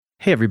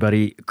Hey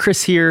everybody,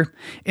 Chris here.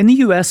 In the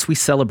US, we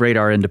celebrate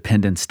our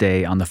Independence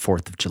Day on the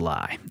 4th of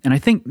July, and I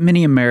think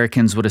many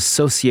Americans would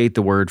associate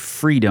the word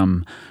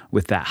freedom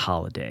with that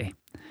holiday.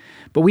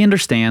 But we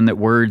understand that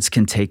words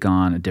can take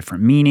on a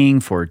different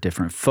meaning for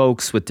different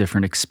folks with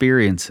different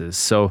experiences.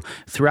 So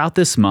throughout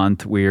this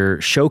month, we're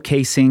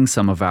showcasing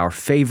some of our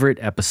favorite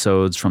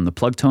episodes from the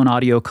Plugtone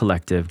Audio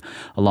Collective,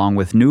 along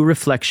with new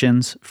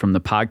reflections from the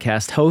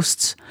podcast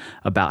hosts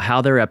about how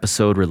their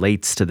episode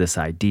relates to this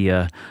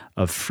idea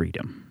of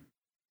freedom.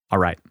 All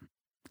right,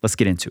 let's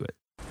get into it.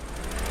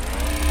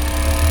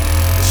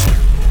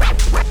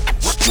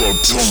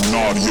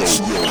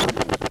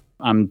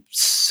 I'm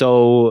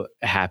so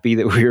happy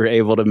that we were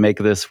able to make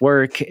this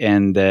work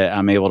and that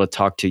I'm able to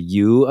talk to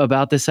you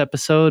about this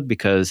episode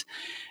because,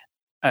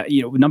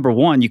 number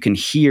one, you can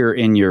hear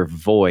in your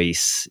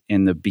voice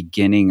in the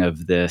beginning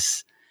of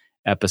this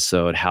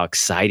episode how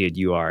excited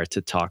you are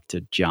to talk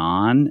to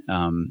John.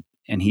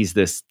 And he's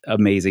this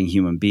amazing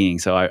human being.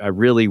 So I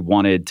really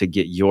wanted to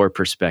get your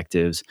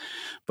perspectives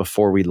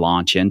before we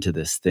launch into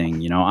this thing.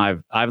 You know,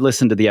 I've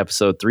listened to the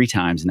episode 3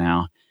 times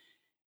now.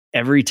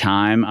 Every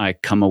time I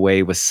come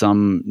away with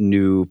some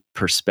new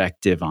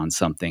perspective on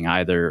something,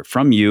 either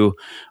from you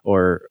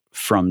or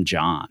from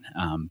John.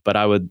 But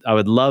I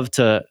would love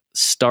to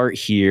start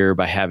here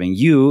by having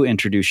you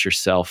introduce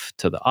yourself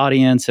to the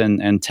audience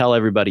and tell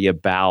everybody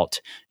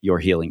about your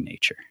healing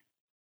nature.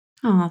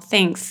 Oh,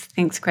 thanks.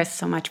 Thanks, Chris,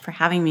 so much for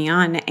having me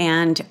on.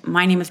 And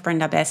my name is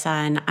Brenda Bessa,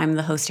 and I'm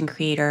the host and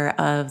creator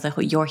of the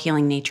Your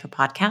Healing Nature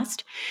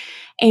podcast.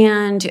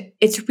 And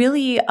it's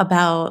really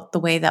about the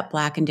way that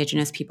Black,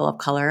 Indigenous people of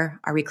color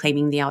are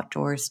reclaiming the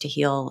outdoors to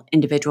heal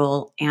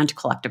individual and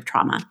collective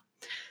trauma.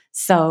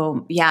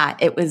 So, yeah,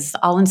 it was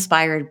all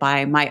inspired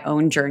by my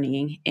own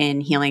journey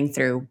in healing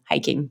through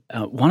hiking.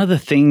 One of the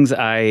things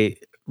I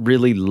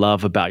really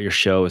love about your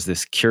show is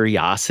this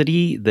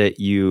curiosity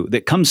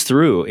that comes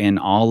through in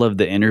all of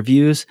the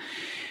interviews.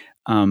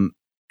 And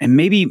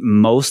maybe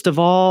most of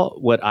all,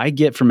 what I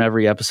get from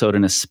every episode,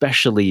 and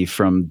especially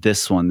from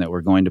this one that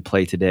we're going to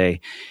play today,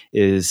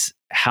 is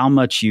how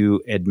much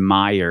you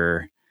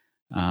admire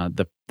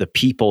the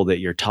people that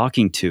you're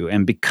talking to.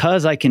 And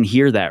because I can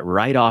hear that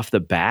right off the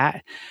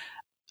bat,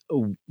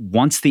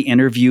 once the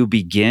interview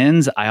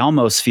begins, I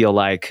almost feel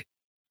like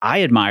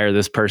I admire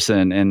this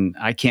person and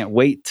I can't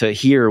wait to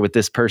hear what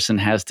this person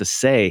has to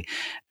say.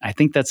 I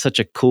think that's such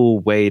a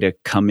cool way to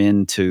come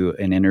into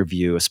an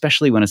interview,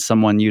 especially when it's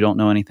someone you don't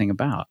know anything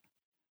about.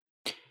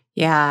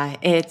 Yeah,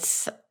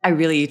 I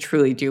really,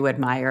 truly do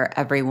admire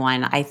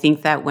everyone. I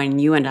think that when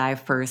you and I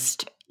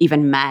first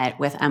even met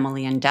with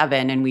Emily and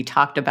Devin and we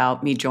talked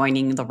about me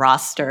joining the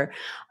roster,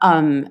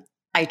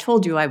 I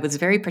told you I was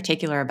very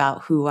particular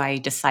about who I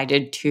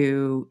decided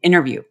to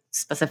interview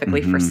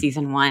specifically for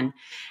season 1.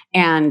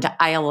 And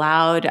I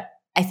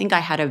think I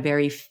had a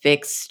very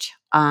fixed,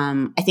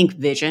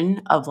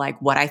 vision of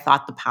like what I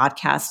thought the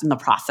podcast and the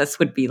process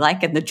would be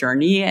like and the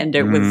journey. And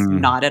it was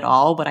not at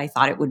all what I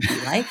thought it would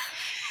be like.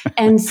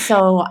 And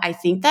so I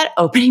think that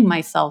opening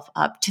myself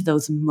up to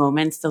those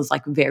moments, those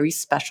like very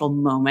special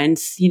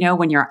moments, you know,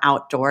 when you're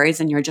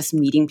outdoors and you're just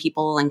meeting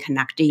people and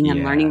connecting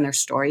and learning their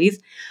stories,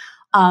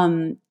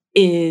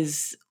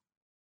 is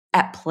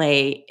at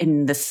play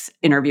in this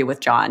interview with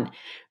John,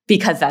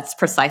 because that's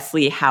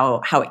precisely how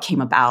it came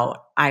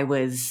about. I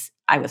was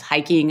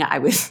hiking. I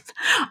was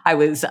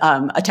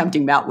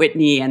attempting Mount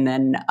Whitney, and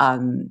then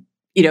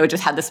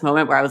just had this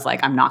moment where I was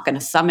like, I'm not going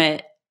to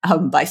summit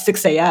by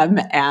 6 a.m.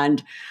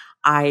 And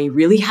I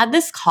really had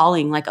this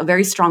calling, like a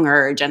very strong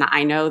urge. And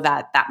I know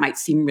that might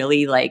seem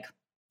really like,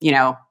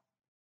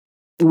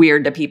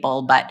 weird to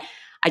people, but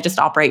I just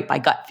operate by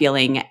gut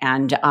feeling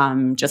and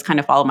just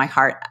kind of follow my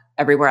heart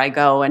everywhere I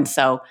go. And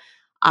so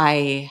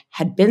I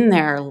had been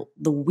there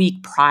the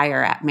week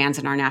prior at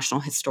Manzanar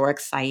National Historic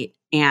Site.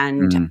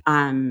 And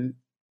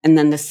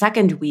then the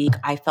second week,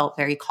 I felt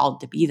very called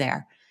to be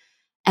there.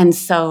 And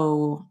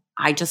so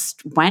I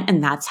just went,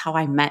 and that's how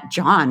I met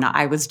John.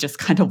 I was just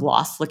kind of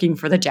lost looking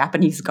for the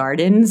Japanese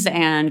gardens,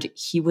 and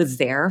he was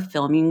there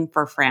filming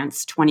for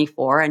France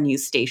 24, a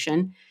news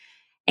station.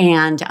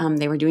 And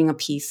they were doing a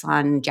piece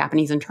on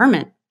Japanese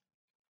internment.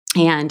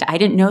 And I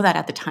didn't know that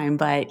at the time,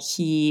 but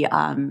he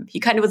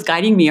kind of was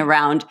guiding me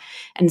around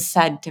and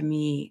said to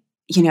me,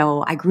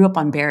 I grew up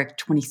on Barrack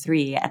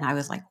 23. And I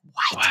was like,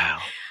 what? Wow.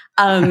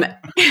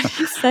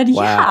 He said,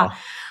 Wow.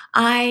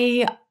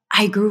 Yeah,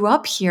 I grew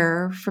up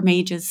here from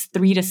ages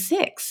 3 to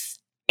 6.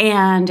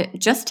 And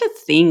just to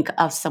think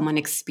of someone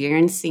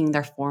experiencing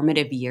their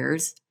formative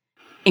years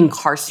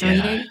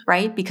incarcerated,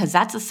 right? Because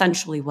that's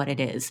essentially what it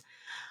is.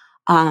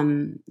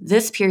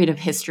 This period of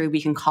history,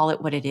 we can call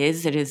it what it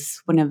is. It is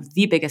one of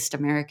the biggest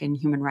American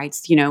human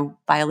rights,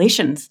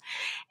 violations.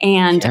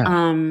 And,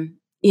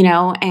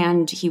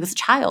 and he was a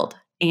child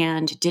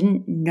and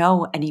didn't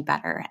know any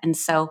better. And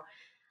so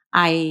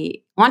I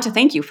want to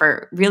thank you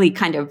for really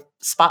kind of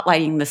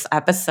spotlighting this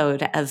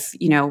episode as,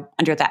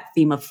 under that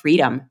theme of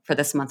freedom for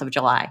this month of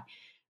July,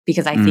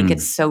 because I think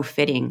it's so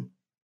fitting.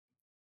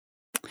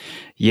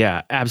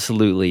 Yeah,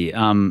 absolutely.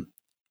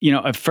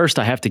 At first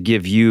I have to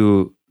give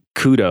you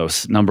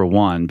kudos, number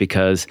one,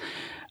 because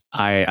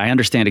I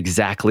understand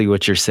exactly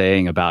what you're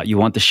saying about you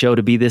want the show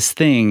to be this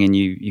thing and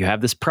you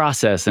have this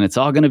process and it's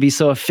all going to be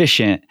so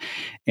efficient.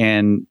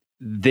 And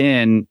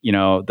then,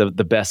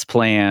 the best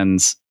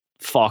plans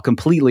fall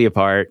completely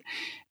apart.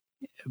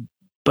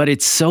 But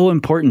it's so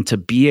important to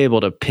be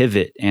able to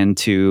pivot and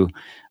to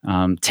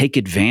take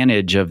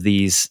advantage of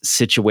these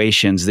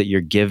situations that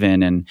you're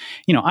given. And,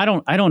 I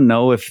don't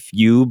know if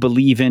you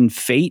believe in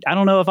fate. I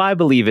don't know if I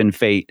believe in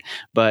fate,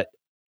 but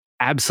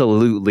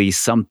absolutely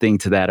something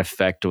to that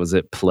effect was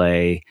at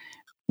play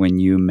when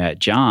you met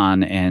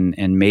John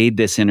and made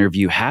this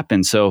interview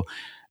happen. So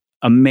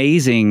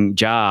amazing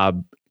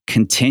job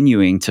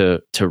continuing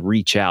to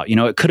reach out.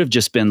 It could have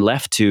just been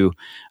left to,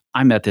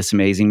 I met this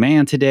amazing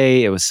man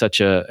today. It was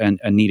such a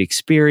neat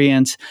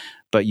experience,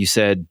 but you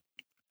said,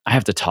 I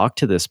have to talk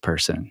to this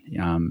person.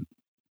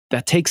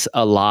 That takes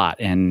a lot,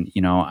 and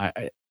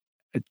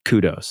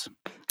kudos.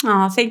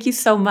 Oh, thank you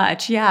so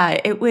much.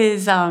 Yeah, it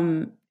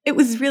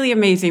was really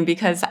amazing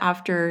because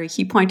after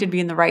he pointed me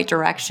in the right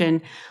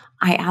direction,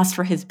 I asked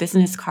for his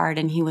business card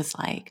and he was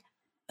like,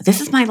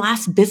 "This is my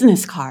last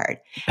business card."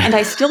 And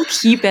I still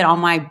keep it on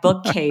my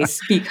bookcase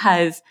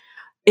because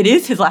it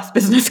is his last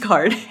business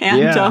card.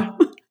 Yeah.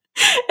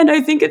 And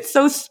I think it's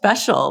so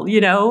special,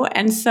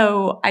 And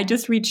so I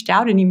just reached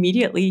out and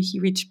immediately he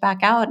reached back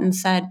out and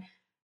said,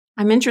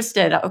 "I'm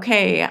interested.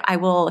 Okay, I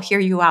will hear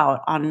you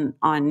out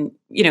on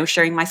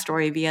sharing my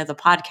story via the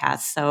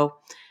podcast." So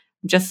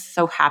I'm just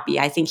so happy.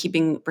 I think he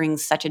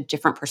brings such a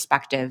different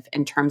perspective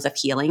in terms of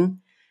healing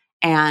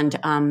and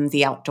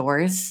the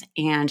outdoors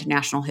and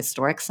national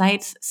historic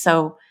sites.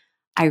 So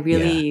I Yeah.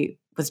 really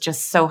was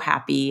just so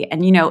happy.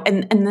 And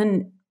and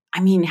then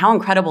how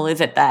incredible is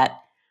it that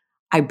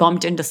I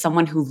bumped into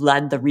someone who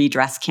led the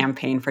redress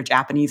campaign for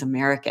Japanese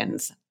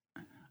Americans?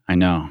 I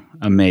know.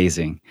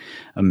 Amazing.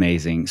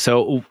 Amazing.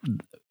 So,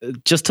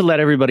 just to let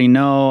everybody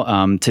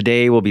know,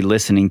 today we'll be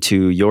listening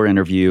to your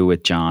interview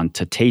with John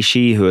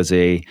Tateishi, who is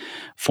a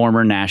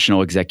former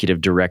national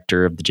executive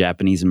director of the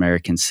Japanese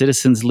American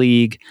Citizens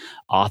League,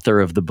 author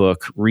of the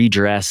book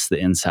Redress, the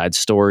Inside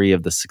Story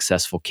of the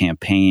Successful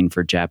Campaign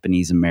for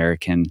Japanese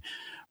American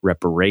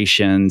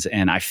Reparations.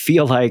 And I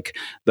feel like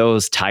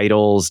those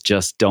titles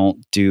just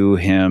don't do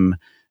him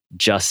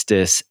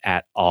justice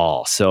at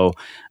all. So,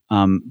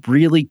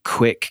 really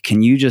quick,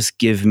 can you just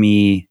give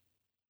me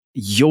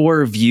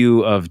your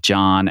view of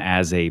John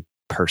as a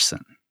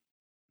person?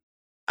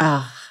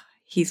 Ah,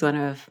 he's one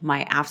of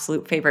my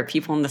absolute favorite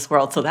people in this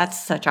world. So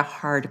that's such a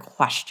hard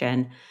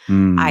question. I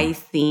Mm,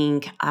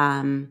 think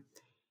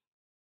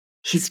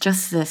he's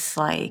just this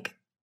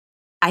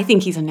I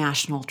think he's a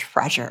national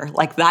treasure.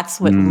 Like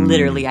that's what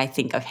literally mm, I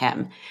think of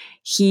him.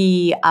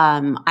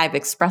 I've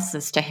expressed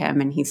this to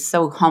him and he's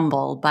so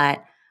humble,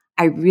 but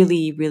I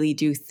really, really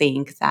do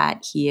think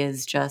that he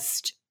is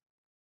just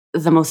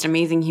the most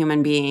amazing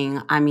human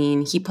being. I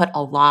mean, he put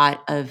a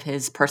lot of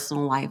his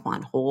personal life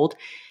on hold.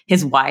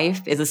 His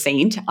wife is a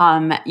saint.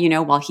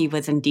 While he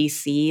was in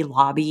DC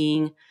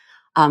lobbying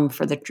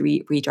for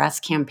the redress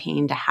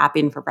campaign to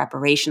happen, for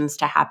reparations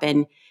to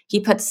happen, he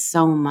put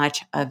so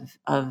much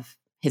of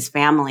his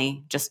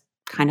family just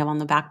kind of on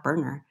the back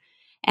burner,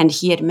 and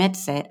he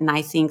admits it. And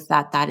I think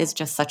that that is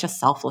just such a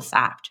selfless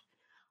act,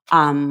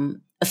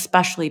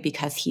 especially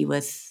because he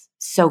was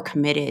so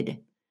committed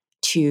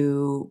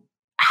to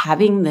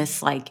having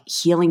this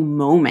healing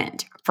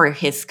moment for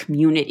his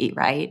community,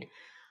 right?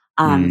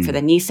 For the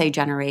mm. Nisei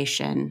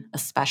generation,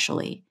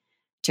 especially,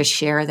 to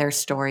share their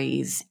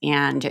stories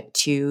and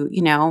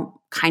to,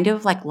 kind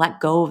of let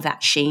go of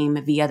that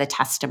shame via the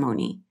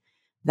testimony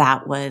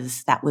that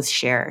was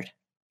shared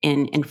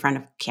in front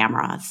of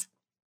cameras.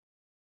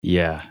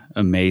 Yeah,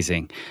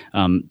 amazing.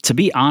 To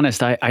be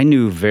honest, I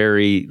knew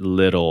very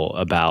little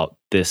about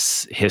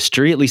this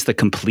history, at least the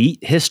complete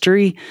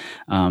history,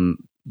 um,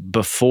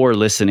 before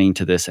listening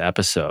to this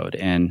episode.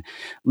 And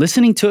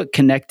listening to it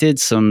connected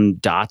some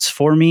dots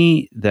for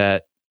me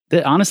that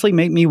honestly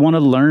make me want to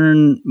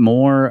learn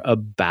more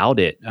about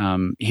it.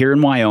 Here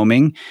in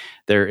Wyoming,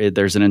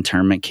 there's an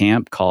internment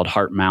camp called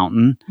Heart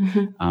Mountain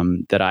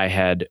Mhm. that I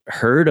had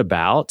heard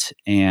about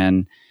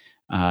and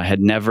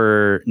had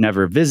never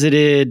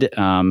visited.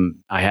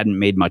 I hadn't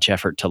made much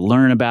effort to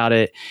learn about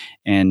it,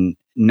 and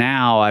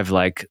now I've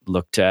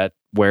looked at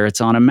where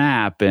it's on a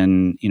map,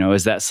 and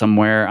is that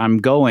somewhere I'm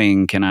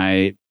going? Can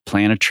I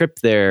plan a trip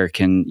there?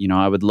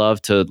 I would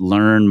love to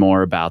learn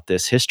more about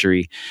this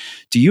history.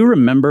 Do you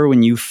remember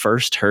when you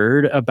first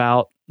heard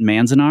about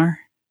Manzanar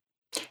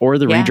or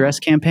the Yeah. redress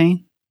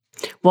campaign?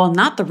 Well,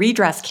 not the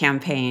redress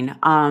campaign,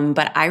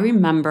 but I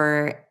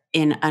remember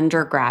in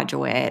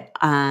undergraduate,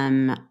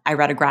 I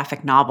read a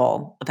graphic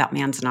novel about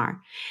Manzanar.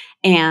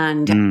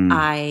 And Mm,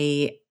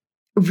 I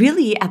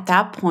really, at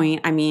that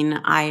point,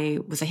 I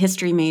was a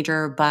history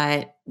major,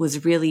 but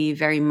was really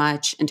very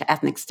much into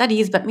ethnic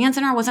studies. But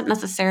Manzanar wasn't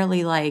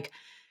necessarily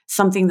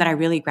something that I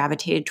really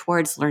gravitated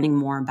towards learning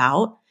more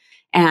about.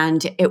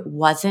 And it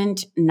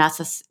wasn't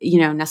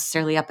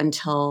necessarily up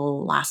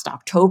until last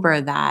October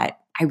that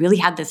I really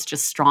had this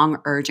just strong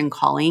urge and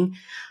calling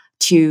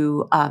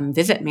to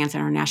visit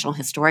Manzanar National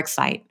Historic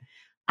Site.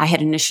 I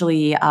had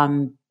initially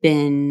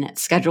been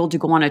scheduled to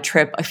go on a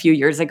trip a few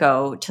years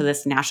ago to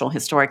this National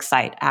Historic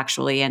Site,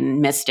 actually,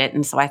 and missed it.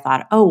 And so I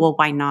thought, oh, well,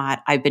 why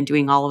not? I've been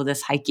doing all of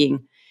this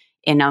hiking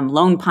in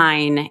Lone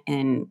Pine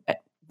and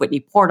Whitney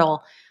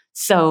Portal.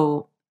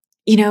 So,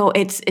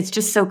 it's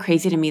just so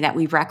crazy to me that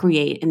we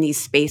recreate in these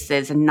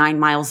spaces, and 9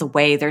 miles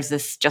away, there's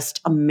this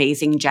just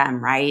amazing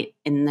gem, right,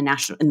 in the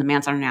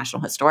Manzanar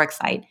National Historic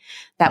Site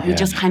that we Yeah.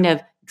 just kind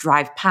of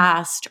drive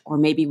past, or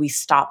maybe we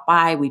stop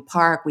by, we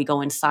park, we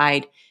go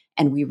inside,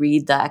 and we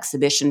read the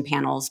exhibition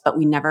panels, but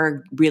we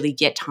never really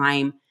get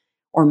time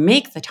or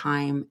make the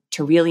time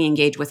to really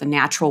engage with the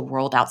natural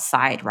world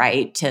outside,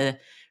 right? To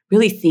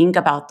really think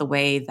about the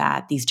way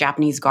that these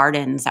Japanese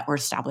gardens that were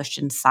established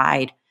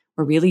inside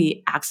were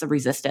really acts of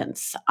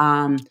resistance.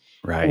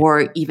 Right.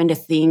 Or even to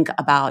think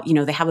about,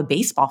 they have a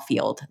baseball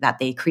field that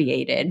they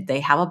created,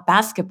 they have a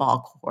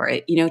basketball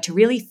court, to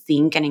really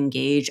think and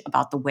engage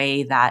about the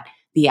way that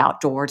the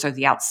outdoors or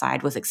the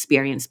outside was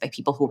experienced by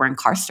people who were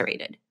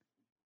incarcerated.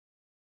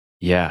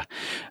 Yeah.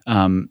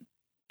 Um,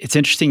 it's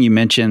interesting you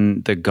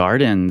mentioned the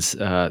gardens.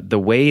 The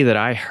way that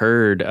I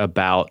heard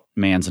about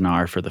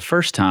Manzanar for the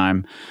first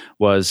time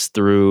was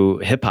through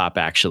hip hop,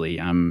 actually.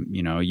 That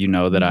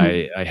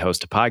Mhm. I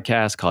host a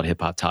podcast called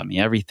Hip Hop Taught Me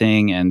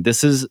Everything. And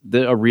this is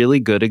a really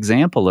good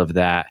example of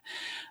that.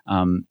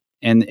 And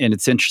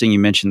it's interesting you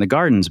mentioned the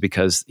gardens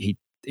because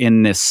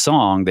in this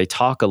song, they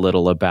talk a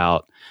little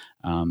about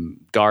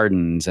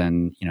gardens,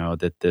 and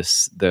that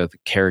the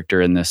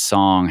character in this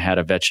song had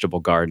a vegetable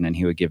garden and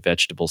he would give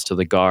vegetables to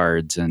the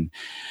guards. And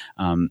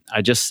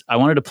I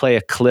wanted to play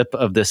a clip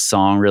of this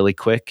song really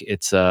quick.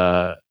 It's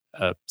a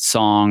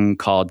song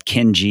called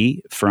Kenji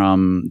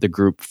from the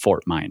group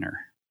Fort Minor.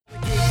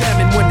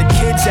 And when the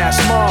kids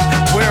asked Mom,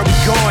 where are we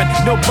going?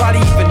 Nobody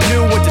even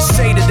knew what to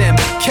say to them.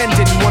 Ken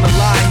didn't want to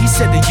lie. He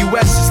said the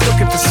U.S. is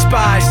looking for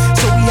spies,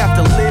 so we have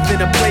to live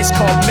in a place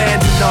called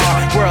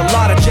Manzanar, where a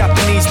lot of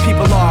Japanese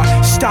people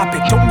are. Stop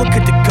it, don't look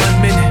at the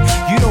gunmen.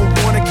 You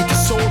don't want to get the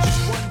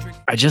soldiers wondering.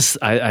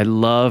 I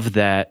love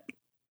that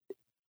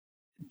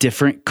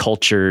different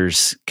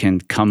cultures can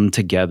come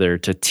together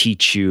to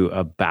teach you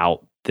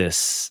about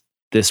this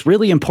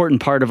really important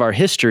part of our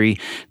history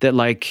that,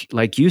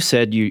 like you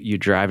said, you're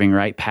driving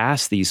right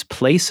past these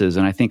places.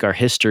 And I think our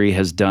history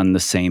has done the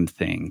same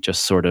thing,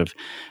 just sort of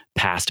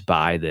passed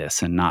by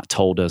this and not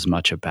told us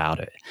much about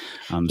it.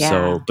 So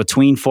Yeah.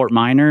 between Fort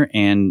Minor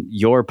and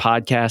your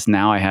podcast,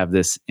 now I have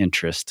this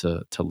interest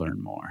to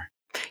learn more.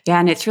 Yeah,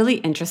 and it's really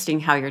interesting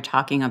how you're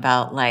talking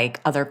about like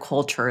other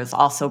cultures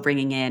also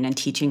bringing in and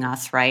teaching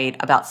us, right,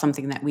 about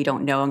something that we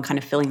don't know and kind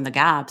of filling the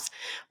gaps.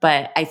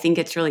 But I think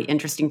it's really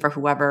interesting for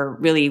whoever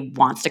really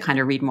wants to kind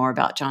of read more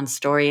about John's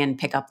story and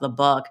pick up the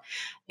book.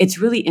 It's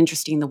really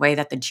interesting the way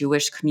that the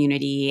Jewish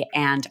community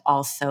and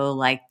also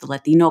like the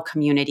Latino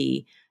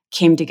community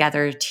came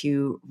together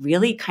to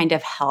really kind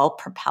of help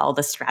propel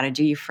the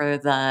strategy for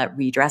the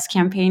redress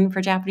campaign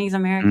for Japanese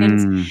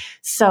Americans. Mm,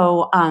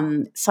 So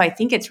I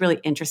think it's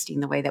really interesting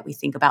the way that we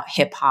think about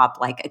hip hop,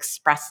 like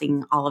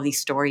expressing all of these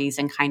stories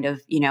and kind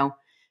of,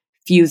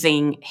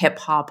 fusing hip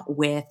hop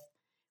with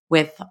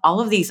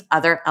all of these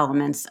other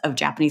elements of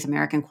Japanese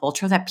American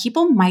culture that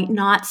people might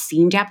not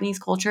see Japanese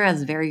culture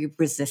as very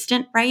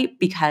resistant, right?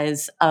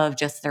 Because of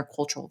just their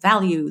cultural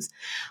values.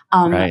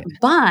 right.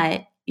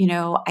 But,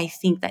 I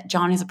think that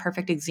John is a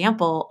perfect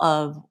example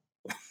of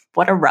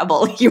what a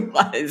rebel he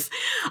was.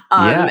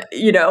 Yeah.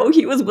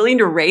 He was willing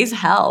to raise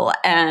hell,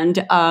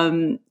 and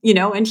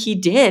and he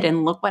did,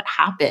 and look what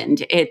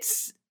happened.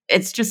 It's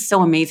just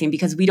so amazing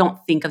because we don't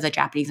think of the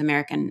Japanese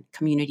American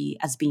community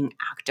as being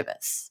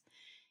activists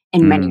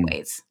in many Mm.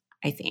 ways,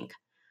 I think.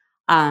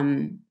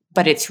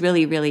 But it's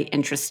really, really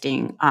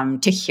interesting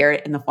to hear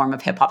it in the form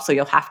of hip hop. So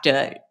you'll have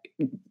to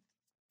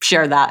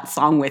share that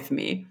song with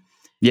me.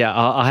 Yeah,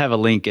 I'll have a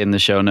link in the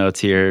show notes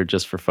here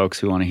just for folks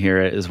who want to hear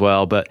it as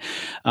well. But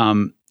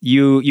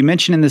you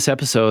mentioned in this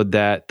episode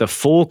that the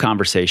full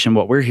conversation,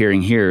 what we're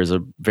hearing here, is a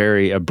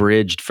very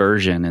abridged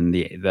version, and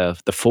the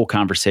full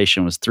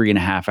conversation was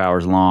 3.5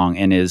 hours long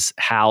and is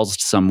housed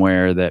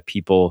somewhere that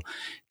people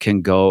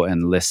can go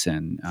and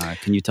listen.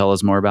 Can you tell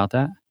us more about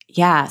that?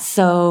 Yeah,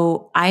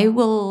 so I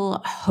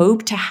will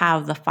hope to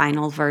have the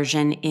final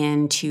version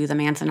into the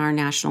Manzanar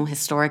National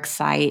Historic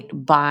Site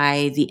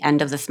by the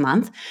end of this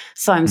month.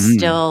 So I'm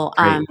still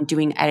Great.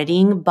 doing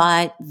editing,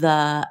 but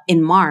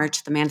in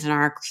March, the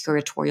Manzanar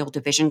Curatorial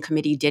Division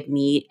Committee did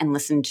meet and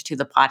listened to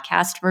the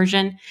podcast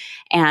version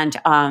and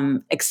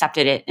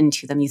accepted it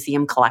into the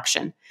museum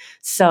collection.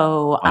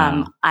 So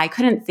Wow. I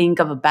couldn't think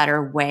of a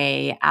better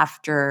way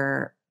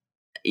after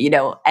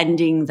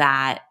ending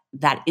that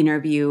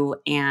interview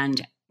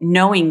and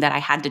knowing that I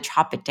had to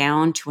chop it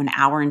down to an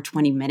hour and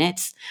 20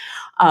 minutes,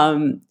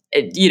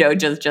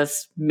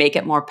 just make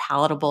it more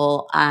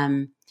palatable.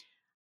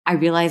 I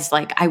realized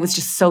like I was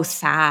just so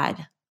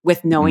sad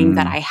with knowing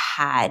that Mm, I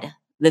had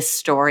this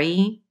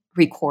story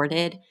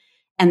recorded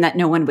and that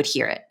no one would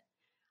hear it.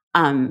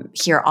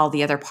 hear all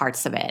the other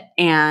parts of it.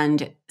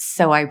 And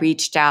so I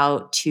reached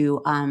out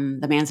to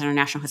the Manzanar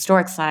National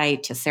Historic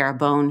Site, to Sarah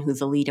Bone, who's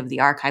the lead of the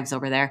archives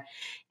over there.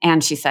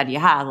 And she said,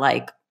 yeah,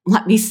 like,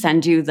 let me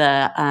send you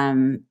the,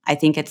 I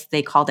think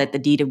they called it the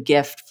deed of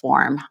gift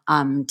form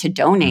to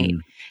donate. Mm.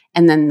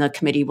 And then the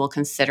committee will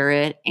consider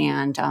it.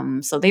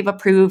 And so they've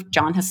approved,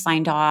 John has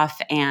signed off,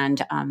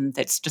 and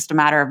it's just a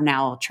matter of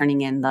now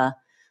turning in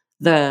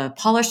the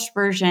polished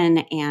version,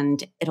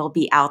 and it'll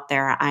be out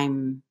there.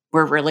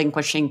 We're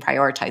relinquishing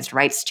prioritized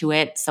rights to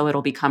it, so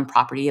it'll become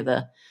property of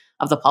the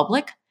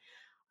public.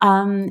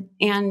 And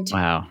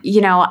Wow.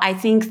 I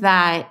think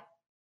that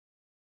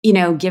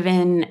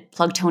given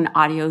Plugtone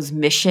Audio's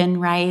mission,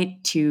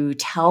 right, to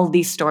tell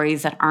these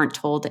stories that aren't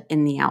told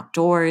in the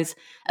outdoors,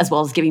 as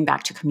well as giving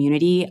back to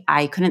community,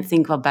 I couldn't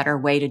think of a better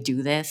way to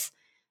do this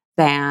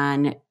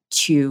than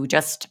to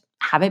just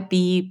have it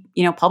be,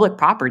 public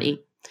property.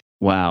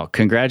 Wow.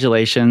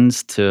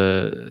 Congratulations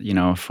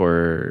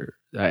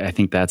I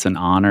think that's an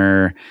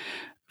honor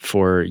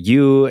for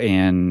you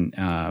and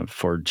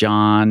for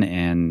John,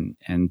 and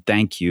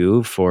thank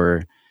you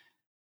for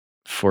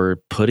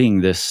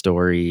putting this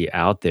story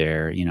out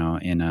there,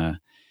 in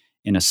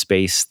a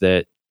space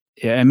that,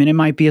 I mean, it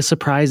might be a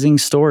surprising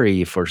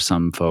story for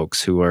some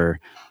folks who are,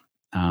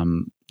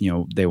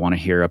 they want to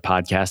hear a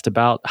podcast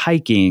about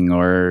hiking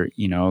or,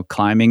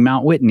 climbing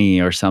Mount Whitney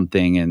or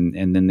something.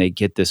 And then they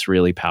get this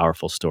really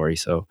powerful story.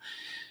 So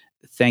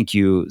thank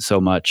you so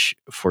much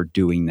for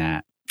doing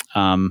that.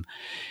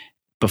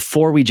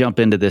 Before we jump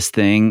into this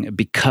thing,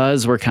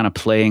 because we're kind of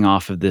playing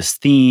off of this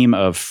theme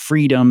of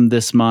freedom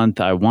this month,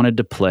 I wanted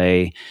to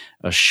play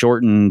a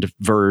shortened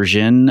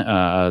version,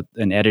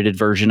 an edited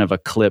version of a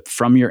clip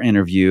from your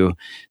interview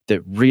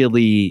that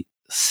really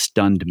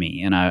stunned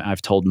me. And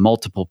I've told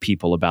multiple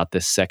people about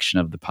this section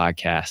of the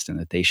podcast and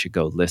that they should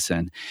go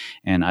listen.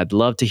 And I'd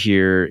love to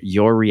hear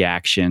your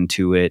reaction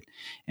to it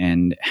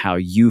and how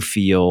you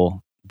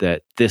feel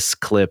that this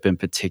clip in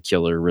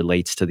particular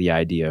relates to the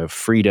idea of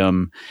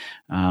freedom,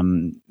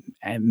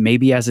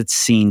 maybe as it's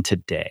seen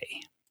today.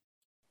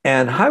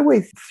 And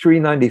Highway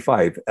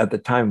 395 at the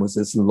time was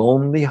this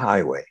lonely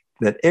highway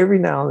that every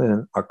now and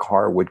then a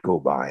car would go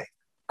by,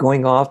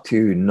 going off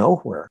to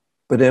nowhere.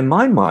 But in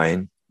my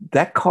mind,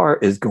 that car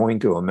is going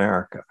to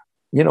America.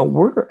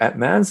 We're at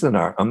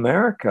Manzanar.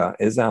 America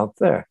is out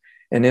there.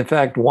 And in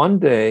fact, one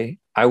day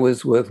I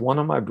was with one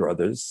of my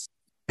brothers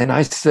and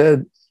I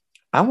said,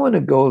 I want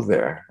to go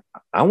there.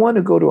 I want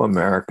to go to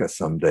America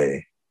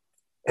someday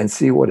and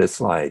see what it's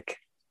like.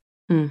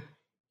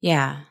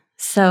 Yeah.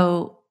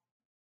 So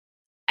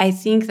I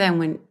think that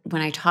when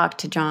I talk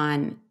to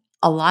John,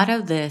 a lot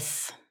of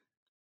this,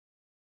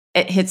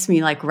 it hits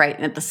me like right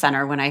at the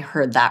center when I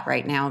heard that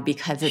right now,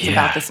 because it's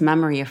about this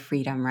memory of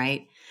freedom,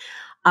 right?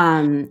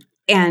 And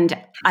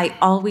I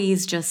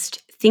always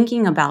just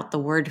thinking about the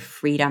word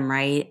freedom,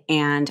 right?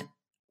 And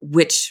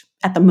which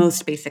at the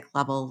most basic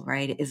level,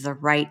 right, is the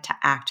right to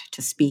act,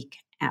 to speak,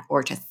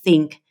 or to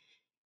think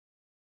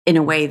in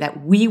a way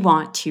that we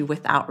want to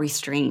without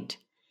restraint.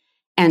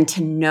 And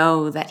to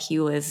know that he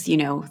was,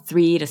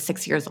 3 to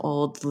 6 years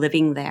old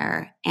living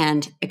there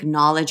and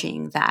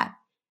acknowledging that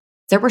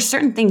there were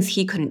certain things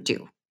he couldn't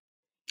do.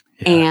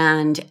 Yeah.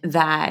 And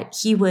that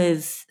he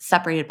was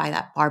separated by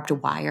that barbed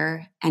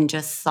wire and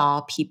just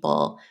saw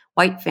people,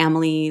 white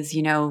families,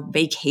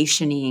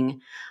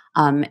 vacationing,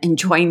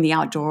 enjoying the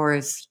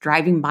outdoors,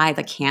 driving by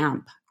the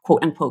camp,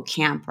 quote unquote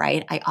camp,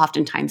 right? I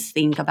oftentimes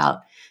think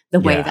about the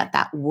way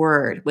that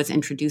word was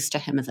introduced to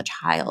him as a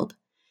child.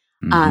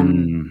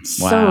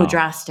 So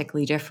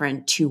drastically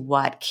different to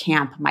what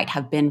camp might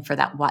have been for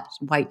that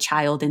white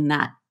child in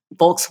that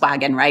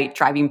Volkswagen, right?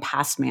 Driving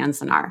past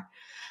Manzanar.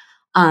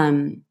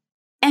 And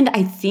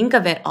I think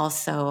of it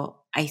also,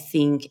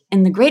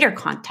 in the greater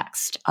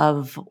context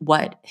of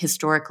what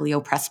historically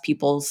oppressed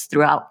peoples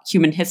throughout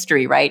human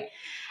history, right?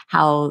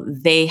 How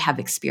they have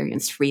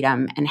experienced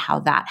freedom and how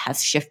that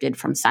has shifted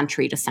from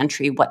century to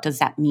century. What does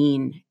that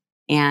mean?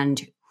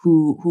 And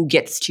who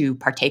gets to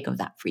partake of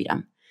that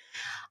freedom?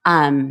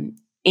 And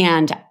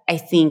I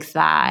think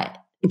that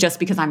just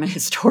because I'm a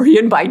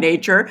historian by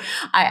nature,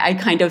 I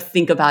kind of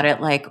think about it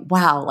like,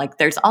 wow, like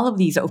there's all of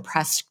these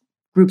oppressed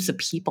groups of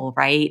people,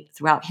 right,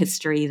 throughout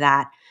history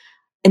that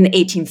in the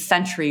 18th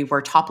century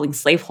were toppling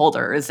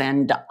slaveholders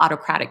and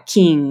autocratic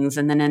kings.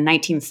 And then in the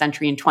 19th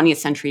century and 20th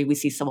century, we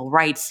see civil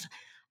rights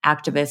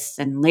activists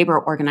and labor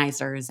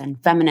organizers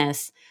and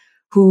feminists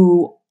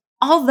who,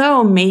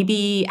 although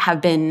maybe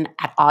have been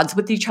at odds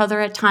with each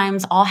other at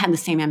times, all had the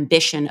same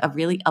ambition of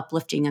really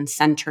uplifting and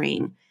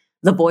centering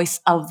the voice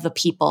of the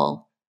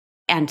people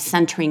and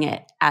centering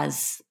it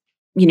as,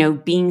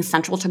 being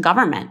central to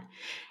government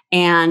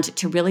and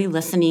to really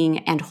listening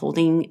and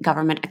holding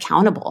government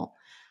accountable.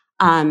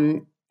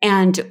 And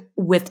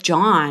with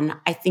John,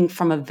 I think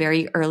from a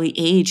very early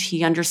age,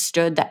 he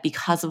understood that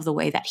because of the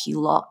way that he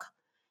looked,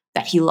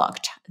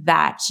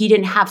 that he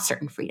didn't have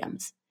certain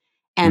freedoms.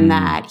 And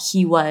that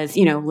he was,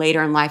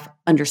 later in life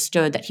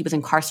understood that he was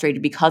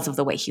incarcerated because of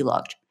the way he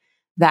looked.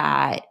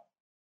 That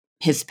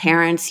his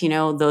parents,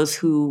 those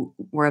who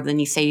were of the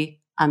Nisei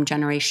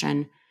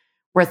generation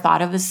were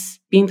thought of as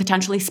being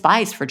potentially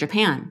spies for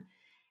Japan.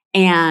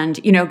 And,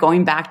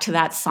 going back to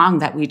that song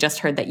that we just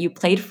heard that you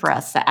played for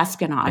us, the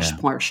espionage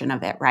portion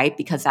of it, right?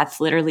 Because that's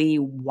literally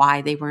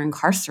why they were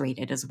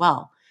incarcerated as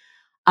well.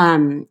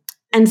 And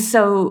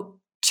so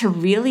to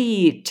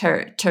really,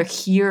 to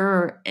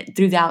hear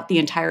throughout the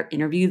entire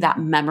interview, that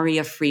memory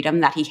of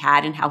freedom that he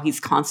had and how he's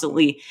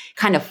constantly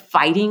kind of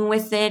fighting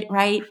with it,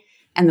 right?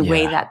 And the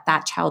way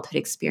that childhood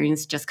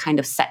experience just kind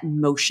of set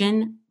in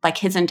motion, like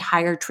his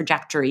entire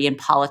trajectory in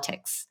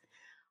politics.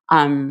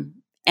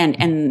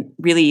 And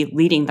really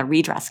leading the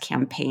redress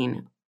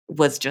campaign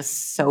was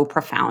just so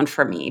profound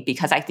for me,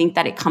 because I think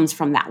that it comes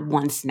from that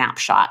one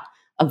snapshot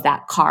of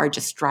that car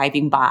just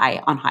driving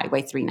by on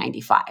Highway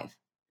 395.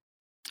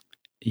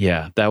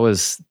 Yeah, that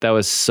was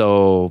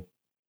so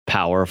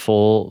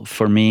powerful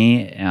for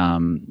me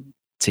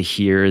to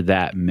hear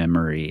that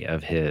memory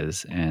of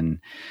his. And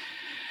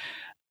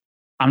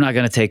I'm not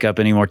going to take up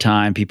any more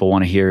time. People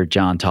want to hear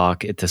John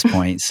talk at this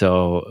point.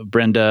 So,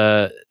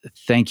 Brenda,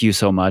 thank you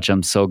so much.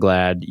 I'm so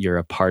glad you're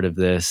a part of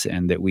this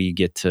and that we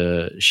get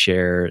to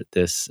share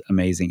this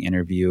amazing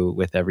interview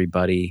with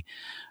everybody.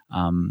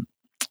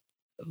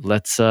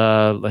 Let's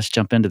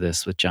jump into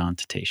this with John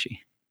Tateishi.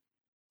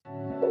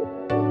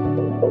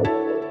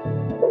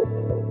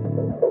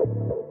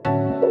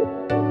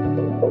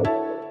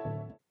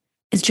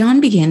 As John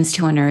begins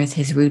to unearth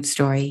his root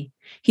story,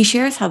 he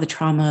shares how the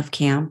trauma of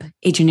camp,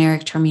 a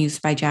generic term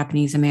used by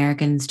Japanese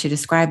Americans to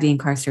describe the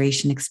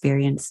incarceration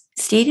experience,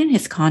 stayed in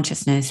his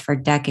consciousness for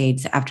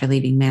decades after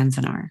leaving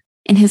Manzanar.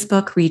 In his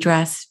book,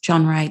 Redress,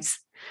 John writes,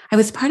 "I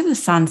was part of the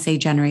Sansei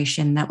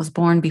generation that was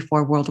born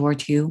before World War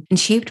II and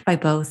shaped by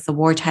both the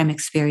wartime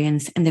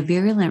experience and the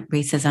virulent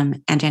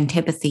racism and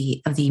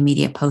antipathy of the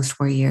immediate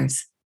post-war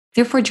years.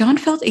 Therefore, John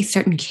felt a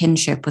certain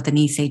kinship with the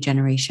Nisei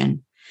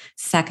generation,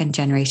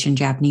 second-generation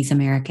Japanese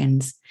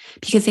Americans,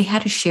 because they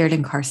had a shared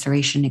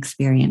incarceration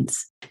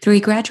experience. Through a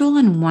gradual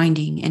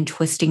unwinding and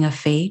twisting of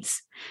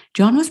fates,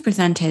 John was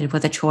presented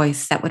with a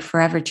choice that would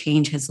forever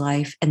change his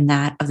life and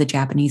that of the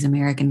Japanese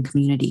American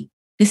community.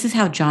 This is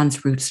how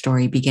John's root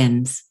story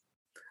begins."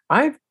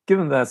 I've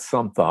given that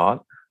some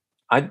thought.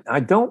 I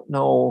don't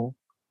know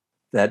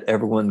that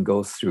everyone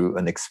goes through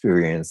an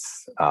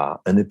experience,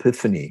 an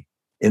epiphany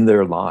in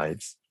their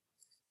lives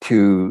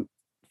to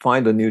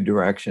find a new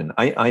direction.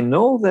 I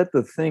know that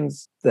the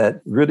things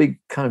that really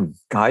kind of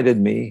guided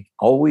me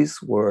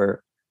always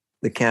were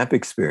the camp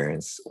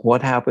experience,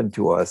 what happened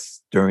to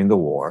us during the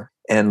war,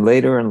 and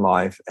later in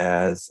life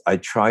as I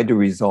tried to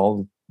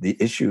resolve the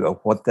issue of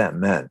what that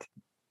meant.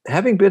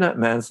 Having been at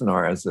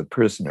Manzanar as a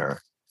prisoner,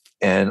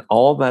 and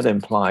all that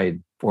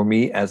implied for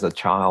me as a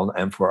child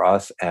and for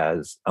us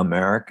as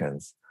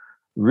Americans,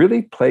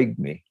 really plagued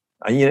me.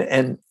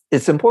 And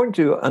it's important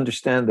to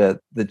understand that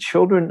the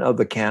children of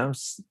the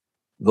camps,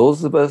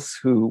 those of us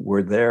who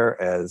were there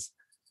as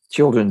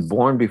children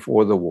born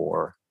before the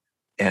war,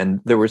 and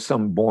there were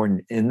some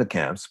born in the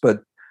camps,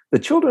 but the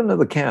children of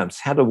the camps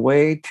had a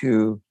way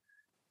to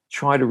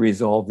try to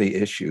resolve the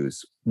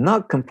issues.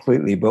 Not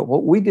completely, but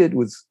what we did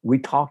was we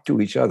talked to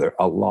each other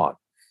a lot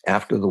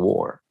after the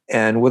war.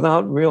 And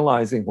without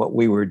realizing what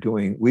we were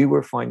doing, we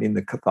were finding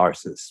the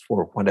catharsis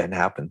for what had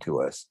happened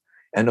to us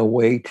and a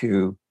way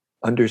to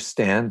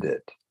understand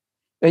it.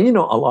 And,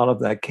 a lot of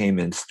that came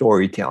in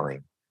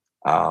storytelling.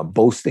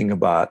 Boasting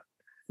about,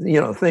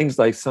 things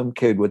like some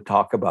kid would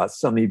talk about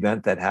some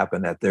event that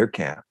happened at their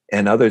camp,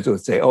 and others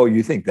would say, "Oh,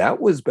 you think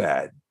that was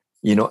bad,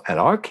 at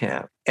our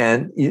camp?"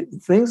 And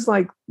things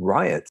like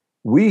riots.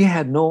 We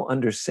had no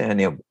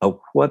understanding of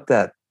what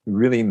that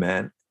really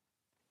meant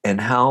and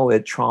how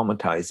it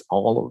traumatized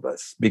all of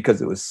us,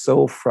 because it was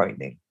so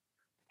frightening.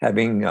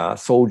 Having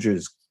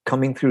soldiers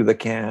coming through the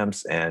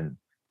camps and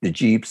the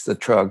jeeps, the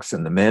trucks,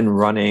 and the men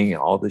running,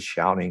 and all the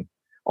shouting,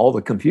 all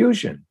the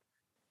confusion.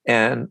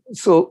 And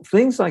so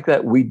things like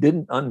that we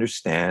didn't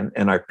understand,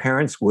 and our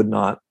parents would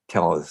not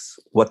tell us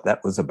what that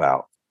was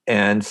about.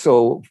 And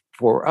so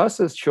for us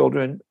as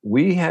children,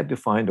 we had to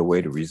find a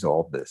way to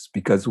resolve this,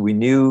 because we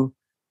knew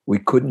we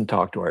couldn't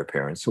talk to our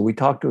parents. So we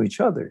talked to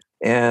each other.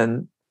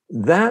 And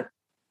that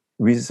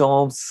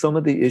resolved some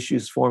of the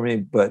issues for me,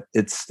 but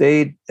it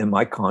stayed in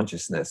my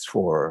consciousness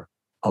for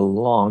a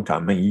long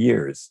time,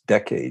 years,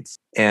 decades.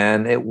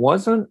 And it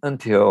wasn't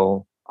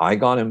until I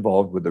got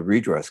involved with the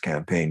redress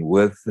campaign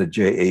with the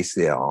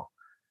JACL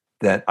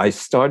that I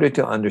started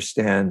to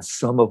understand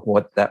some of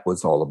what that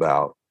was all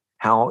about,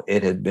 how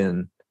it had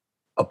been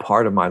a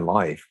part of my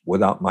life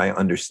without my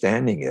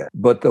understanding it.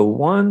 But the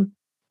one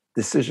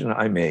decision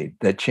I made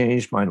that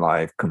changed my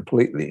life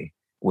completely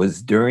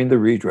was during the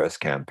redress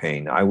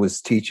campaign. I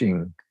was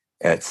teaching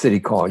at City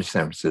College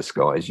San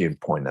Francisco, as you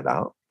pointed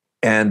out.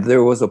 And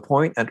there was a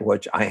point at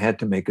which I had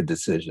to make a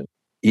decision.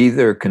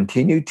 Either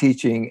continue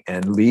teaching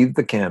and leave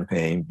the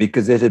campaign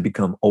because it had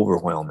become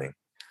overwhelming.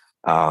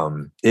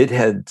 It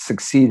had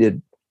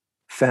succeeded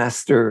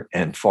faster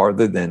and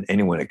farther than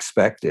anyone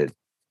expected.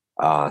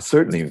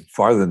 Certainly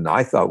farther than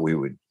I thought we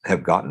would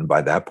have gotten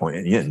by that point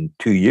in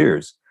 2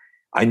 years.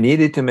 I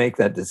needed to make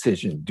that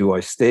decision. Do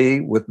I stay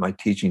with my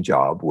teaching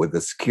job with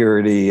the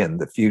security and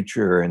the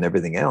future and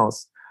everything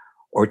else,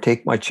 or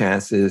take my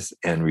chances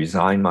and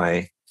resign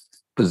my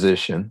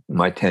position,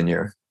 my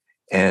tenure,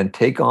 and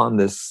take on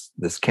this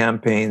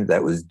campaign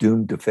that was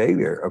doomed to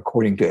failure,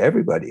 according to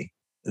everybody?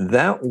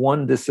 That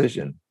one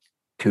decision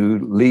to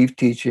leave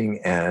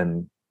teaching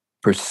and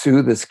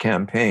pursue this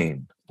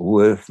campaign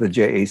with the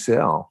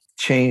JACL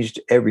changed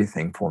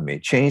everything for me,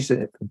 changed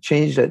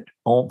it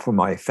all for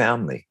my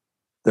family.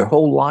 Their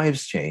whole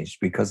lives changed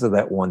because of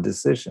that one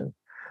decision.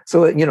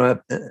 So,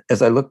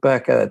 as I look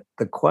back at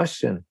the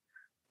question,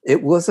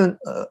 it wasn't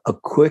a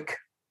quick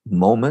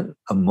moment,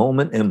 a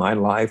moment in my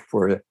life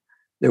where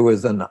there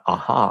was an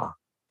aha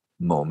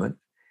moment.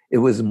 It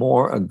was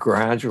more a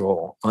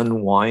gradual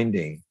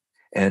unwinding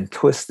and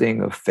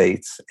twisting of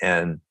fates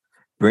and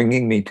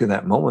bringing me to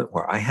that moment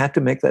where I had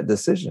to make that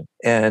decision.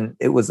 And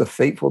it was a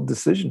fateful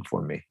decision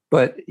for me.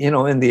 But,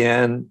 in the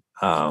end,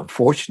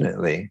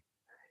 fortunately,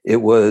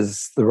 it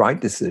was the right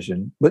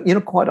decision. But,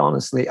 quite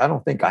honestly, I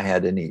don't think I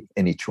had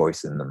any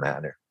choice in the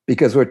matter,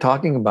 because we're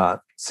talking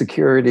about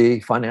security,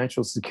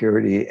 financial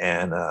security,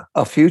 and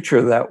a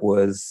future that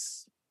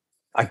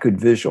I could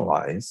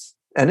visualize.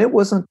 And it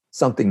wasn't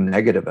something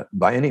negative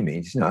by any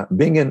means.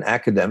 Being in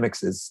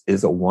academics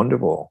is a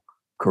wonderful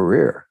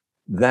career.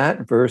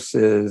 That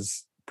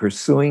versus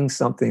pursuing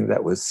something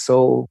that was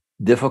so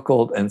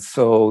difficult and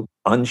so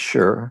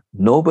unsure.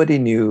 Nobody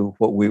knew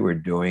what we were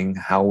doing,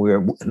 how we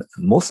were,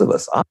 most of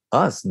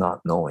us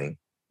not knowing.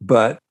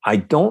 But I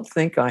don't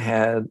think I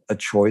had a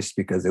choice,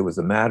 because it was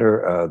a matter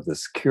of the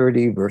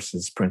security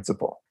versus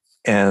principle.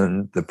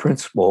 And the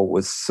principle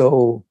was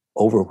so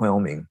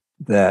overwhelming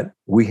that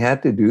we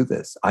had to do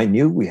this. I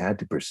knew we had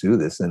to pursue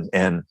this.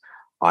 And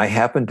I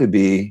happened to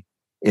be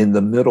in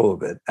the middle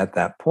of it at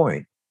that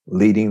point,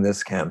 leading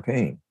this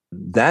campaign.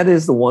 That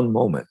is the one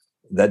moment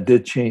that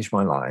did change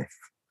my life.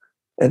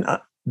 And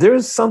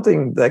there's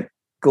something that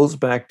goes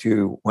back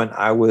to when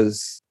I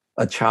was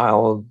a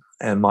child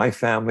and my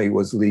family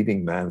was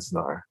leaving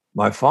Manzanar.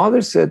 My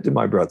father said to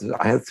my brothers,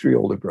 I had 3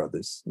 older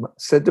brothers,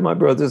 said to my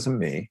brothers and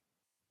me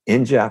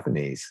in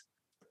Japanese,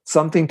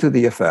 something to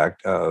the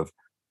effect of,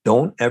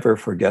 don't ever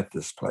forget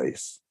this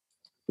place,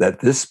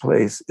 that this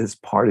place is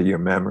part of your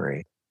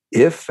memory.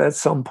 If at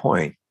some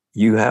point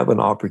you have an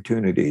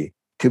opportunity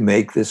to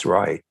make this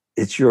right,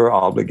 it's your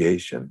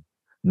obligation,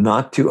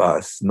 not to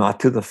us,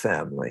 not to the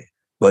family,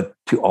 but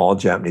to all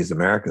Japanese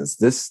Americans.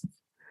 This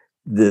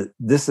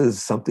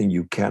is something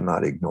you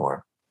cannot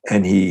ignore.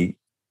 And he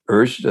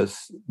urged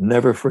us,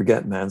 never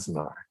forget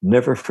Manzanar,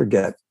 never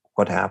forget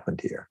what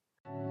happened here.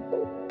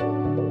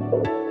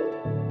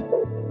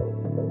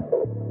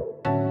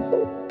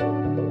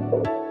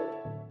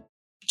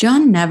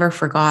 John never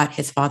forgot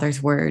his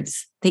father's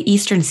words. The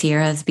Eastern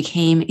Sierras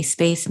became a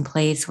space and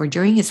place where,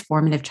 during his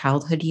formative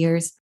childhood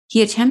years,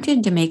 he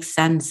attempted to make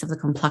sense of the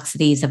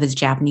complexities of his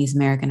Japanese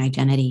American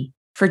identity.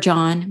 For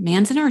John,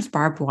 Manzanar's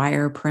barbed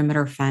wire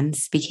perimeter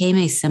fence became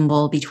a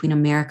symbol between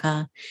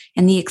America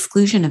and the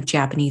exclusion of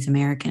Japanese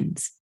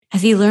Americans.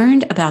 As he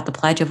learned about the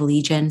Pledge of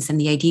Allegiance and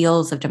the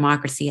ideals of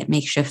democracy at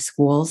makeshift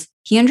schools,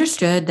 he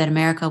understood that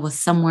America was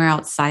somewhere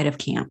outside of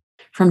camp.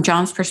 From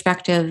John's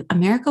perspective,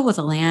 America was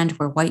a land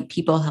where white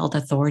people held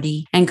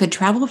authority and could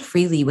travel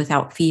freely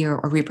without fear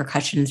or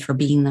repercussions for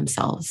being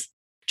themselves.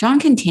 John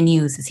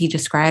continues as he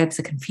describes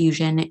the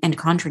confusion and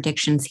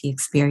contradictions he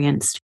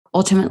experienced.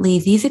 Ultimately,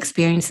 these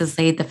experiences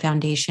laid the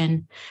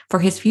foundation for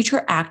his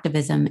future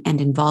activism and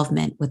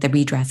involvement with the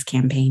Redress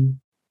campaign.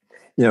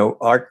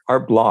 Our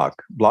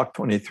block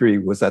 23,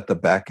 was at the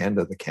back end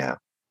of the camp,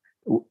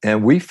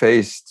 and we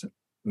faced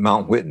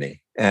Mount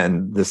Whitney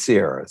and the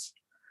Sierras.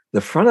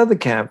 The front of the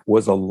camp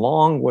was a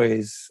long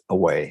ways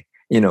away,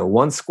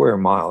 1 square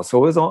mile. So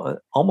it was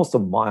almost a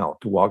mile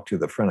to walk to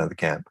the front of the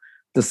camp.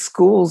 The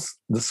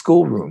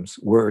schoolrooms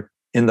were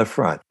in the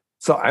front.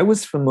 So I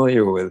was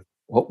familiar with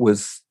what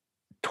was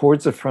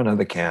towards the front of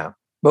the camp.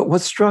 But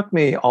what struck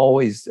me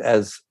always,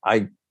 as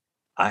I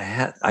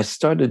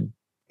started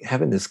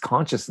having this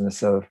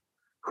consciousness of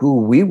who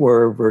we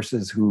were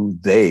versus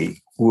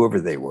whoever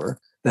they were,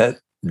 that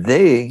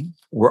they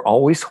were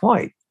always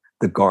white.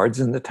 The guards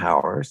in the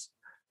towers,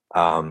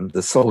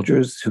 the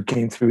soldiers who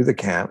came through the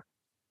camp,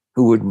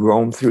 who would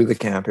roam through the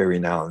camp every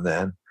now and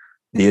then,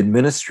 the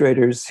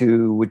administrators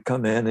who would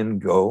come in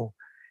and go,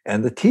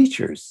 and the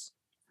teachers.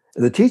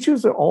 The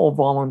teachers are all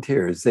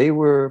volunteers. They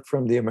were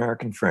from the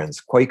American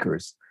Friends,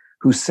 Quakers,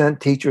 who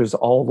sent teachers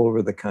all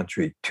over the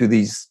country to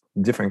these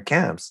different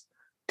camps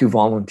to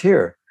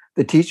volunteer.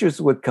 The teachers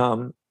would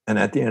come, and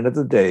at the end of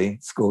the day,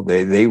 school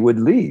day, they would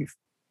leave.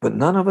 But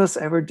none of us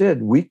ever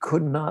did. We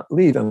could not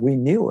leave, and we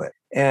knew it.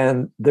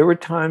 And there were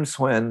times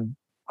when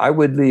I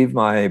would leave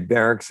my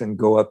barracks and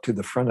go up to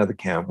the front of the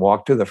camp,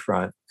 walk to the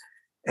front,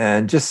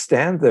 and just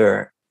stand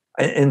there.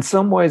 In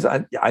some ways,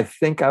 I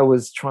think I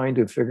was trying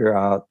to figure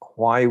out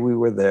why we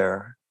were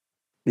there,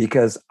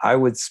 because I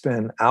would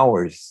spend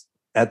hours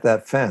at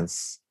that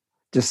fence,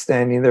 just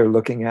standing there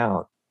looking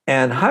out.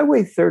 And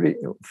Highway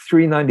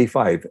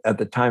 395 at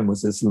the time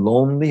was this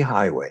lonely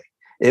highway.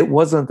 It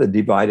wasn't the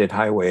divided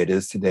highway it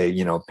is today,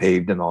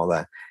 paved and all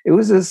that. It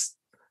was this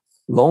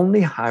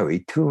lonely highway,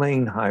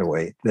 2-lane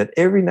highway that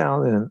every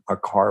now and then a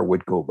car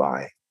would go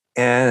by.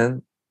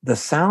 And the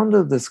sound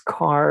of this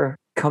car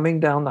coming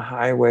down the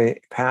highway,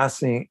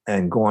 passing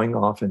and going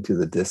off into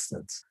the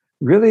distance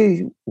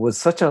really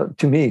was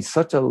to me,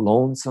 such a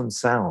lonesome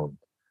sound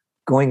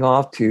going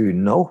off to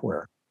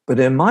nowhere. But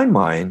in my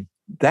mind,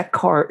 that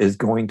car is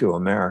going to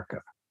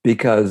America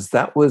because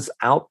that was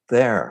out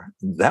there.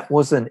 That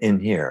wasn't in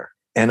here.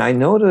 And I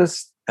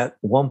noticed at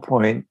one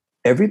point,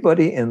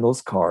 everybody in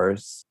those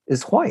cars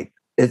is white.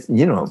 It's,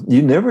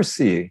 you never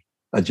see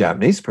a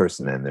Japanese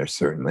person in there,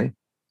 certainly.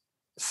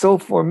 So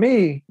for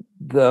me,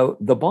 the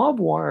barbed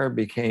wire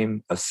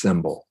became a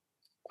symbol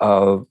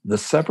of the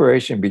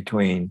separation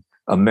between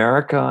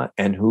America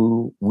and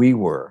who we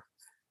were.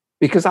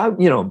 Because I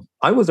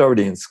was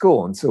already in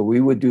school. And so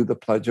we would do the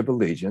Pledge of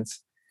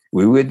Allegiance.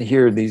 We would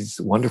hear these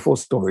wonderful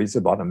stories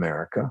about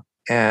America.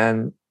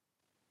 And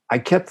I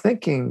kept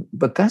thinking,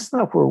 but that's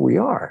not where we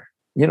are.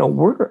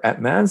 We're at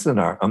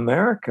Manzanar.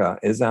 America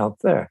is out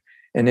there.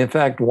 And in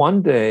fact,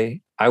 one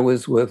day I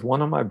was with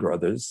one of my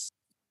brothers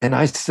and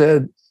I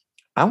said,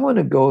 I want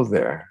to go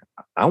there.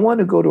 I want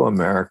to go to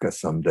America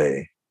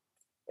someday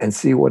and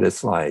see what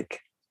it's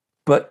like.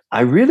 But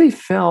I really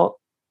felt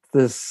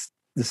this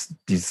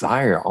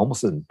desire,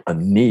 almost a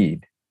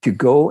need to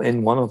go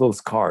in one of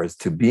those cars,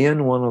 to be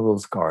in one of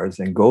those cars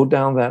and go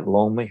down that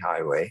lonely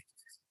highway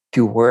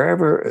to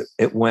wherever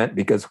it went,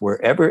 because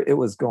wherever it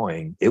was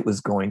going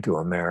to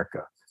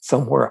America,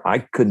 somewhere I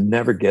could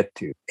never get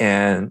to.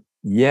 And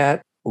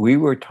yet we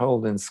were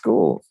told in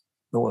school,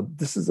 no,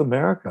 this is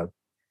America,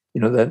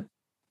 that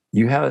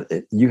you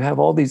have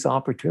all these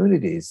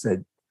opportunities,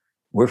 that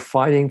we're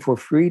fighting for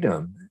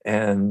freedom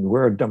and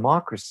we're a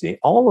democracy.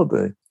 All of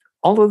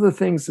the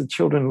things that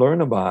children learn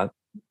about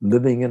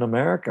living in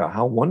America,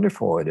 how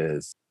wonderful it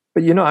is.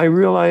 But, I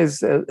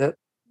realized at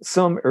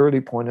some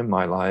early point in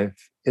my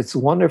life, it's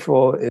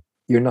wonderful if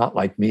you're not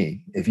like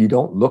me, if you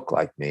don't look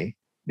like me,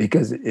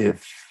 because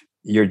if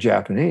you're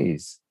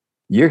Japanese,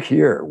 you're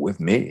here with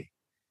me.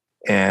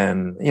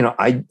 And,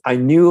 I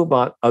knew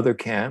about other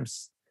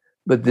camps,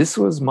 but this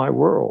was my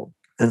world.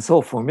 And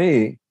so for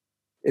me,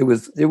 it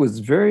was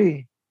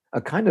very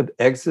a kind of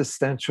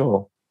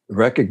existential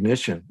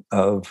recognition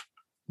of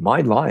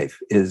my life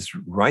is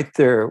right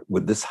there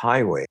with this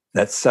highway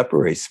that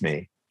separates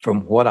me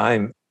from what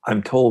I'm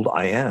told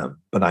I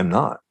am, but I'm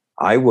not.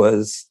 I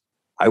was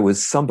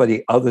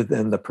somebody other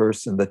than the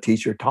person the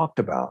teacher talked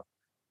about.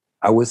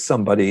 I was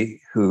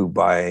somebody who,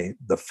 by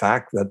the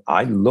fact that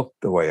I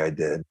looked the way I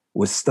did,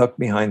 was stuck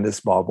behind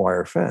this barbed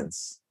wire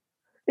fence.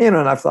 And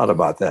I've thought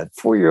about that.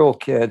 4-year-old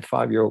kid,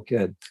 5-year-old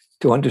kid,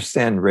 to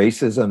understand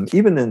racism,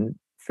 even in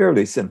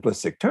fairly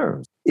simplistic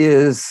terms,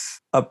 is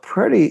a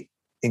pretty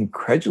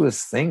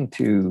incredulous thing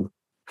to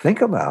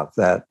think about,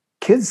 that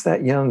kids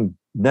that young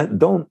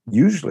don't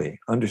usually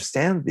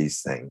understand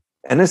these things.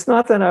 And it's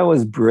not that I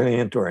was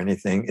brilliant or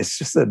anything. It's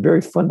just that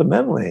very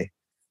fundamentally,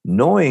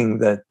 knowing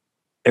that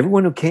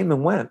everyone who came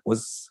and went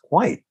was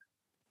white,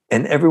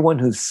 and everyone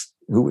who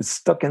was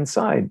stuck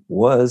inside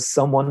was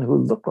someone who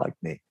looked like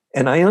me.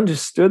 And I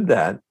understood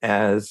that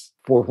as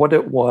for what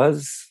it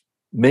was,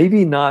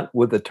 maybe not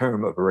with the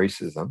term of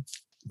racism,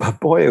 but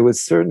boy, it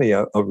was certainly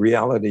a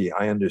reality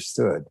I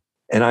understood.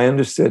 And I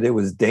understood it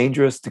was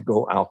dangerous to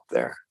go out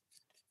there.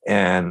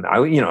 And I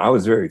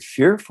was very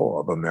fearful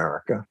of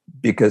America,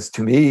 because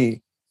to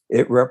me,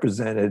 it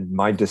represented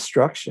my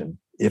destruction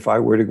if I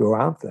were to go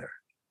out there.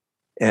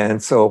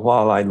 And so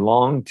while I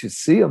longed to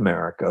see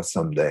America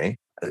someday,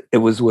 it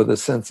was with a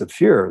sense of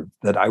fear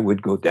that I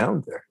would go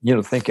down there,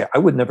 thinking I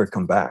would never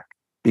come back,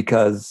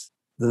 because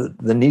the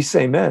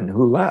Nisei men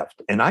who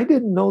left, and I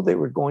didn't know they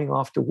were going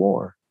off to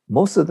war.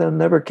 Most of them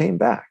never came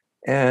back.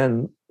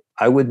 And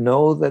I would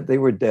know that they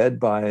were dead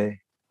by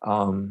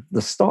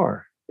the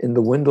star in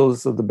the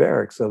windows of the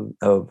barracks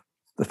of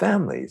the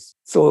families.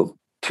 So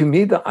to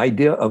me, the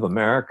idea of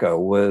America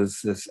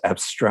was this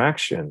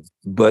abstraction,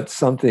 but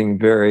something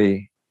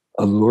very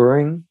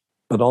alluring,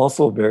 but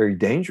also very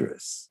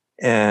dangerous.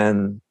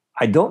 And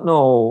I don't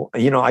know,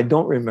 I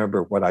don't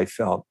remember what I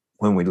felt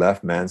when we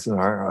left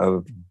Manzanar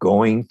of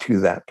going to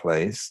that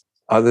place,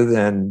 other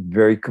than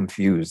very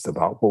confused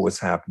about what was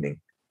happening.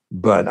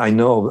 But I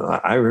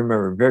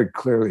remember very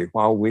clearly,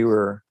 while we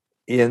were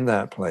in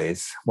that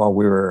place, while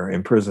we were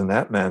in prison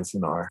at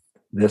Manzanar,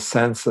 this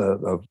sense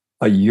of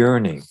a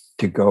yearning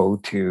to go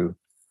to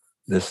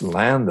this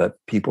land that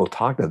people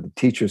talked about, the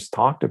teachers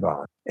talked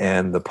about,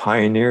 and the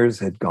pioneers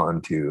had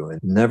gone to,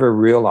 and never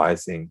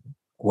realizing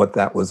what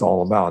that was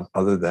all about,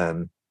 other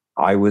than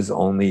I was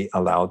only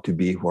allowed to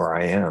be where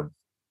I am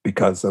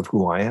because of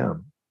who I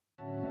am.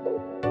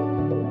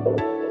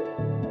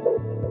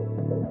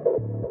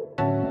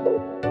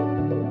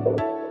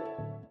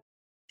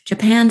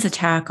 Japan's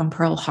attack on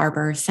Pearl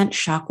Harbor sent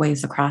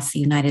shockwaves across the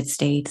United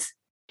States.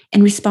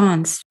 In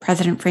response,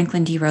 President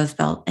Franklin D.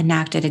 Roosevelt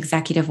enacted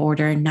Executive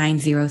Order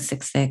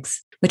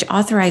 9066, which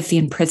authorized the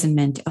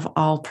imprisonment of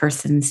all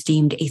persons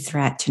deemed a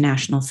threat to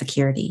national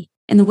security.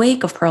 In the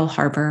wake of Pearl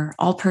Harbor,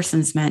 all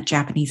persons meant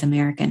Japanese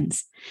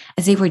Americans,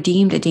 as they were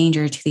deemed a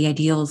danger to the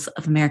ideals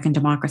of American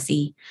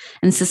democracy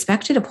and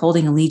suspected of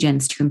holding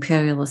allegiance to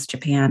imperialist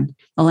Japan,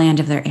 the land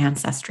of their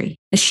ancestry.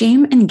 The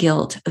shame and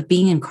guilt of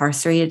being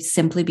incarcerated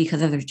simply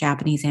because of their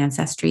Japanese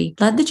ancestry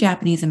led the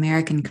Japanese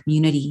American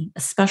community,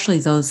 especially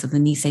those of the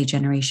Nisei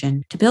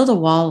generation, to build a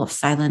wall of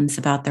silence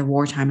about their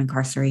wartime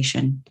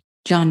incarceration.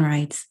 John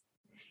writes,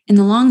 "In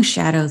the long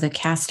shadow that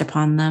cast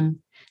upon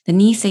them, the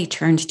Nisei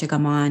turned to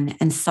Gaman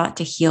and sought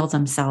to heal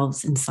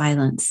themselves in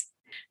silence.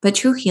 But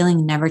true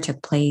healing never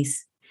took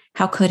place.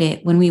 How could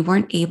it when we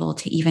weren't able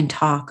to even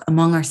talk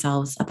among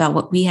ourselves about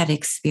what we had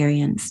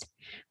experienced,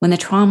 when the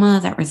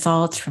trauma that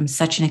results from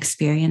such an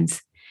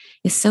experience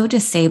is so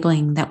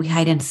disabling that we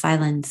hide in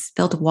silence,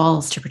 build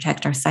walls to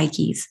protect our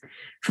psyches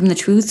from the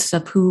truths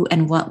of who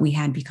and what we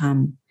had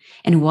become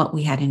and what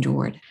we had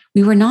endured.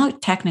 We were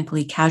not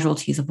technically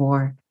casualties of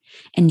war,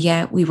 and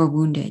yet we were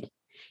wounded.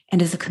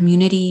 And as a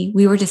community,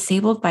 we were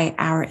disabled by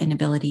our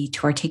inability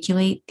to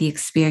articulate the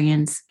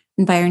experience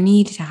and by our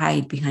need to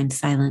hide behind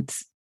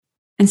silence."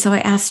 And so I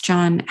asked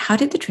John, how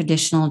did the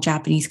traditional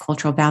Japanese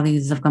cultural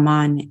values of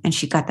Gaman and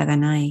Shikata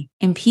Ganai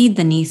impede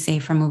the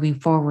Nisei from moving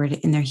forward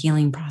in their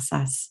healing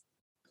process?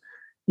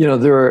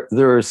 There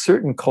are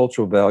certain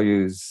cultural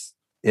values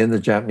in the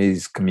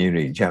Japanese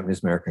community,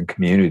 Japanese American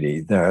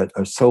community, that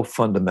are so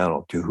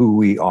fundamental to who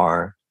we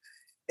are.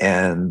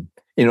 And,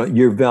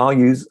 your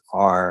values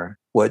are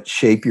what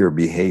shape your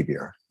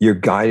behavior. You're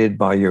guided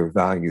by your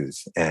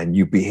values and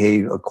you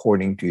behave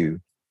according to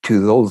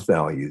those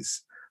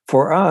values.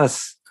 For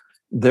us,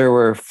 there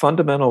were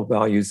fundamental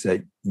values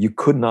that you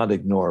could not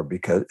ignore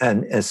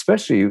and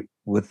especially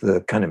with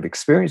the kind of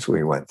experience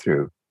we went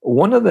through.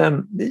 One of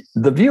them,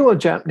 the view of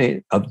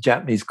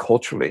Japanese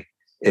culturally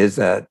is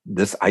that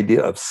this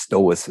idea of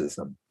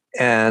stoicism.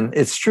 And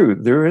it's true,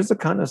 there is a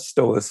kind of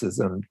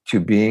stoicism to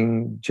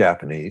being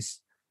Japanese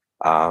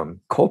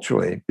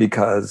culturally,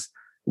 because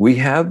we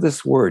have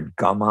this word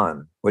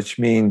gaman, which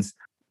means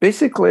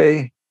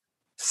basically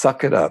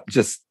suck it up,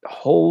 just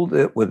hold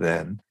it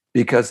within,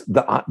 because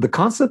the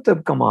concept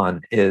of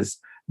gaman is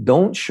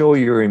don't show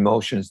your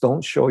emotions,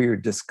 don't show your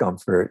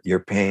discomfort, your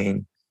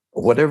pain,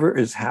 whatever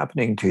is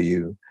happening to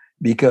you,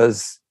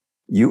 because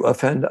you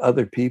offend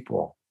other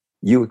people.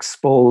 You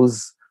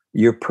expose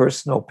your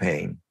personal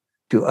pain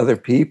to other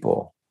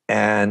people,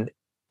 and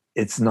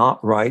it's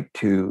not right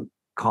to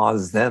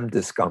cause them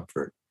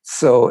discomfort.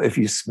 So if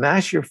you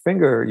smash your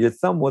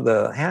thumb with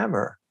a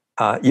hammer,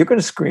 you're going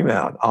to scream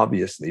out,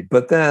 obviously.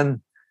 But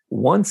then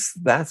once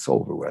that's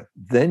over with,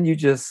 then you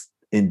just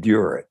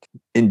endure it.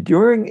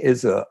 Enduring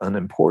is an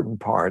important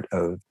part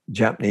of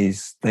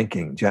Japanese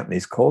thinking,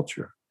 Japanese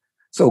culture.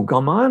 So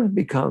gaman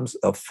becomes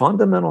a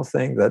fundamental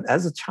thing that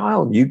as a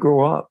child, you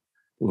grow up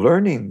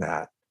learning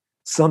that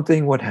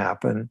something would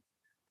happen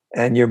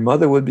and your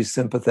mother would be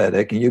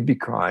sympathetic and you'd be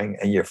crying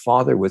and your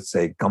father would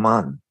say,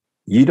 gaman,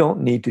 you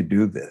don't need to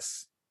do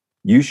this.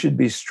 You should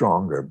be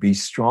stronger, be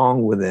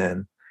strong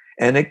within.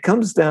 And it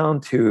comes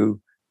down to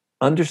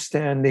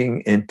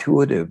understanding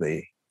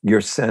intuitively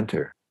your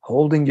center,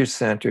 holding your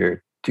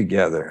center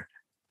together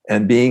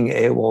and being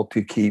able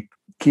to keep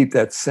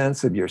that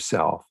sense of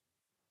yourself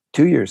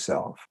to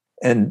yourself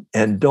and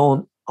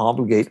don't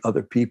obligate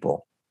other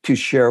people to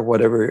share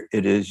whatever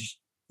it is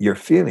you're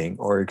feeling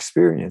or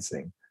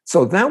experiencing.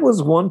 So that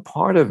was one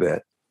part of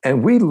it.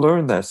 And we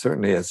learned that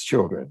certainly as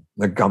children,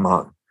 the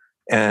gaman.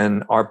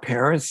 And our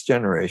parents'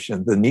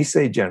 generation, the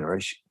Nisei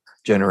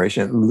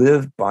generation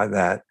lived by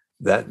that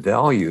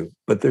value.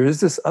 But there is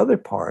this other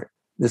part,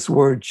 this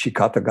word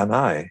shikata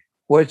ganai,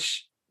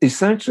 which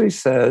essentially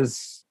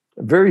says,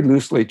 very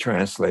loosely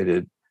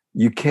translated,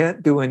 you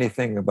can't do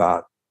anything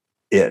about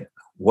it,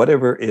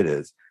 whatever it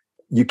is.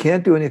 You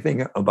can't do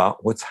anything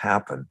about what's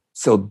happened.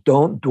 So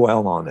don't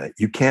dwell on it.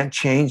 You can't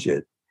change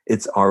it.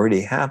 It's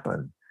already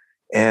happened.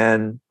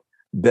 And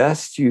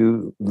best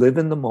you live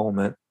in the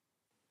moment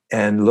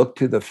and look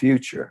to the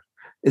future.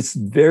 It's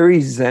very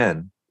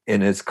Zen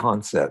in its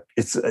concept.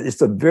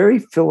 It's a very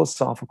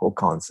philosophical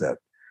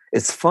concept.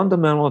 It's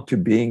fundamental to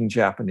being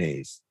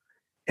Japanese.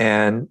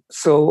 And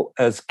so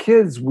as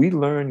kids, we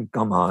learn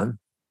gaman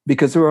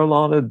because there were a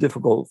lot of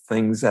difficult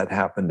things that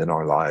happened in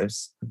our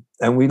lives.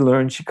 And we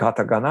learned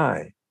shikata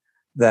ganai,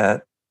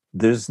 that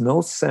there's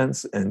no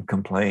sense in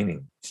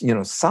complaining.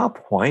 Stop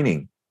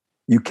whining.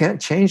 You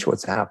can't change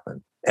what's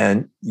happened.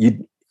 And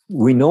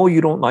we know you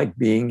don't like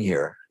being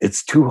here.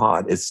 It's too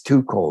hot. It's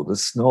too cold. The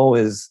snow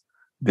is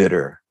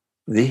bitter.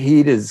 The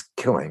heat is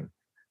killing.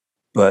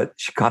 But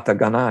shikata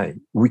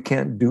ganai, we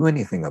can't do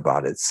anything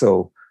about it.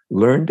 So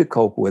learn to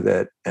cope with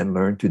it and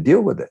learn to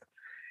deal with it.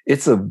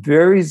 It's a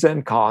very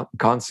Zen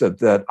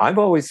concept that I've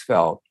always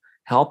felt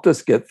helped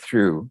us get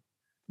through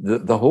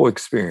the whole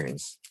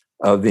experience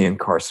of the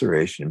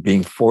incarceration,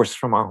 being forced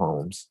from our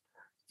homes,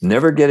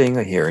 never getting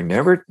a hearing,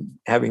 never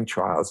having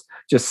trials,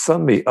 just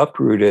suddenly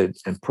uprooted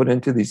and put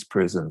into these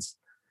prisons,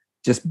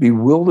 just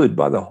bewildered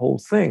by the whole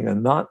thing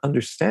and not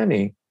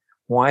understanding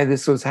why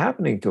this was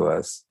happening to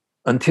us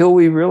until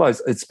we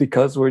realized it's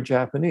because we're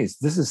Japanese.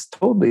 This is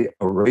totally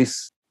a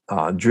race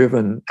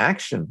driven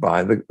action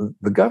by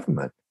the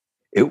government.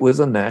 It was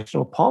a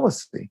national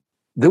policy.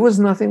 There was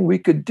nothing we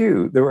could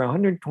do. There were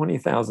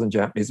 120,000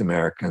 Japanese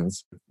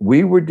Americans.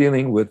 We were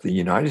dealing with the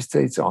United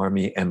States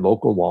Army and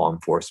local law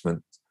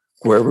enforcement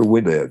wherever we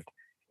lived.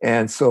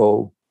 And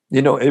so,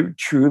 it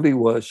truly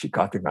was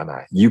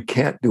shikataganai. You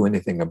can't do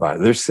anything about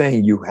it. They're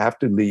saying you have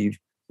to leave.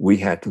 We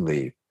had to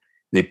leave.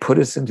 They put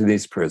us into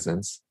these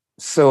prisons.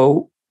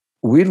 So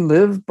we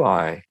lived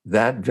by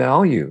that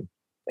value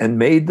and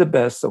made the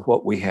best of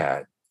what we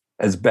had.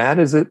 As bad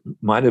as it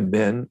might have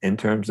been in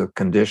terms of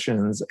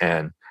conditions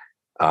and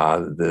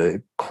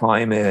the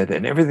climate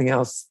and everything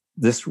else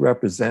this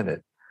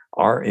represented,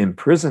 our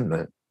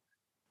imprisonment,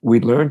 we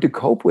learned to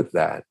cope with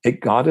that. It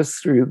got us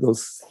through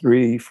those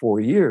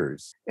 3-4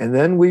 years. And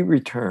then we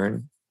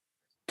returned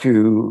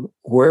to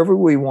wherever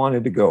we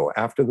wanted to go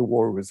after the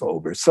war was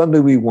over.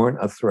 Suddenly we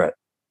weren't a threat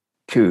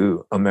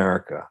to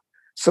America.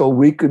 So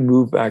we could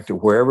move back to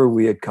wherever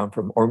we had come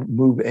from or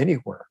move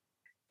anywhere.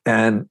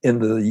 And in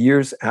the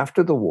years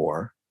after the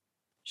war,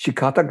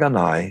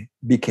 shikataganai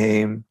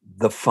became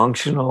the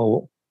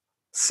functional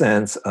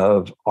sense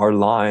of our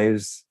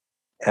lives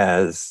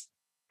as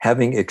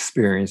having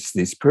experienced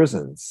these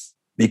prisons.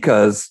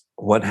 Because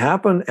what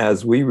happened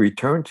as we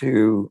returned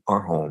to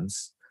our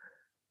homes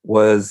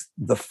was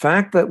the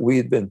fact that we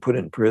had been put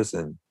in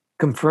prison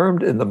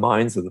confirmed in the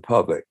minds of the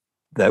public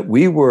that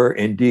we were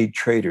indeed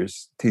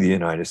traitors to the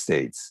United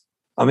States.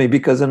 I mean,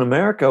 because in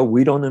America,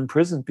 we don't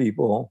imprison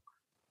people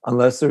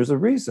unless there's a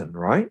reason,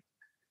 right?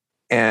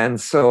 And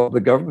so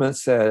the government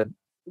said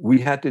we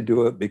had to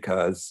do it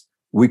because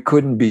we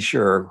couldn't be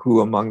sure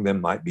who among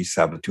them might be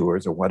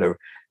saboteurs or whatever,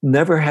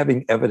 never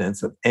having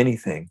evidence of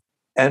anything.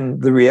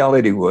 And the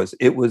reality was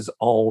it was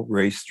all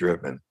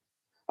race-driven.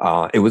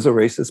 It was a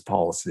racist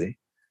policy.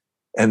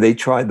 And the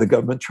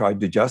government tried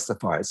to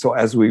justify it. So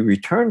as we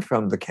returned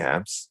from the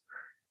camps,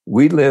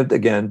 we lived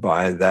again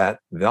by that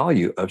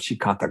value of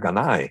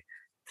shikataganai.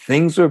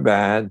 Things were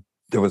bad.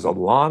 There was a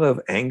lot of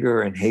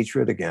anger and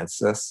hatred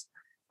against us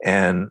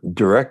and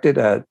directed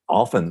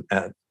often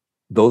at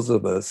those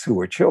of us who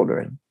were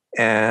children.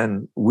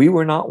 And we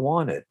were not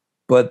wanted,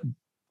 but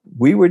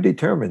we were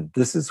determined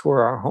this is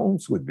where our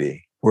homes would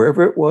be.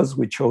 Wherever it was,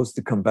 we chose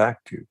to come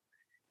back to.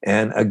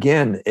 And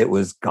again, it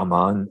was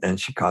gaman and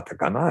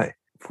shikataganai.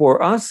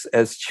 For us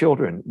as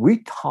children,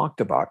 we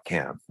talked about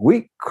camp.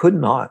 We could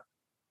not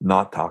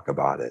talk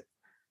about it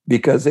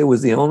because it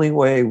was the only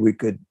way we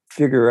could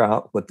figure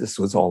out what this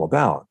was all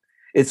about.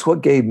 It's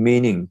what gave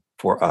meaning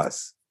for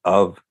us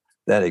of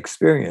that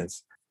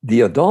experience.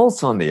 The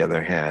adults, on the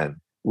other hand,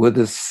 with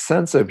this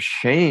sense of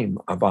shame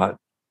about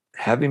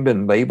having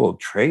been labeled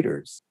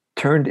traitors,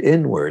 turned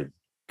inward.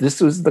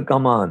 This was the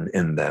gaman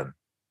in them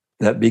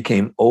that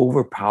became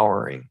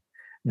overpowering.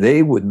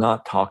 They would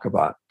not talk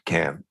about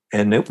camp,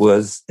 and it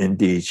was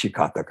indeed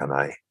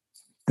shikataganai.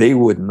 They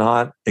would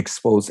not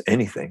expose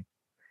anything.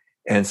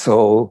 And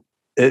so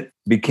it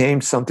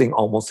became something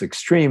almost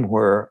extreme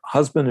where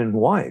husband and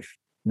wife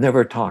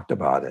never talked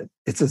about it.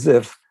 It's as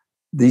if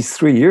these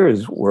 3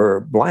 years were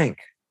blank.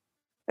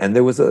 And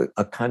there was a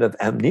kind of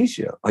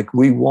amnesia, like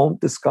we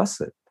won't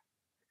discuss it.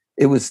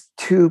 It was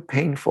too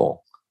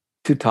painful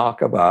to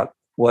talk about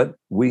what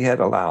we had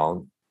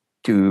allowed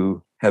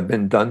to have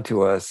been done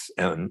to us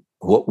and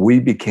what we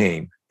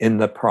became in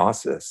the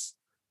process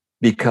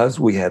because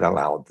we had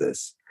allowed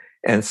this.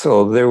 And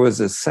so there was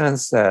a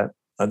sense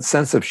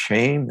of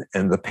shame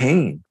and the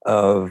pain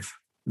of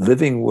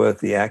living with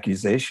the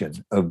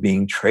accusation of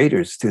being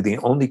traitors to the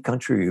only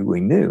country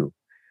we knew.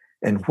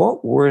 And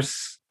what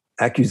worse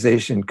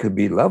accusation could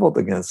be leveled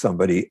against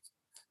somebody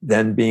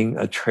than being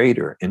a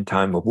traitor in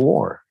time of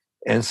war?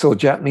 And so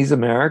Japanese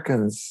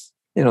Americans,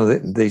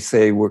 they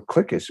say we're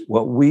cliquish.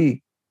 Well,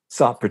 we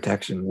sought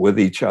protection with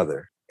each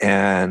other.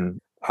 And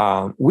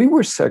we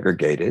were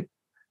segregated.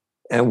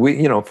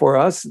 And for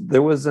us,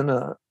 there was in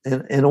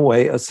a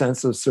way a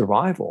sense of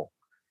survival.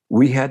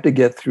 We had to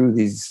get through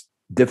these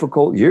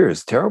difficult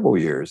years, terrible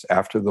years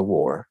after the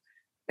war,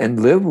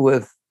 and live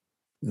with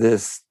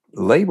this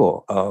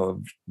label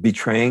of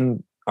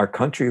betraying our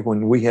country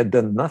when we had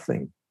done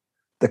nothing.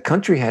 The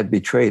country had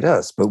betrayed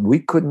us, but we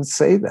couldn't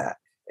say that.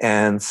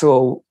 And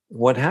so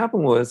what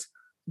happened was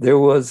there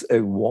was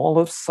a wall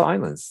of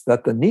silence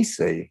that the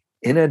Nisei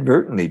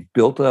inadvertently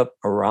built up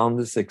around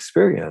this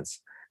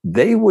experience.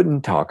 They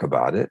wouldn't talk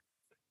about it.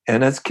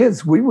 And as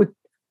kids, we would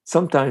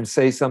sometimes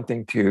say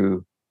something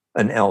to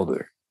an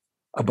elder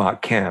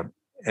about camp,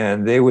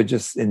 and they would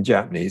just, in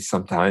Japanese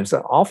sometimes,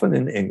 often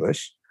in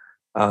English,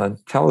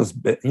 tell us,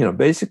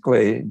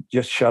 basically,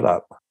 just shut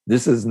up.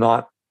 This is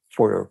not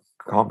for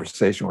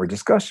conversation or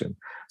discussion.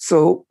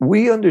 So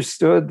we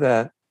understood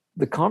that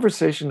the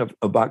conversation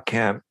about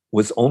camp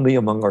was only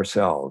among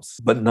ourselves,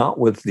 but not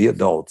with the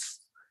adults.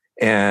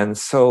 And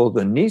so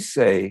the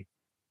Nisei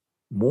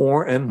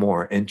more and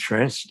more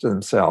entrenched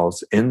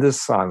themselves in this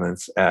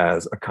silence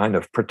as a kind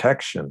of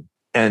protection.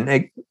 And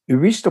it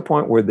reached a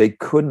point where they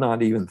could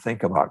not even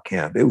think about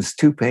camp. It was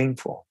too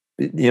painful,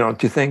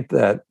 to think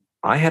that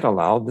I had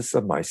allowed this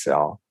of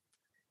myself.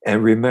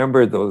 and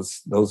remember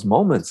those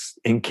moments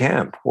in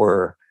camp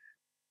where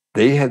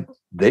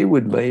they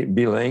would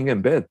be laying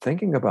in bed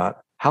thinking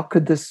about how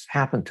could this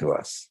happen to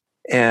us,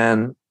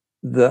 and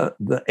the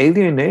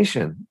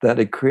alienation that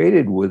it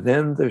created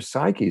within their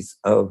psyches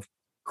of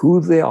who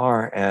they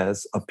are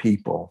as a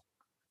people,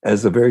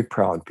 as a very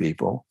proud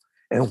people,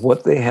 and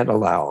what they had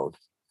allowed.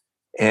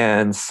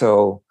 And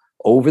so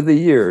over the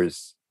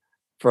years,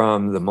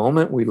 from the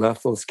moment we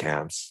left those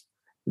camps,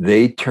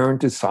 they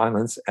turned to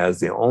silence as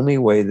the only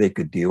way they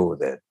could deal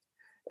with it.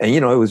 And,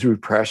 it was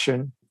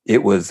repression.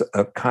 It was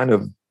a kind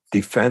of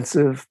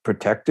defensive,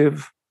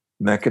 protective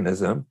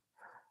mechanism,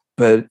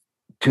 but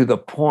to the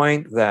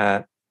point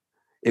that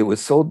it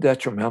was so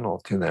detrimental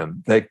to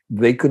them that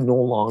they could no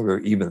longer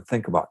even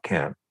think about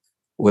camp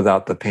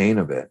without the pain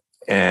of it.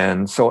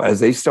 And so as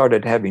they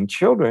started having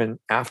children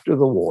after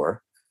the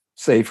war,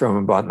 say from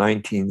about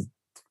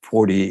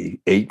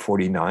 1948,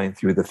 49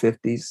 through the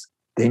 50s,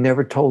 they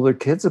never told their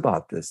kids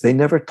about this. They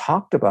never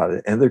talked about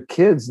it. And their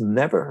kids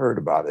never heard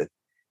about it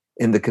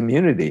in the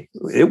community.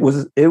 It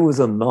was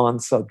a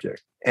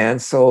non-subject.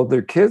 And so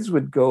their kids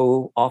would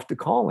go off to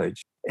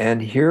college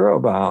and hear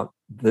about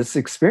this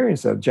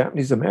experience of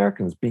Japanese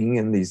Americans being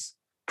in these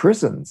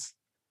prisons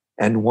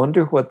and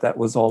wonder what that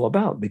was all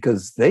about,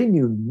 because they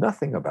knew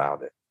nothing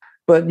about it.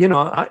 But,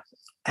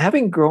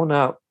 having grown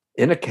up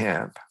in a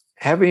camp,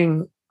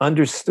 having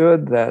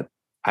understood that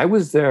I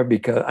was there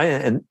because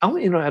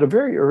at a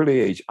very early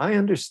age, I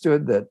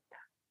understood that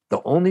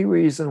the only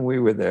reason we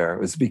were there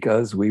was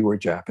because we were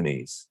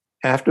Japanese.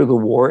 After the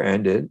war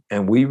ended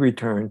and we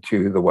returned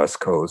to the West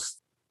Coast,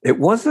 it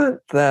wasn't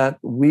that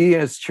we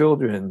as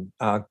children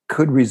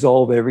could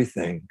resolve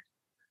everything,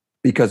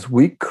 because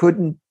we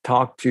couldn't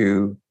talk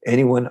to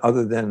anyone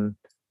other than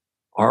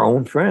our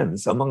own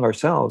friends among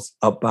ourselves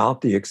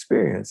about the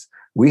experience.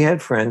 We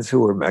had friends who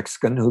were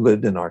Mexican who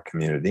lived in our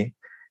community.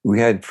 We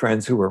had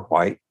friends who were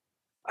white,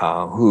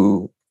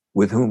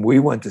 with whom we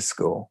went to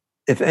school.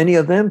 If any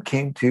of them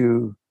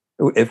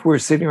if we're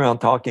sitting around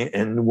talking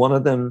and one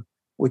of them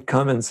would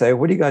come and say,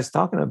 "What are you guys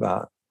talking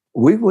about?"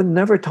 We would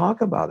never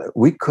talk about it.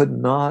 We could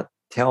not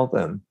tell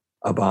them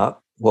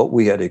about what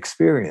we had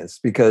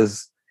experienced,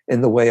 because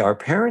in the way our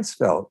parents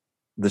felt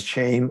the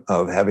shame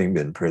of having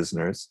been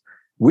prisoners,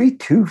 we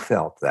too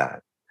felt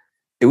that.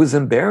 It was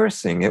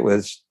embarrassing. It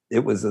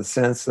was a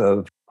sense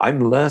of,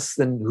 I'm less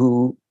than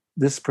who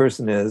this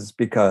person is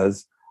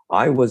because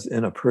I was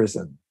in a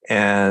prison.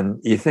 And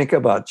you think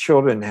about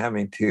children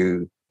having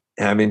to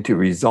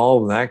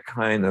resolve that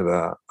kind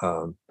of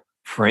a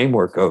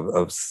framework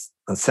of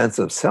a sense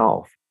of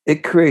self.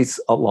 It creates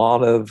a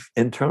lot of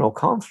internal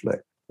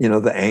conflict,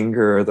 the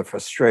anger, the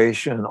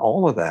frustration,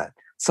 all of that,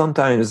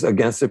 sometimes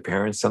against their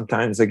parents,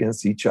 sometimes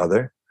against each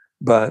other.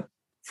 But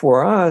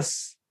for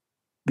us,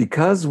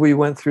 because we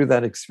went through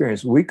that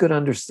experience, we could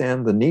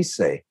understand the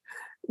Nisei.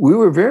 We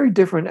were very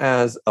different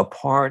as a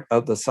part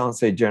of the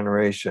Sansei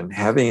generation,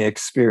 having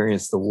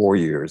experienced the war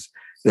years,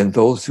 than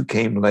those who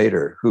came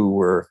later, who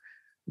were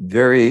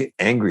very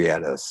angry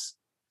at us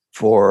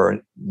for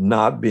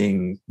not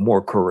being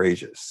more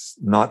courageous,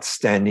 not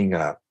standing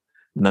up,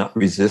 not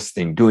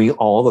resisting, doing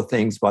all the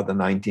things by the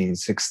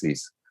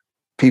 1960s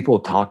people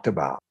talked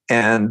about.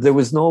 And there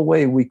was no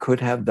way we could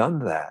have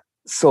done that.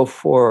 So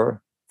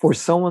for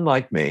someone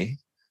like me,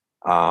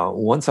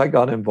 once I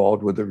got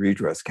involved with the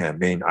redress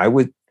campaign, I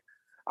would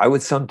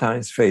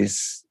sometimes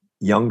face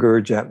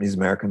younger Japanese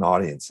American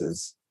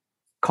audiences,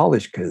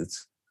 college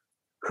kids,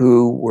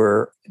 who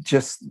were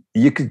just,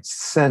 you could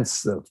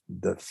sense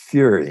the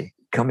fury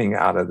coming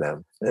out of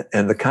them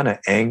and the kind of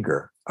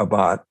anger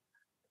about,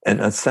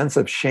 and a sense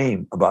of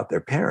shame about their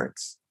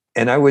parents.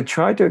 And I would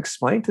try to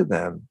explain to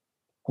them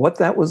what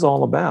that was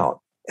all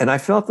about. And I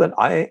felt that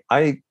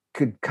I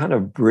could kind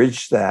of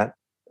bridge that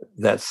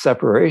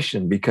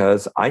separation,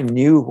 because I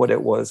knew what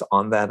it was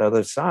on that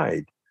other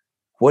side,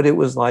 what it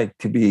was like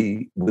to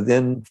be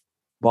within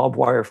barbed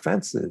wire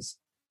fences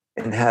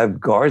and have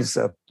guard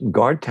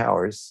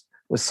towers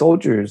with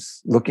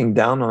soldiers looking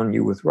down on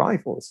you with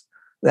rifles.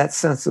 That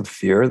sense of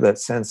fear, that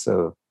sense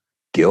of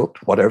guilt,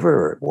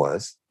 whatever it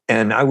was.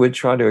 And I would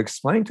try to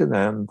explain to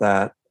them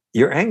that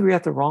you're angry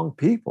at the wrong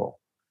people.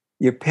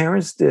 Your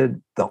parents did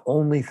the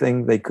only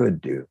thing they could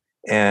do,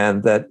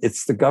 and that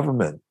it's the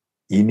government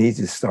you need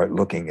to start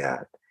looking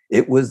at.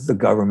 It was the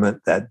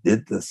government that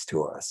did this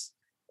to us.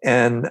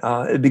 And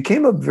it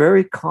became a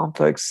very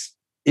complex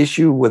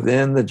issue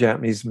within the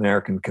Japanese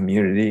American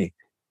community.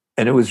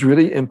 And it was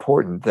really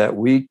important that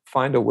we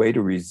find a way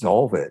to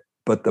resolve it.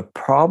 But the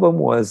problem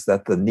was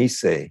that the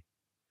Nisei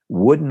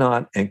would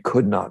not and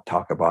could not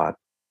talk about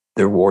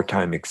their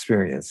wartime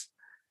experience,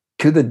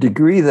 to the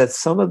degree that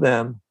some of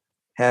them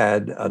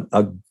had,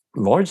 a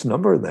large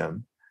number of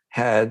them,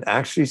 had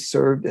actually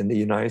served in the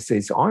United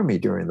States Army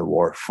during the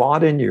war,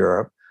 fought in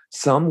Europe.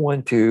 Some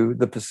went to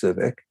the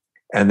Pacific,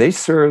 and they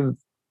served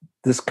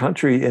this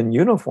country in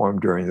uniform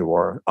during the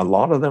war. A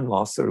lot of them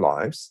lost their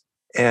lives,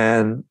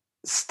 and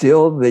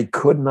still they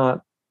could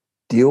not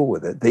deal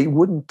with it. They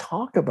wouldn't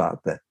talk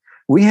about that.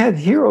 We had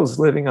heroes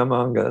living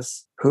among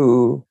us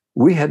who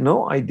we had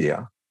no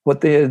idea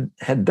what they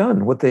had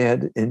done, what they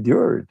had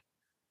endured.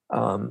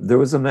 There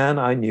was a man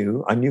I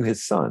knew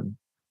his son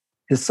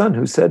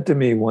who said to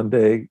me one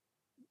day,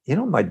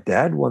 my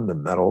dad won the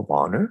Medal of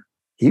Honor.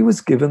 He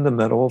was given the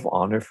Medal of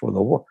Honor for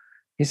the war.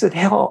 He said,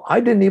 hell, I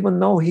didn't even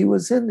know he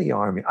was in the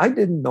Army. I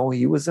didn't know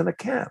he was in a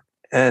camp.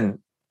 And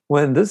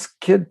when this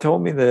kid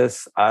told me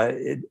this,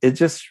 it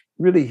just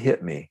really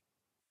hit me,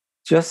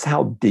 just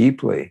how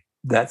deeply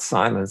that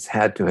silence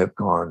had to have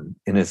gone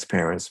in his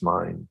parents'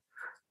 mind.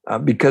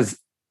 Because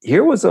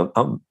here was a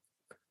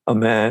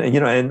man,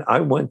 and I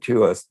went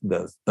to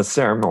a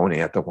ceremony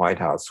at the White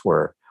House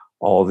where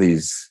all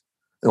these,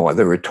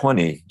 there were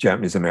 20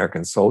 Japanese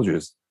American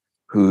soldiers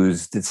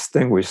whose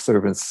Distinguished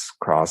Service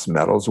Cross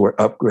medals were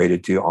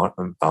upgraded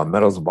to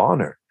medals of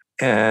honor.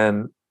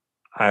 And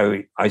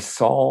I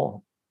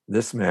saw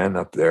this man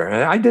up there,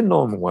 and I didn't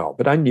know him well,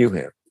 but I knew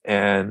him.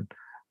 And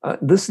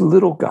this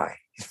little guy,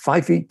 he's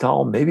 5 feet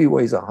tall, maybe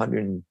weighs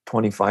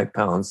 125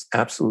 pounds,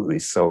 absolutely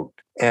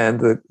soaked. And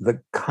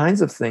the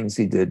kinds of things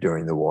he did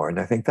during the war, and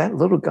I think that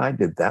little guy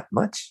did that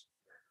much.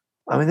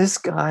 I mean, this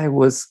guy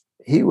was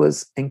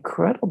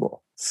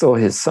incredible. So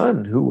his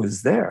son, who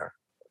was there,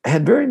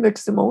 had very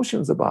mixed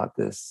emotions about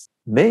this.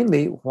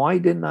 Mainly, why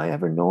didn't I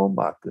ever know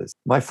about this?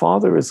 My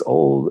father is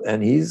old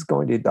and he's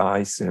going to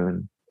die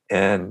soon.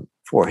 And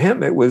for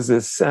him, it was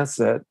this sense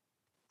that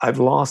I've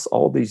lost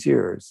all these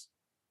years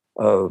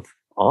of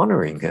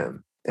honoring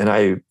him. And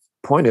I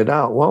pointed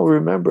out, well,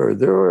 remember,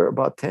 there were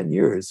about 10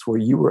 years where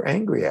you were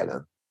angry at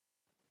him.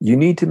 You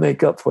need to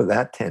make up for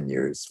that 10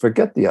 years.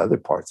 Forget the other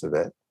parts of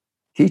it.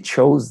 He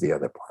chose the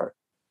other part.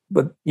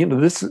 But,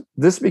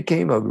 this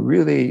became a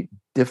really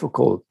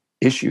difficult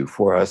issue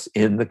for us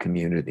in the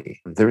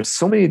community. There were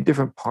so many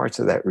different parts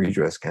of that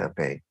redress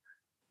campaign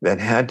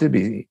that had to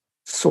be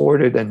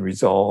sorted and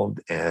resolved,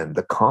 and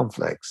the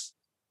conflicts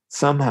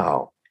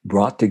somehow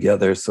brought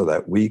together so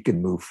that we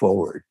can move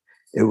forward.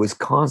 It was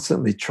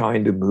constantly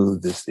trying to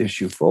move this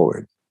issue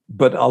forward.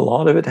 But a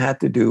lot of it had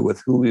to do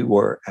with who we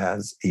were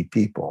as a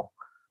people,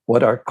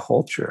 what our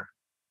culture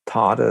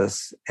taught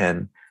us,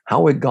 and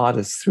how it got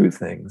us through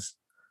things,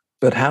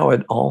 but how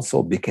it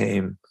also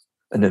became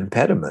an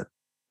impediment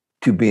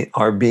to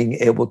our being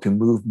able to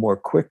move more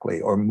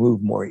quickly or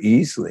move more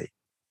easily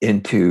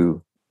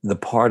into the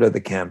part of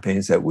the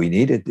campaigns that we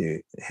needed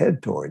to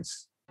head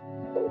towards.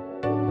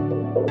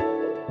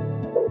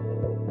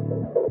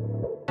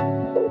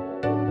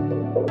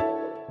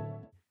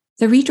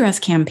 The redress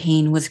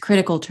campaign was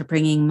critical to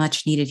bringing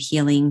much needed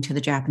healing to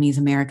the Japanese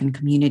American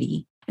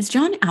community. As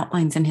John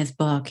outlines in his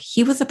book,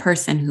 he was a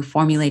person who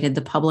formulated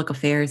the public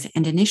affairs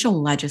and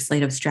initial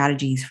legislative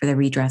strategies for the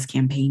redress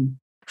campaign.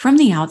 From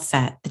the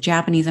outset, the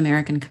Japanese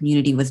American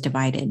community was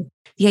divided.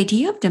 The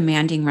idea of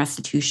demanding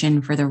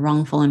restitution for the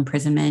wrongful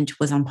imprisonment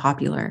was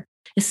unpopular,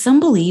 as some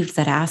believed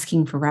that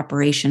asking for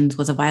reparations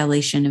was a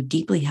violation of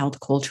deeply held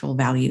cultural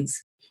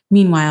values.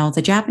 Meanwhile,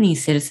 the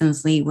Japanese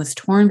Citizens League was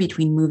torn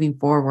between moving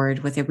forward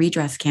with a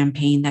redress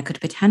campaign that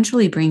could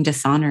potentially bring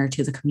dishonor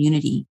to the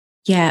community,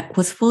 yet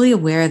was fully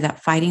aware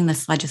that fighting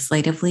this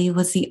legislatively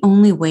was the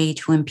only way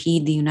to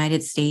impede the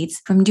United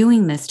States from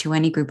doing this to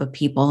any group of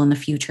people in the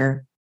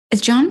future. As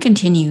John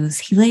continues,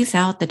 he lays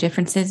out the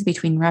differences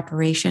between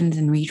reparations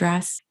and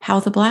redress, how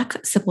the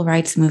Black civil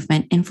rights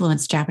movement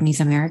influenced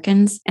Japanese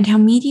Americans, and how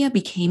media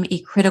became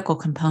a critical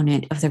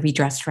component of the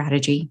redress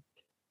strategy.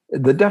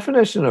 The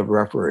definition of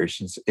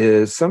reparations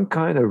is some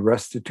kind of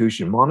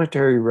restitution,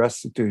 monetary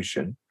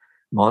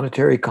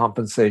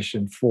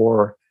compensation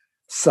for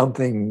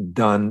something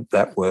done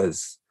that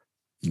was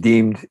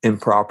deemed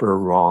improper,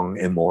 wrong,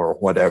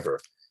 immoral, whatever.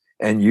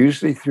 And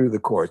usually through the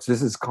courts.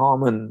 This is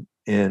common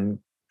in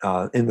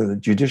the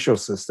judicial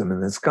system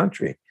in this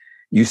country.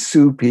 You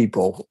sue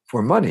people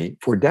for money,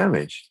 for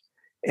damage.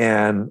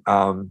 And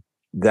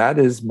that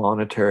is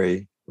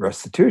monetary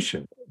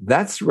restitution.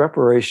 That's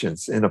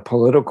reparations in a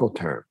political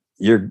term.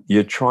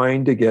 You're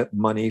trying to get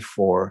money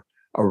for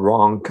a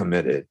wrong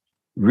committed.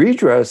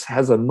 Redress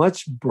has a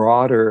much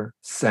broader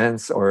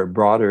sense or a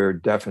broader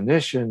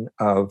definition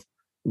of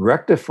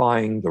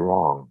rectifying the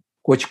wrong,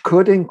 which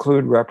could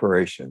include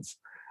reparations,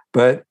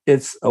 but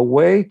it's a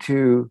way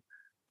to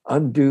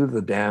undo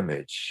the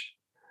damage,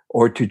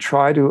 or to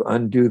try to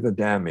undo the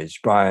damage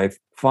by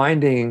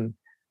finding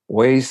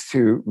ways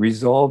to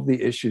resolve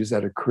the issues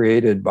that are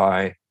created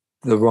by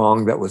the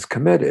wrong that was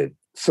committed.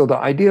 So the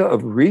idea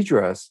of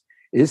redress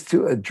is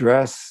to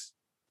address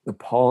the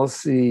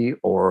policy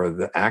or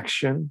the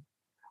action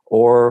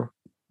or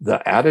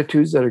the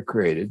attitudes that are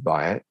created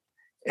by it,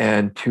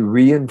 and to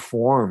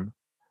reinform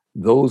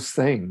those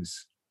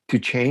things, to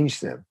change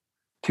them,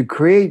 to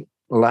create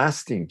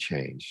lasting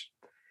change.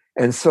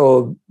 And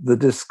so the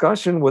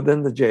discussion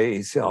within the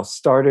JACL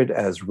started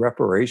as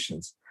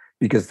reparations,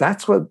 because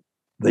that's what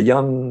the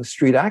young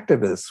street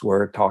activists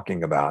were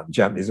talking about,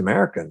 Japanese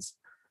Americans,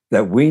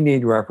 that we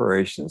need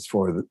reparations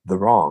for the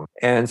wrong.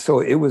 And so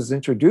it was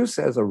introduced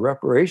as a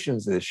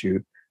reparations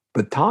issue,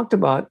 but talked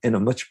about in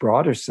a much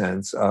broader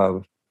sense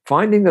of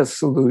finding a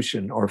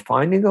solution or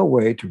finding a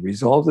way to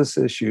resolve this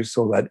issue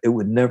so that it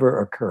would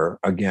never occur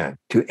again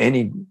to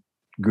any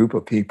group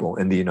of people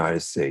in the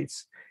United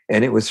States.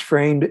 And it was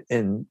framed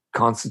in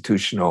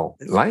constitutional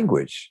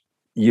language.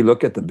 You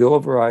look at the Bill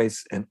of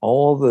Rights and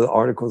all the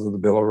articles of the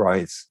Bill of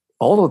Rights,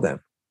 all of them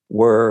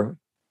were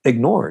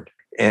ignored.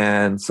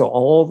 And so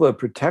all the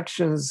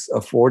protections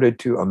afforded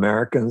to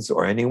Americans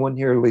or anyone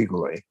here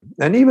legally,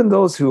 and even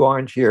those who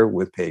aren't here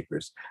with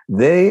papers,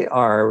 they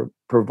are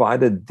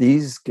provided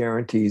these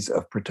guarantees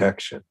of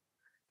protection,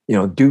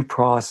 due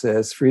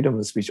process, freedom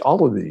of speech,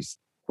 all of these,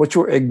 which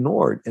were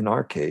ignored in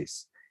our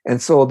case. And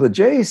so the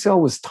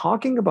JSL was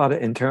talking about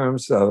it in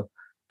terms of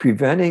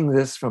preventing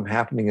this from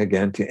happening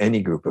again to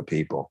any group of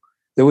people.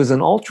 There was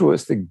an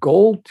altruistic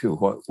goal to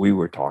what we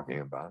were talking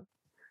about.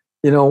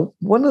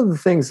 One of the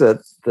things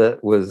that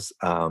was,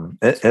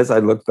 as I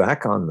look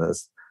back on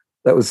this,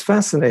 that was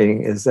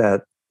fascinating is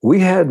that we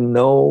had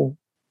no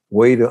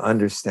way to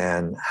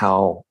understand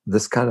how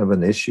this kind of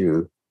an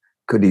issue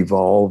could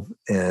evolve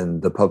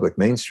in the public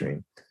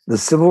mainstream. The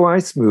civil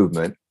rights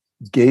movement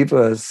gave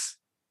us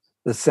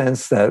the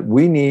sense that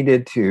we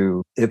needed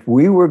to, if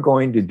we were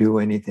going to do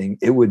anything,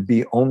 it would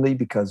be only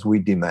because we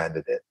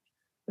demanded it.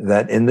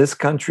 That in this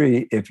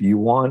country, if you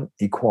want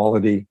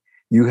equality,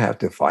 you have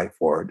to fight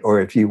for it.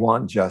 Or if you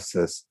want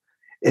justice,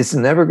 it's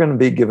never going to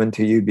be given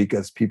to you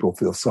because people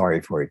feel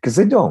sorry for it, because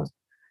they don't.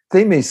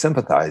 They may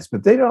sympathize,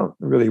 but they don't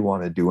really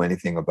want to do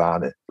anything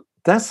about it.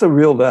 That's the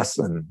real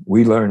lesson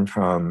I learned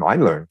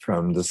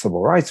from the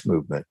civil rights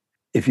movement.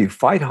 If you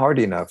fight hard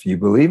enough, you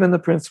believe in the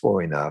principle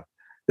enough,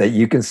 that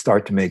you can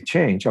start to make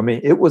change. I mean,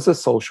 it was a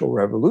social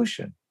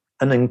revolution,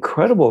 an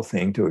incredible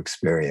thing to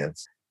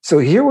experience. So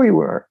here we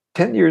were,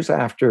 10 years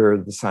after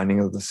the signing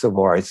of the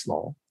Civil Rights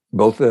Law,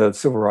 both the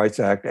Civil Rights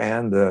Act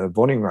and the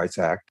Voting Rights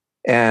Act,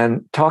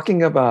 and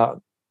talking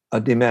about a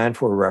demand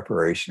for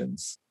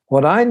reparations.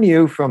 What I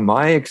knew from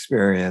my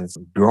experience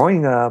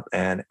growing up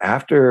and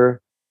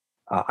after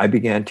I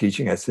began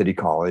teaching at City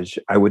College,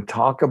 I would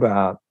talk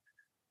about,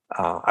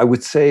 I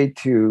would say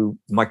to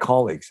my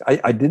colleagues,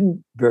 I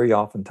didn't very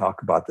often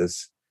talk about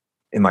this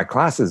in my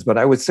classes, but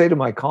I would say to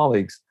my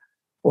colleagues,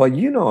 well,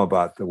 you know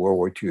about the World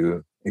War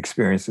II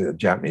experience of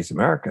Japanese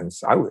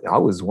Americans. I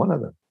was one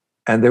of them.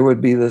 And there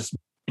would be this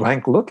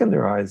blank look in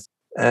their eyes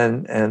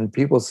and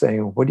people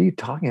saying, what are you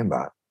talking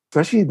about?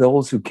 Especially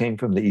those who came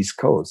from the East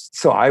Coast.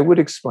 So I would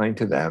explain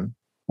to them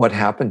what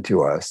happened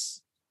to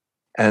us.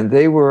 And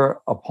they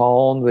were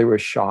appalled, they were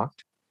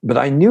shocked. But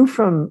I knew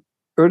from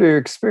earlier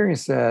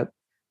experience that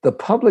the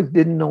public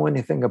didn't know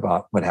anything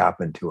about what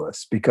happened to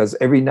us, because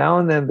every now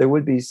and then there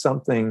would be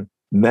something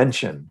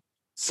mentioned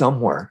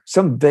somewhere,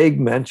 some vague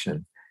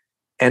mention,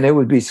 and it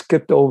would be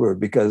skipped over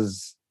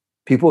because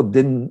people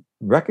didn't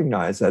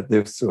recognize that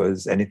this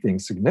was anything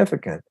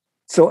significant.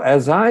 So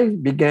as I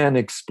began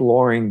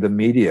exploring the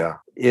media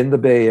in the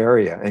Bay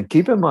Area, and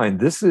keep in mind,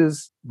 this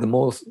is the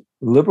most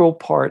liberal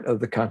part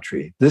of the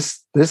country. This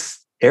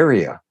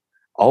area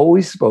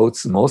always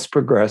votes the most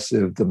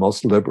progressive, the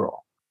most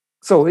liberal.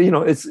 So,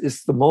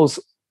 it's the most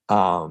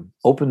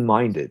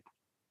open-minded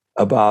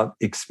about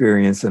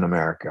experience in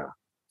America.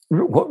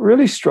 What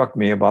really struck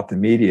me about the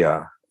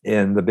media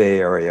in the Bay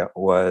Area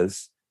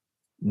was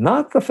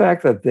not the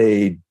fact that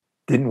they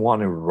didn't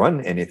want to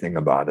run anything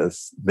about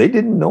us. They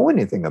didn't know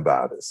anything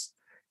about us.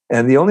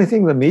 And the only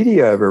thing the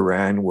media ever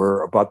ran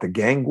were about the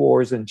gang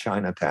wars in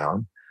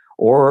Chinatown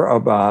or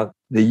about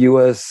the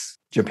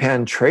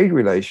US-Japan trade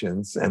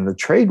relations and the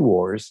trade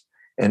wars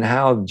and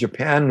how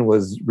Japan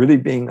was really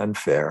being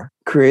unfair,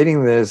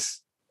 creating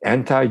this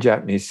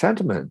anti-Japanese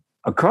sentiment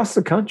across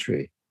the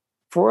country.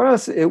 For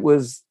us, it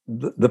was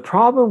the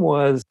problem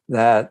was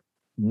that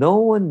no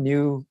one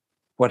knew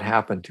what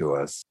happened to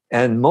us.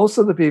 And most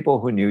of the people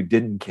who knew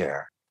didn't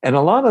care. And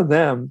a lot of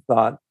them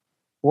thought,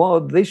 well,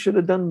 they should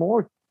have done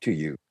more to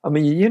you. I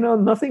mean,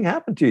 nothing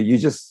happened to you. You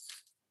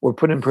just were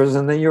put in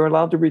prison, then you're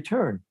allowed to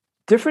return.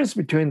 Difference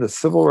between the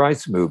civil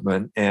rights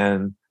movement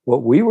and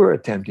what we were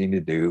attempting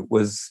to do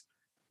was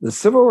the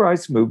civil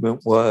rights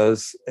movement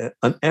was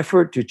an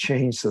effort to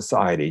change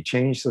society,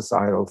 change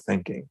societal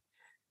thinking,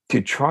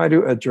 to try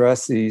to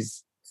address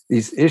these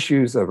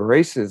issues of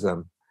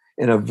racism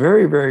in a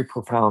very, very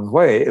profound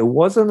way. It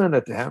wasn't an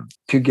attempt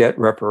to get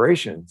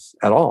reparations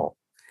at all.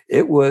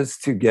 It was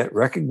to get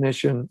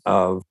recognition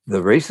of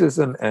the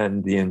racism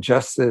and the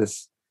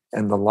injustice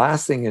and the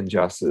lasting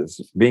injustice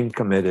being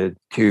committed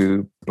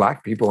to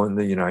Black people in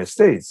the United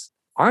States.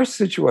 Our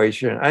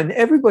situation, and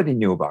everybody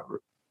knew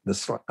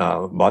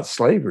about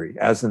slavery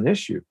as an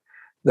issue.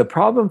 The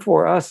problem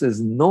for us is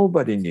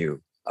nobody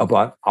knew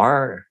about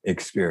our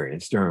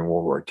experience during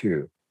World War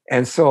II.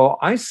 And so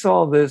I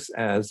saw this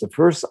as the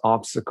first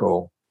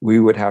obstacle we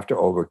would have to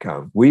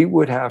overcome. We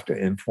would have to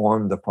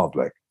inform the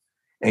public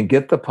and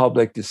get the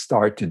public to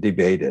start to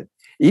debate it.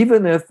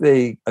 Even if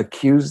they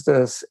accused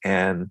us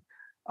and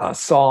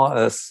saw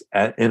us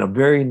in a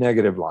very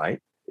negative light,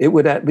 it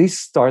would at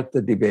least start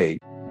the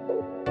debate.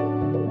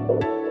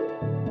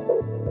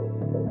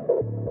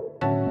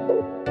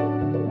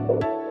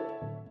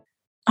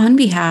 On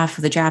behalf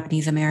of the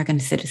Japanese American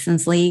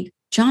Citizens League,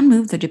 John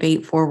moved the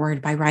debate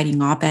forward by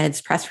writing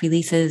op-eds, press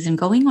releases, and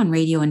going on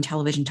radio and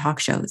television talk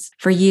shows.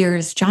 For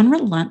years, John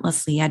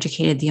relentlessly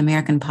educated the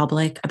American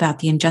public about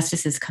the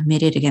injustices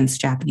committed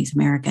against Japanese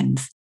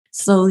Americans.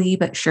 Slowly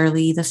but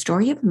surely, the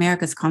story of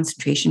America's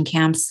concentration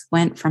camps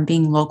went from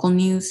being local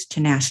news to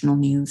national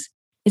news.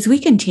 As we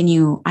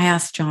continue, I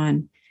asked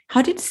John,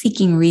 how did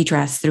seeking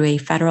redress through a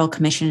federal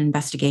commission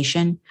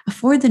investigation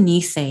afford the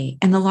Nisei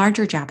and the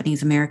larger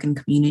Japanese American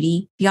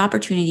community the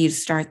opportunity to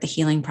start the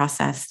healing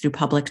process through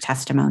public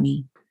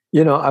testimony?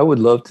 I would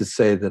love to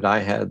say that I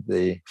had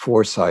the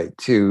foresight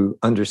to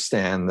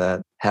understand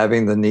that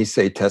having the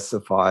Nisei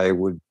testify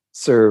would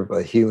serve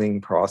a healing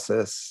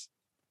process.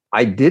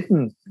 I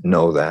didn't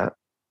know that.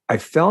 I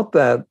felt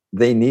that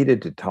they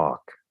needed to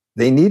talk.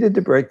 They needed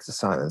to break the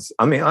silence.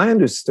 I mean, I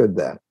understood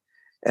that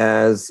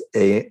as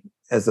a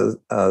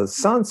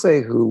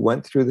sansei who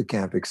went through the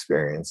camp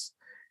experience.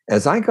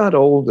 As I got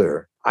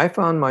older, I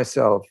found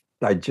myself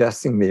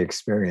digesting the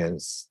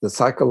experience, the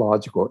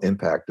psychological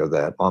impact of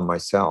that on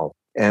myself,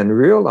 and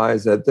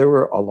realized that there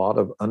were a lot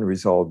of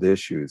unresolved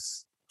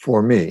issues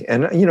for me.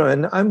 And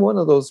I'm one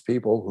of those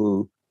people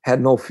who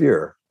had no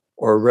fear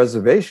or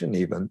reservation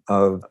even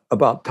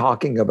about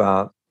talking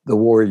about the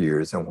war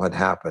years and what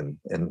happened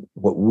and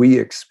what we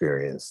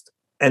experienced.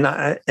 And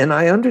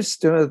I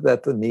understood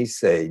that the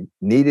Nisei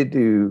needed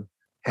to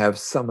have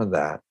some of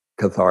that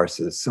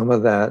catharsis, some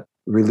of that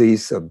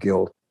release of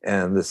guilt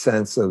and the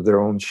sense of their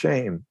own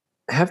shame.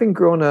 Having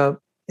grown up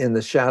in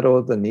the shadow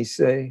of the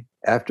Nisei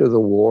after the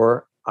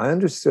war, I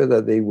understood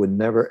that they would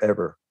never,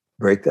 ever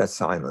break that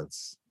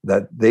silence,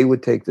 that they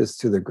would take this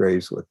to their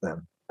graves with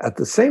them. At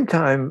the same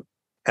time,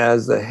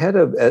 as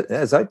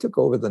I took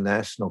over the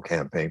national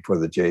campaign for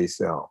the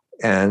JSL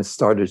and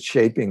started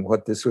shaping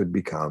what this would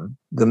become,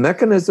 the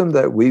mechanism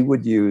that we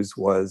would use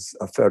was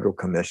a federal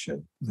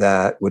commission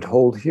that would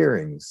hold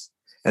hearings.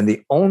 And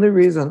the only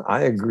reason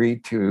I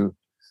agreed to,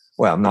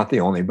 well, not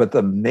the only, but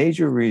the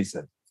major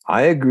reason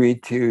I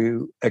agreed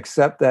to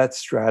accept that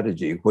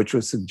strategy, which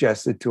was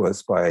suggested to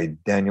us by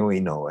Daniel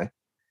Inoue,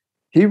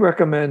 he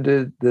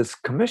recommended this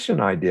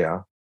commission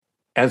idea.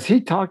 As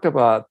he talked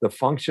about the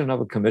function of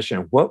a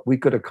commission, what we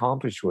could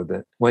accomplish with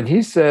it, when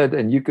he said,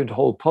 and you could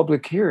hold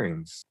public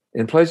hearings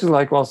in places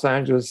like Los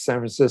Angeles, San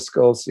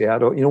Francisco,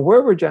 Seattle,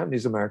 wherever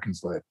Japanese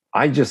Americans live,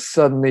 I just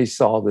suddenly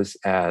saw this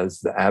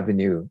as the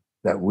avenue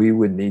that we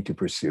would need to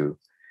pursue.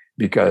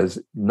 Because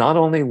not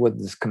only would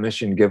this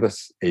commission give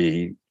us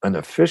an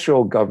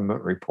official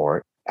government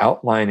report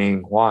outlining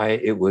why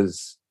it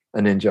was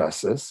an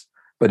injustice,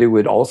 but it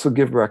would also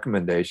give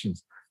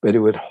recommendations, but it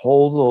would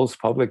hold those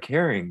public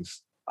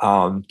hearings.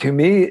 To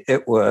me,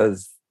 it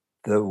was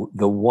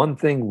the one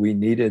thing we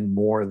needed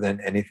more than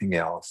anything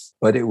else,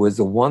 but it was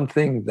the one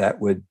thing that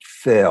would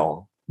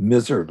fail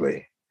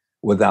miserably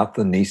without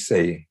the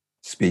Nisei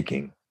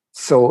speaking.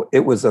 So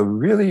it was a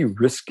really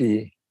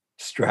risky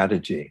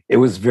strategy. It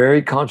was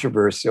very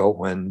controversial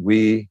when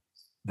we,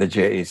 the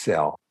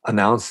JSL,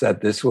 announced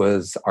that this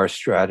was our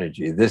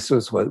strategy. This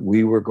was what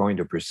we were going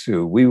to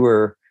pursue. We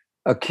were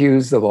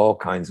accused of all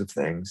kinds of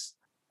things,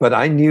 but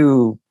I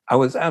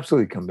was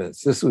absolutely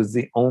convinced this was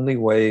the only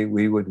way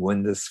we would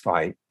win this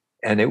fight.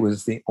 And it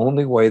was the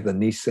only way the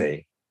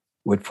Nisei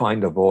would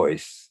find a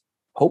voice,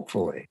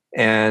 hopefully.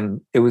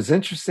 And it was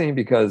interesting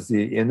because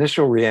the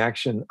initial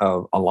reaction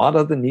of a lot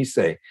of the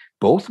Nisei,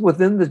 both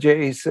within the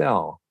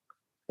JSL,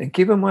 and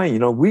keep in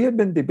mind, we had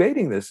been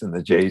debating this in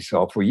the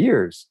JSL for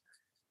years.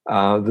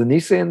 The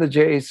Nisei in the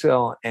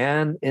JSL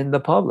and in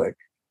the public,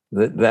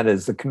 that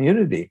is the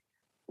community,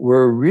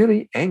 were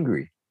really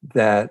angry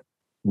that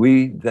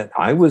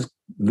I was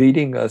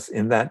leading us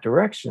in that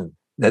direction,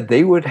 that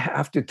they would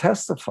have to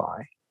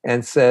testify,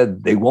 and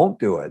said they won't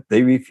do it.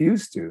 They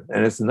refuse to.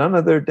 And it's none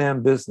of their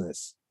damn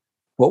business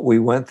what we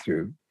went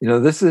through.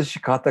 This is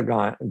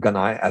Shikata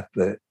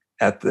Ganai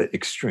at the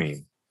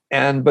extreme.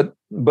 But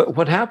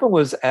what happened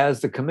was,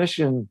 as the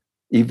commission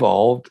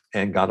evolved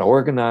and got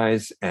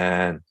organized,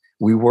 and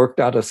we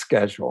worked out a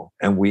schedule,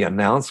 and we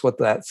announced what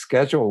that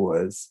schedule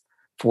was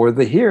for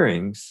the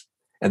hearings,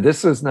 and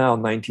this is now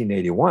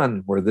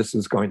 1981 where this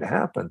is going to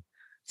happen.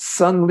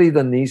 Suddenly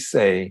the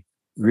Nisei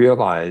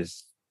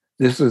realized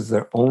this was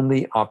their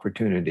only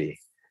opportunity.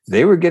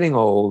 They were getting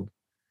old,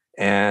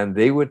 and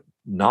they would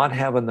not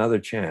have another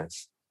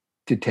chance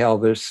to tell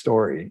their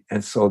story.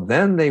 And so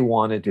then they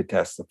wanted to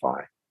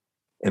testify.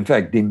 In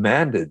fact,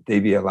 demanded they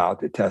be allowed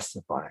to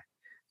testify.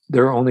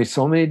 There are only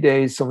so many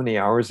days, so many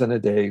hours in a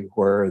day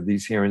where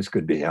these hearings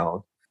could be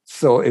held.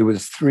 So it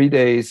was 3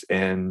 days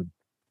in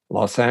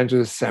Los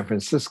Angeles, San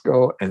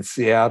Francisco, and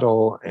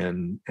Seattle,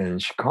 and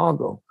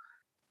Chicago.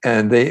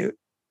 And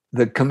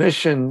the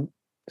commission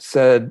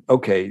said,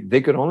 okay,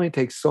 they could only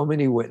take so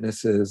many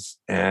witnesses.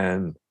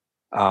 And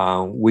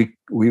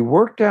we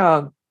worked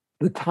out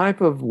the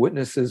type of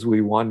witnesses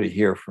we wanted to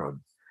hear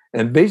from.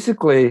 And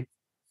basically,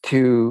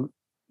 to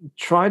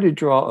try to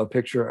draw a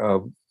picture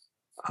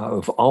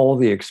of all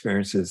the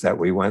experiences that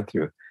we went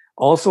through.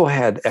 Also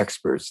had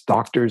experts,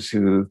 doctors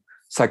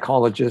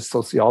psychologists,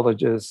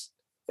 sociologists,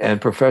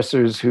 and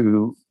professors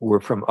who were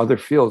from other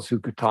fields who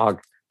could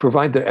talk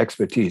provide their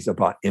expertise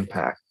about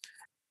impact.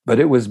 But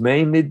it was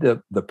mainly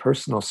the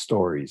personal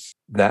stories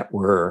that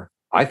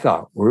I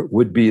thought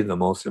would be the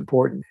most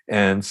important.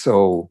 And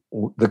so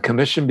the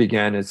commission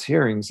began its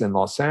hearings in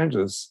Los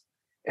Angeles,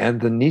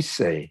 and the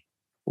Nisei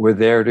were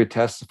there to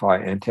testify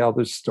and tell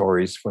their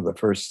stories for the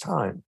first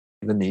time.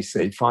 The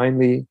Nisei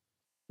finally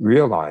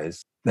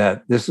realized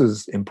that this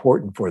was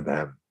important for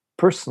them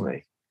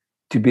personally,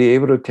 to be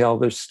able to tell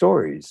their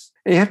stories.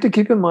 And you have to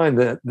keep in mind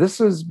that this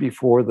was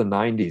before the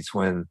 90s,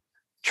 when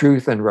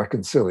Truth and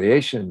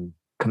Reconciliation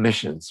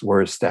commissions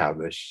were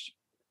established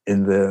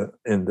in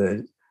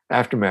the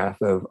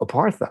aftermath of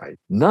apartheid.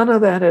 None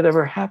of that had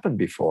ever happened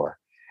before.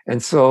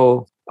 And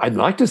so I'd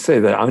like to say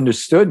that I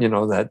understood,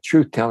 that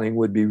truth-telling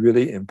would be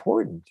really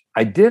important.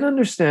 I did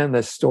understand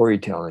that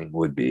storytelling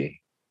would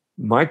be.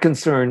 My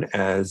concern,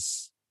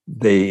 as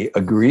they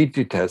agreed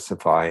to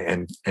testify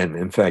and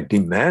in fact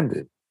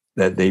demanded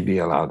that they be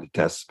allowed to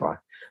testify,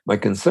 my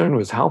concern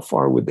was, how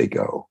far would they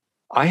go?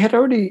 I had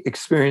already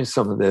experienced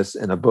some of this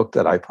in a book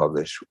that I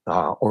published,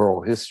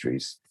 Oral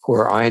Histories,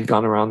 where I had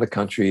gone around the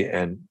country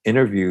and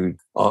interviewed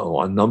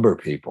a number of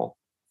people,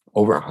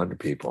 over 100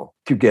 people,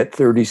 to get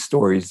 30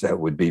 stories that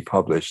would be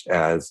published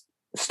as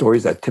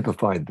stories that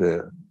typified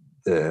the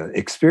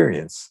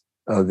experience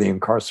of the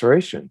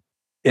incarceration.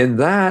 In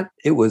that,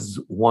 it was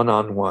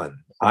one-on-one.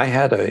 I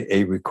had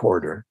a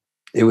recorder.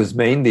 It was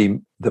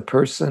mainly the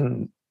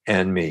person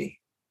and me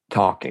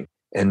talking,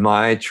 and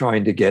my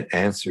trying to get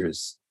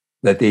answers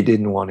that they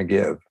didn't want to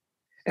give,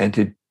 and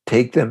to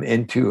take them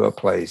into a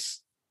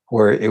place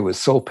where it was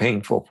so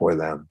painful for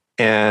them.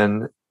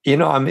 And,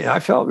 I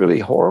felt really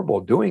horrible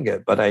doing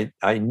it, but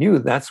I knew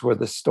that's where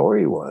the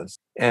story was.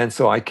 And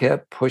so I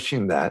kept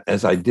pushing that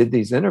as I did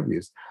these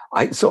interviews.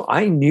 So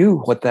I knew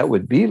what that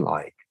would be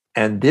like,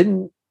 and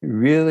didn't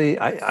really,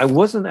 I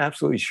wasn't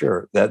absolutely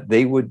sure that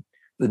they would,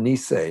 the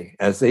Nisei,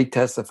 as they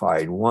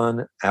testified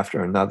one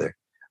after another,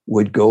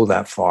 would go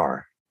that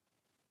far.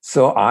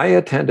 So I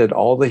attended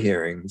all the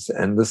hearings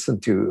and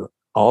listened to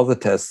all the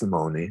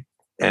testimony,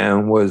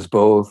 and was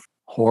both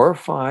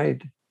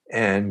horrified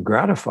and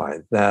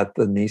gratified that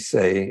the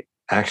Nisei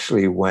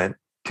actually went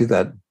to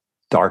that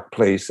dark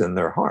place in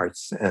their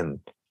hearts. And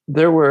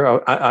there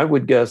were, I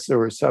would guess, there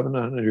were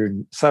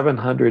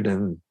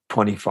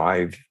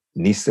 725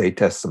 Nisei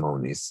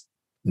testimonies,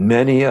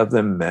 many of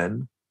them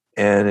men.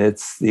 And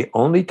it's the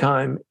only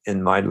time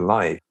in my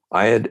life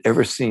I had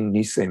ever seen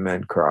Nisei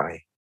men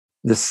cry.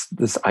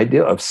 This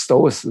idea of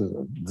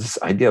stoicism,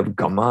 this idea of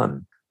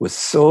gaman, was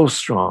so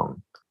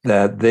strong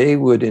that they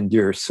would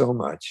endure so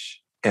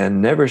much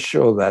and never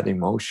show that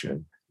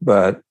emotion.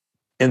 But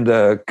in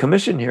the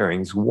commission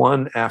hearings,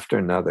 one after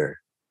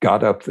another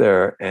got up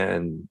there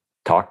and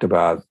talked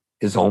about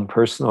his own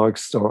personal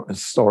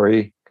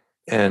story,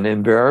 and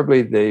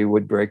invariably they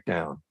would break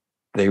down.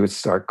 They would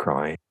start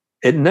crying.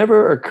 It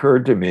never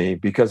occurred to me,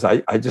 because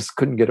I just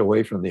couldn't get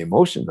away from the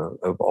emotion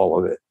of all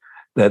of it,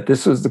 that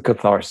this was the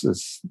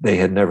catharsis they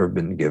had never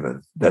been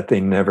given, that they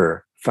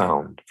never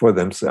found for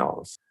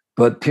themselves.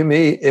 But to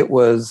me, it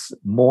was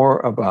more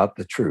about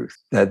the truth,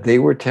 that they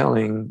were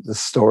telling the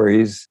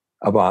stories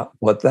about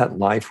what that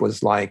life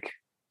was like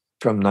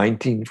from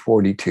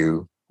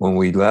 1942, when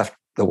we left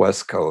the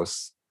West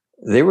Coast.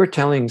 They were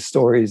telling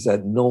stories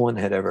that no one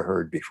had ever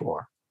heard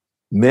before.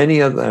 Many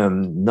of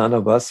them, none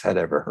of us had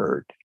ever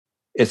heard.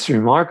 It's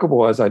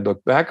remarkable, as I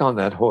look back on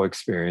that whole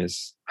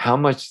experience, how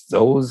much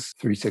those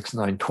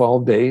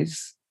 12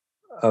 days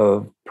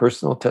of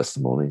personal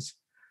testimonies,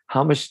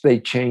 how much they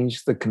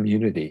changed the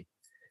community.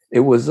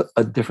 It was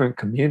a different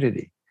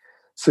community.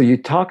 So you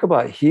talk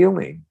about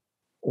healing.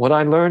 What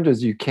I learned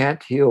is you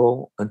can't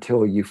heal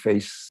until you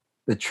face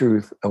the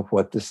truth of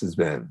what this has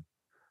been,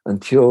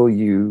 until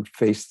you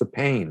face the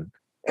pain,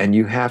 and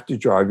you have to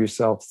drive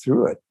yourself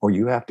through it, or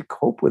you have to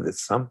cope with it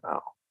somehow.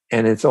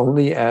 And it's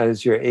only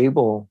as you're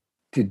able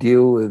to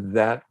deal with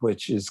that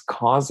which is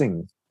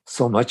causing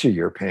so much of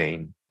your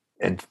pain,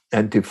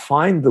 and to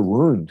find the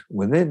wound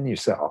within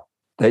yourself,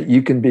 that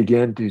you can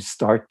begin to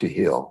start to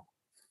heal.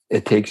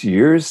 It takes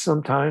years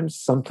sometimes.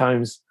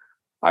 Sometimes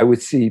I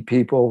would see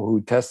people who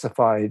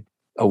testified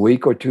a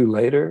week or two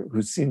later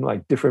who seemed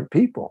like different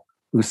people,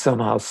 who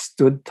somehow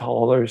stood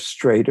taller,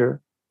 straighter,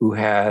 who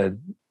had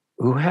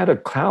a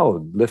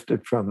cloud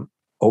lifted from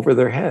over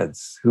their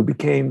heads, who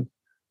became,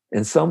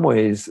 in some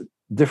ways,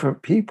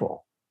 different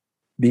people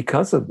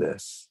because of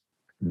this.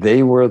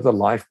 They were the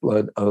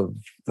lifeblood of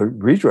the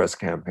redress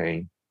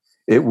campaign.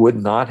 It would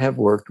not have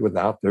worked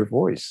without their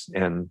voice.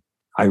 And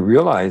I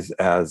realized,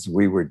 as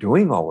we were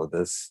doing all of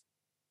this,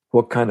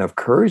 what kind of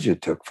courage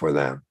it took for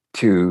them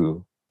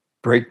to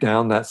break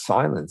down that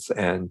silence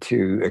and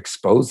to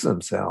expose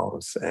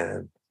themselves.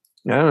 And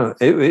I don't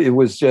know, it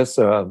was just,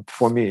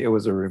 for me, it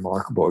was a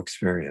remarkable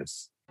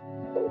experience.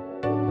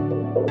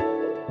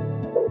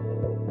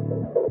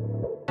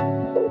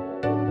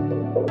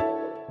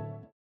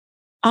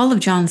 All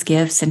of John's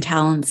gifts and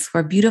talents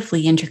were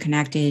beautifully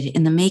interconnected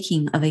in the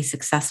making of a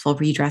successful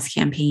redress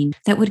campaign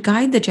that would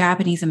guide the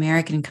Japanese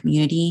American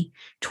community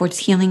towards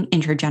healing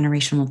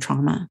intergenerational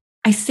trauma.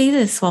 I say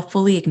this while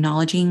fully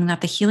acknowledging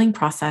that the healing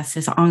process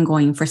is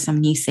ongoing for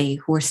some Nisei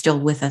who are still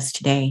with us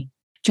today.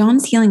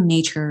 John's healing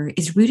nature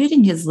is rooted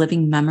in his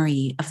living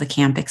memory of the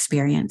camp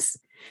experience.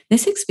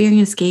 This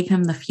experience gave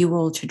him the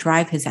fuel to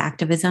drive his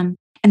activism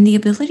and the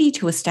ability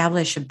to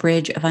establish a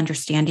bridge of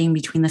understanding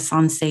between the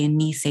Sansei and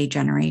Nisei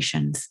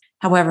generations.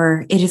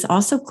 However, it is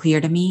also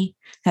clear to me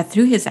that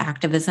through his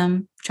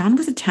activism, John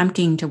was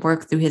attempting to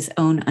work through his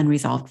own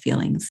unresolved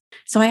feelings.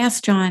 So I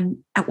asked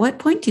John, at what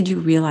point did you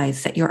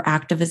realize that your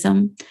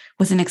activism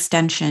was an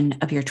extension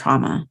of your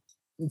trauma?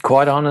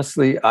 Quite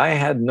honestly, I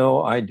had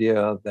no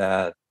idea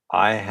that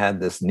I had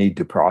this need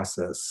to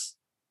process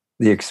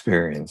the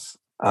experience.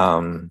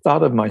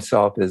 Thought of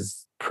myself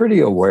as pretty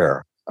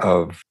aware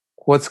of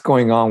what's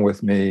going on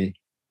with me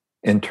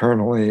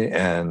internally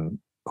and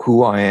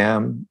who I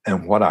am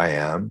and what I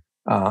am.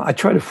 I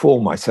try to fool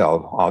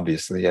myself,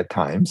 obviously, at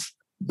times,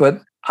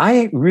 but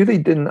I really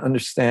didn't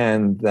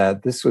understand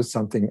that this was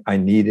something I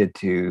needed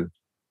to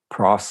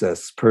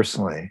process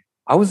personally.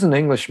 I was an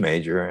English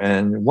major,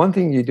 and one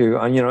thing you do,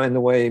 in the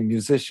way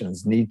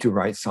musicians need to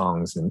write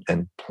songs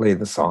and play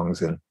the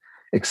songs and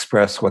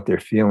express what they're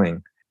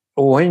feeling.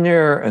 When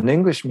you're an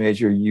English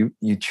major,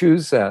 you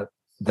choose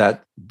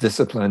that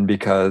discipline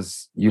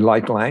because you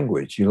like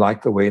language. You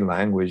like the way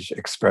language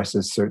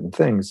expresses certain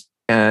things.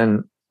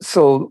 And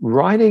so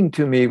writing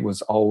to me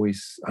was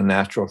always a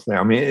natural thing.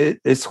 I mean,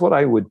 it's what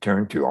I would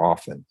turn to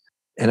often.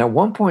 And at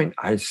one point,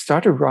 I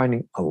started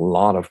writing a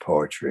lot of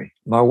poetry.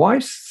 My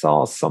wife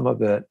saw some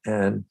of it,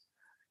 and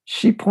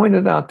she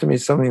pointed out to me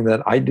something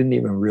that I didn't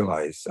even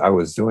realize I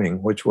was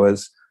doing, which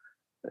was,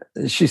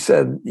 she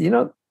said,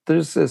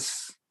 there's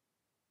this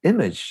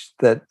image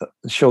that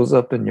shows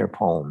up in your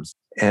poems,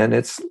 and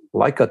it's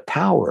like a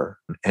tower.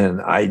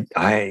 And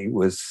I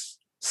was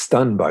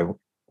stunned by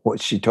what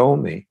she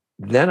told me.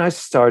 Then I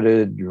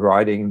started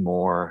writing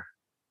more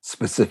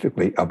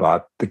specifically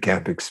about the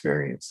camp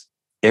experience.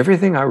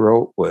 Everything I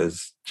wrote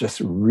was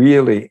just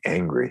really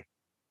angry.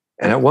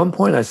 And at one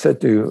point I said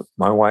to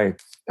my wife,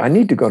 I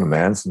need to go to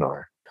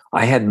Manzanar.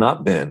 I had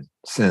not been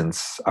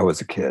since I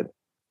was a kid.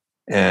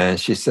 And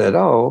she said,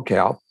 oh, okay,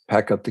 I'll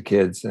pack up the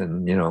kids.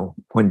 And,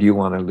 when do you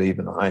want to leave?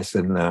 And I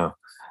said, no,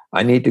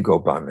 I need to go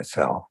by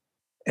myself.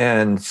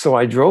 And so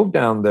I drove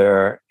down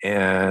there,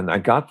 and I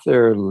got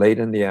there late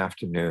in the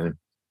afternoon,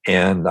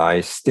 and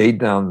I stayed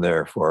down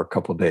there for a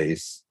couple of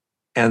days.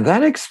 And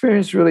that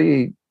experience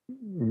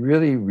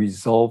really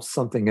resolved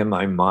something in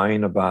my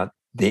mind about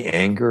the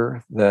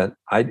anger that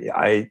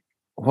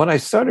what I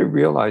started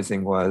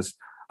realizing was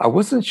I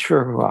wasn't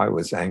sure who I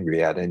was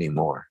angry at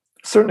anymore.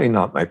 Certainly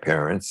not my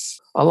parents.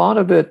 A lot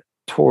of it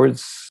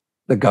towards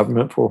the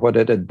government for what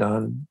it had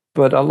done,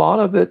 but a lot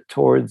of it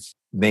towards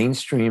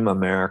mainstream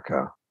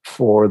America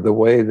for the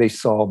way they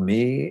saw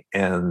me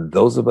and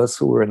those of us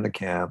who were in the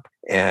camp,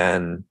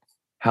 and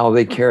how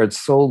they cared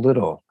so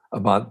little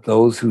about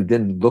those who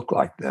didn't look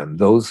like them,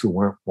 those who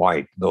weren't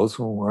white, those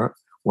who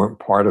weren't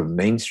part of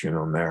mainstream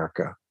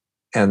America,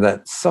 and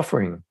that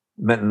suffering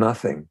meant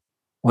nothing.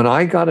 When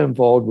I got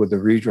involved with the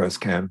redress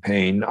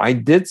campaign, I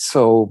did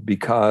so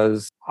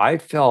because I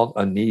felt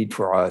a need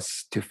for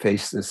us to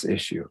face this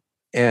issue.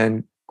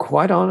 And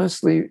quite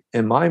honestly,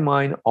 in my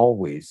mind,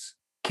 always,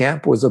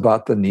 camp was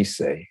about the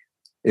Nisei.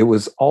 It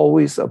was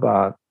always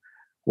about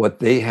what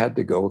they had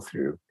to go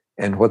through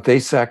and what they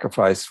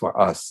sacrificed for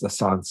us, the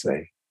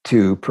Sansei,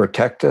 to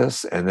protect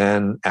us, and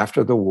then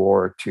after the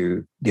war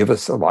to give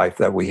us the life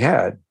that we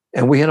had.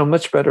 And we had a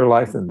much better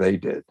life than they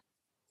did.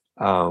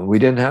 We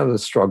didn't have the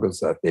struggles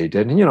that they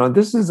did. And,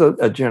 this is a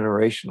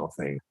generational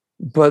thing.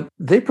 But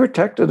they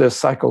protected us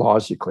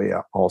psychologically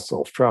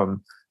also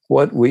from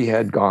what we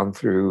had gone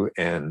through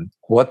and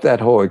what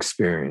that whole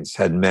experience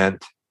had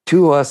meant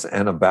to us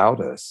and about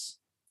us.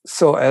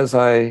 So as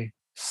I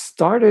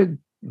started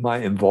my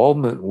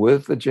involvement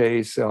with the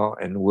JSL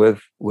and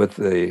with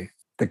the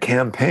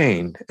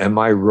campaign and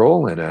my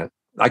role in it,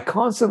 I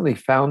constantly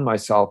found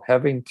myself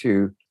having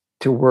to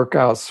work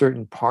out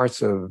certain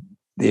parts of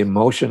the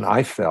emotion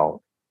I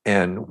felt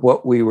and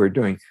what we were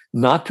doing,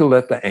 not to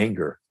let the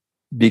anger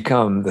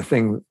become the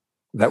thing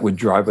that would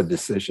drive a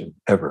decision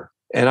ever.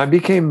 And I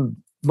became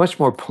much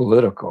more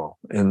political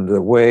in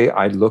the way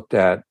I looked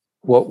at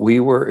what we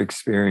were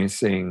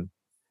experiencing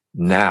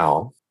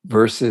now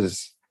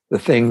versus the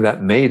thing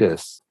that made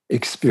us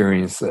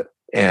experience it.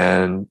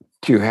 And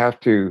to have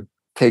to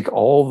take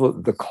all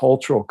the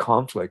cultural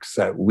conflicts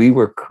that we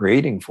were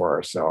creating for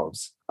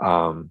ourselves,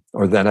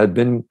 or that had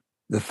been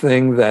the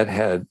thing that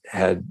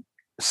had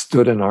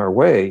stood in our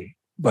way,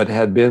 but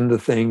had been the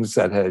things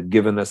that had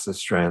given us the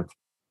strength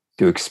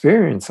to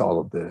experience all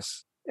of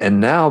this, and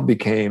now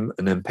became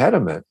an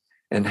impediment.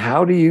 And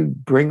how do you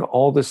bring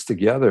all this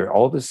together,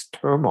 all this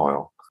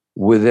turmoil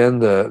within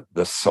the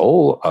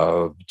soul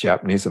of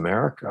Japanese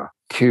America,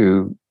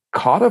 to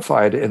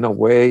codify it in a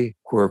way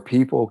where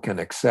people can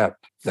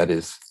accept, that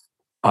is,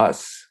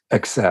 us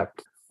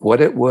accept what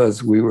it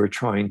was we were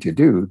trying to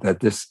do, that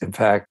this, in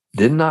fact,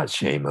 did not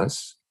shame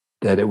us,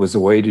 that it was a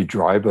way to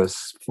drive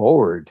us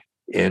forward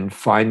in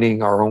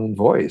finding our own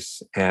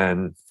voice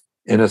and,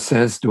 in a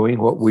sense, doing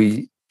what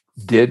we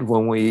did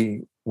when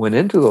we went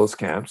into those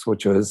camps,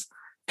 which was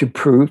to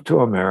prove to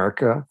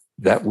America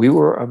that we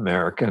were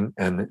American,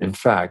 and in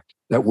fact,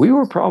 that we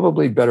were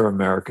probably better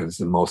Americans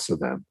than most of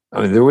them.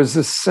 I mean, there was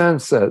this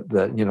sense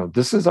that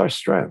this is our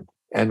strength,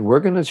 and we're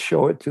going to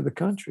show it to the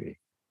country.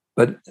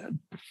 But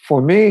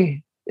for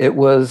me, it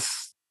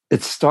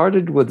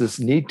started with this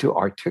need to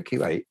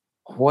articulate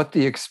what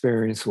the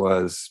experience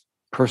was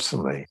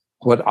personally,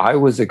 what I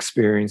was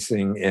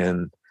experiencing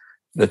in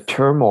the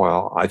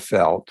turmoil I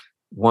felt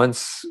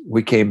once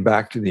we came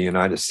back to the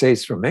United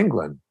States from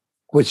England,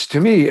 which to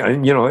me,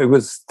 and it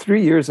was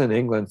 3 years in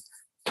England,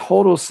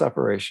 total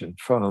separation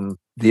from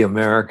the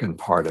American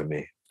part of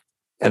me.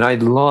 And I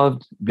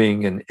loved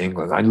being in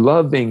England. I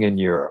loved being in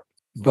Europe.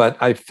 But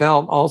I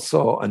felt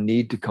also a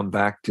need to come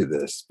back to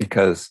this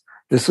because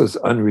this was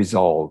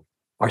unresolved.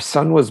 Our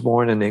son was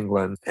born in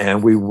England,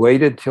 and we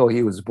waited till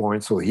he was born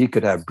so he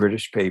could have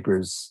British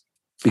papers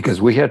because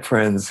we had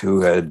friends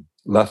who had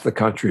left the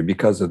country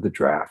because of the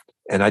draft.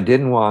 And I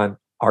didn't want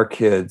our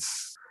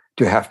kids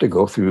to have to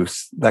go through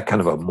that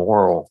kind of a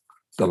moral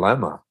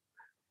dilemma.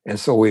 And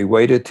so we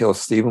waited till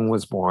Stephen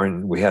was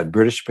born. We had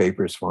British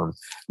papers for him,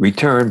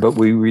 returned, but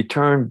we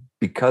returned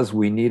because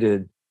we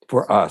needed,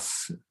 for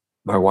us,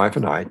 my wife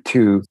and I,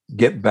 to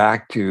get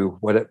back to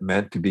what it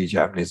meant to be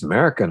Japanese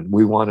American.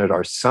 We wanted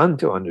our son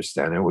to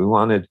understand it. We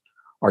wanted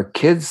our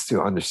kids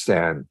to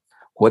understand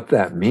what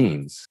that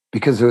means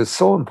because it was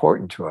so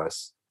important to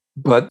us.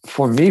 But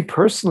for me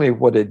personally,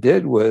 what it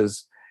did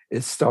was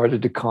it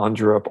started to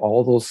conjure up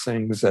all those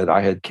things that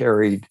I had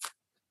carried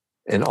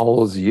in all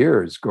those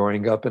years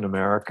growing up in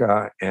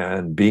America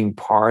and being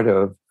part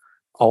of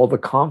all the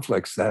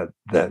conflicts that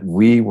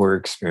we were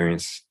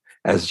experiencing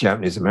as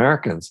Japanese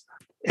Americans.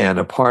 And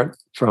apart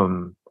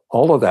from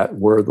all of that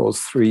were those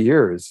 3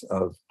 years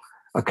of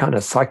a kind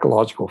of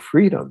psychological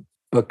freedom.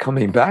 But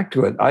coming back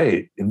to it,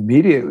 I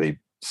immediately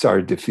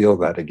started to feel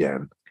that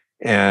again.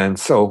 And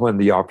so when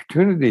the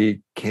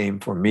opportunity came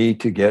for me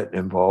to get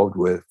involved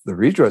with the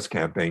redress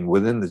campaign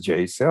within the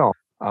JSL,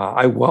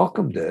 I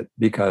welcomed it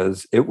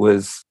because it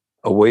was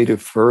a way to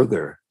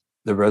further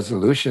the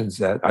resolutions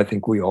that I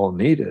think we all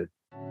needed.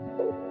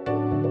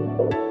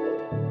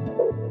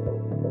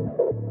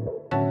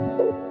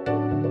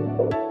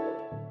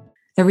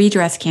 The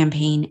redress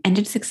campaign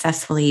ended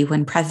successfully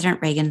when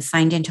President Reagan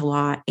signed into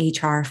law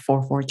H.R.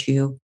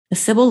 442, the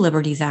Civil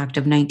Liberties Act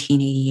of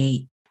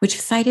 1988, which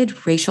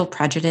cited racial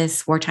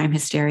prejudice, wartime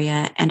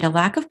hysteria, and a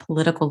lack of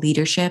political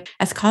leadership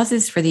as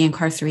causes for the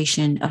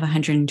incarceration of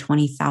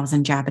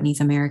 120,000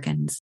 Japanese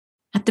Americans.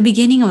 At the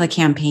beginning of the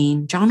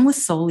campaign, John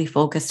was solely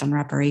focused on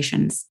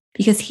reparations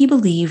because he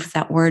believed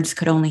that words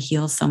could only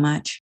heal so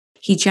much.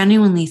 He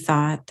genuinely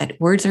thought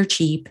that words are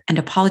cheap and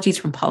apologies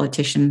from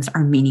politicians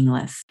are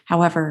meaningless.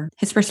 However,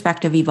 his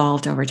perspective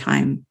evolved over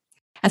time.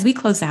 As we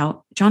close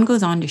out, John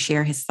goes on to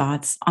share his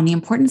thoughts on the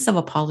importance of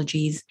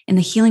apologies in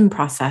the healing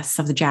process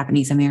of the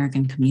Japanese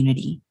American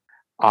community.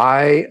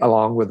 I,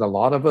 along with a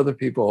lot of other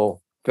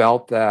people,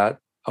 felt that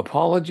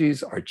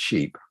apologies are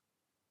cheap.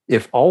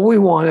 If all we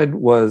wanted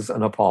was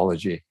an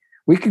apology,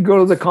 we could go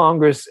to the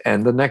Congress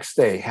and the next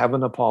day have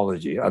an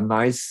apology, a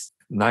nice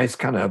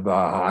kind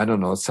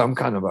of, some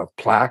kind of a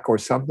plaque or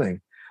something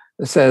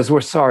that says,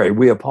 we're sorry,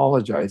 we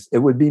apologize. It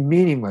would be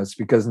meaningless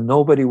because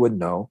nobody would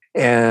know.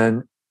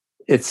 And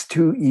it's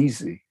too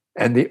easy.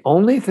 And the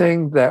only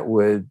thing that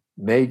would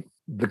make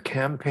the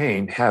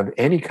campaign have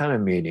any kind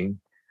of meaning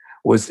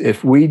was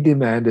if we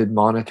demanded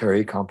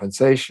monetary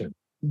compensation.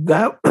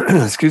 That,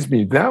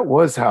 that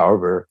was,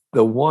 however,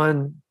 the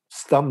one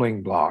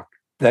stumbling block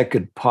that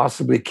could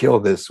possibly kill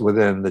this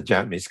within the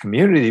Japanese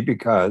community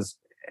because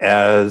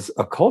as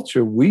a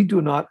culture, we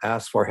do not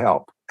ask for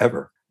help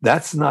ever.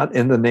 That's not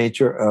in the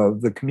nature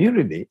of the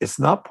community. It's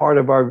not part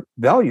of our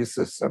value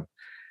system.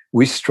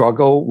 We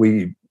struggle,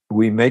 we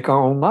make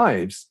our own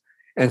lives.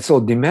 And so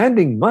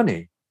demanding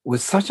money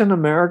was such an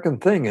American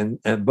thing,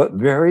 but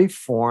very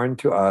foreign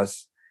to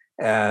us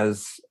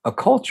as a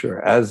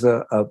culture, as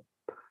a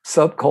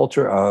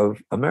subculture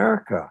of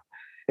America.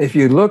 If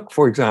you look,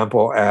 for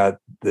example, at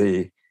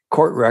the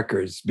court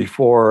records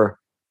before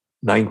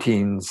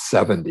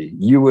 1970,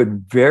 you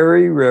would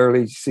very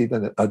rarely see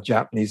a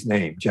Japanese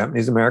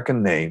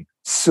American name,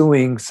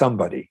 suing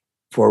somebody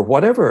for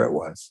whatever it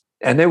was.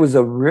 And it was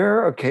a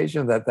rare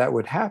occasion that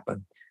would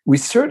happen. We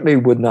certainly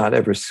would not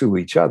ever sue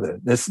each other.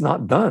 That's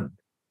not done.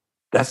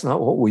 That's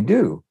not what we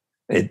do.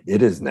 It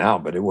is now,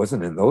 but it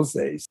wasn't in those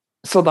days.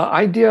 So the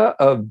idea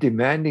of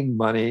demanding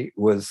money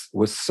was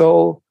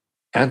so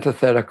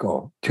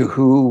antithetical to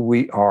who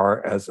we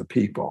are as a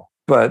people.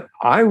 But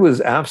I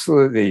was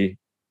absolutely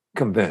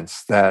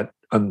convinced that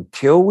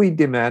until we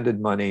demanded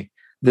money,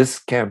 this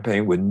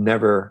campaign would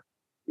never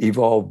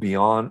evolve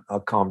beyond a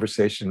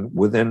conversation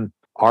within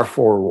our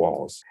four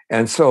walls.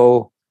 And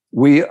so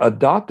the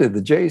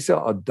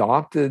JSL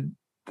adopted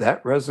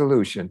that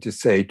resolution to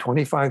say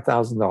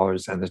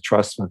 $25,000 and the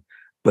trust fund,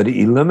 but it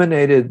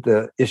eliminated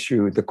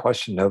the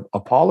question of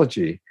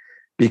apology,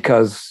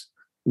 because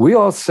we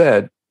all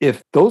said,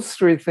 if those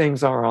three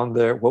things are on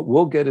there, what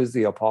we'll get is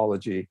the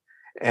apology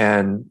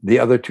and the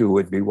other two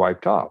would be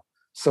wiped off.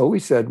 So we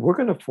said, we're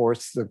going to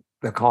force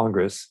the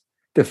Congress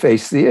to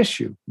face the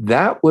issue.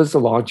 That was the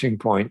launching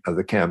point of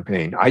the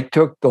campaign. I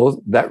took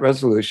that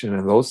resolution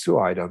and those two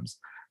items,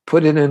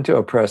 put it into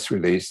a press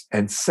release,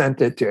 and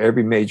sent it to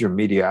every major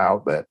media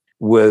outlet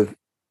with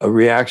a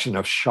reaction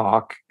of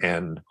shock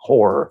and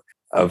horror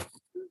of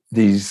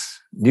these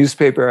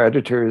newspaper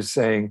editors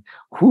saying,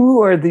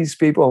 who are these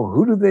people?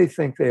 Who do they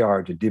think they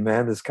are to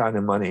demand this kind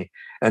of money?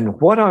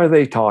 And what are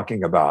they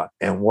talking about?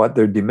 And what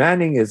they're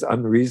demanding is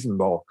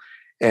unreasonable.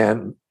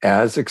 And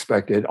as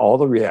expected, all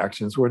the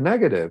reactions were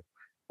negative.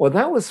 Well,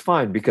 that was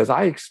fine because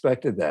I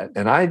expected that.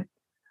 And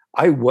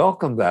I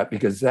welcomed that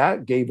because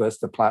that gave us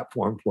the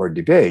platform for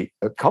debate.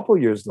 A couple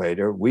of years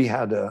later, we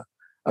had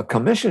a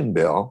commission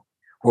bill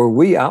where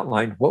we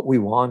outlined what we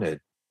wanted.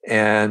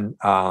 And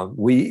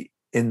we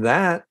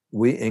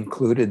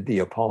included the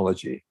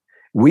apology.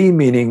 We,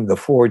 meaning the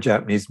 4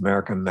 Japanese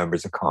American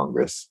members of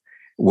Congress,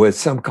 with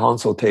some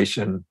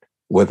consultation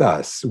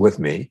with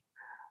me,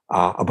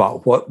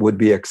 about what would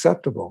be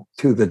acceptable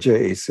to the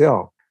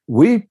JACL.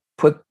 We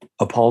put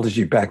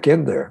apology back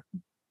in there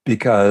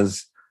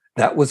because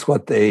that was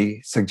what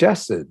they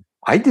suggested.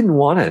 I didn't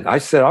want it. I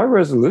said, our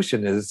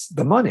resolution is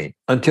the money.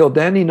 Until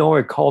Danny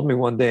Noy called me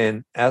one day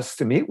and asked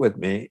to meet with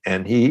me.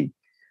 And he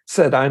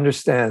said, I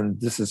understand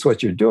this is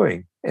what you're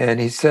doing.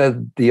 And he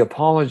said, the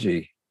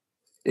apology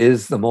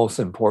is the most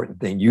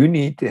important thing. You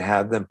need to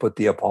have them put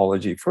the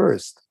apology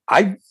first.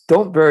 I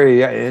don't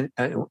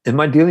in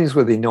my dealings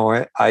with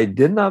Inouye, I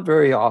did not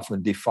very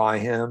often defy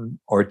him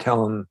or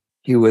tell him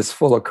he was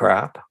full of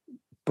crap.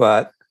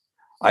 But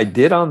I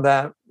did on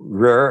that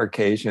rare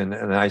occasion.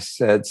 And I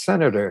said,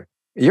 Senator,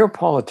 you're a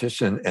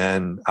politician,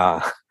 and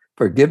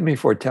forgive me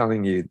for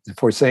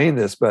saying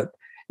this, but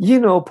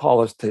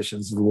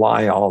politicians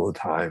lie all the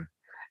time.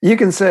 You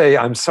can say,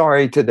 I'm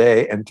sorry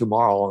today, and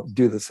tomorrow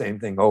do the same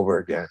thing over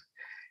again.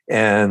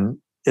 And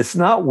it's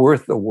not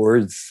worth the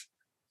words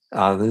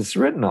that it's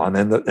written on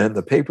and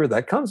the paper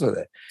that comes with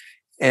it.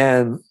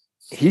 And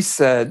he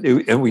said,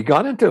 and we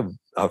got into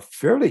a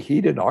fairly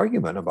heated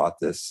argument about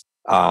this,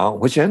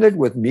 which ended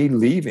with me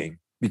leaving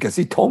because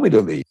he told me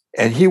to leave.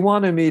 And he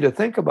wanted me to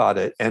think about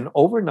it. And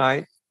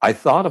overnight, I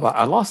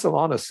lost a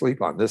lot of sleep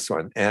on this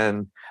one.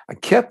 And I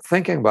kept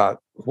thinking about,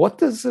 what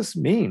does this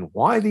mean?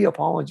 Why the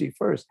apology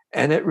first?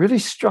 And it really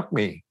struck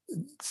me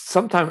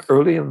sometime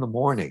early in the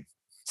morning.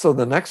 So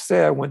the next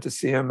day I went to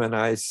see him and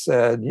I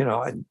said,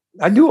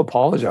 I do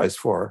apologize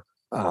for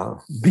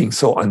being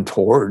so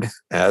untoward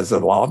as a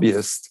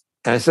lobbyist.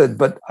 And I said,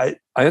 but I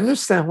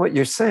understand what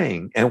you're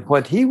saying. And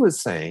what he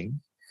was saying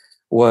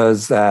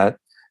was that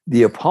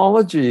the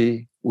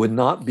apology would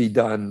not be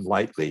done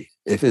lightly.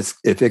 If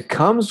it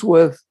comes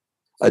with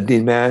a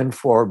demand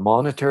for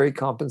monetary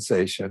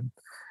compensation,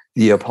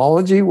 the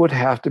apology would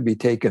have to be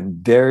taken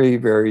very,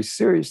 very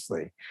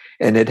seriously.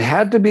 And it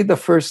had to be the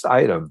first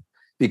item,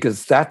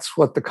 because that's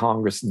what the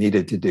Congress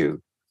needed to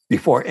do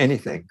before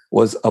anything,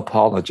 was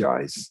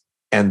apologize.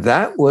 And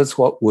that was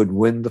what would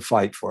win the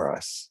fight for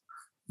us.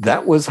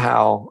 That was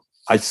how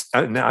I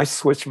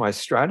switched my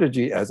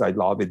strategy as I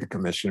lobbied the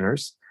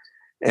commissioners.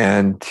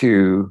 And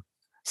to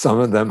some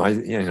of them,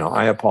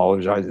 I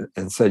apologized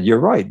and said, you're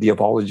right, the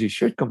apology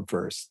should come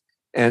first.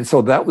 And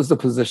so that was the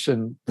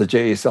position the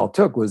JSL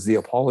took, was the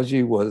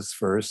apology was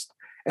first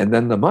and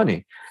then the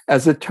money.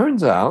 As it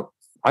turns out,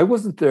 I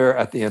wasn't there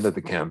at the end of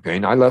the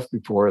campaign. I left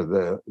before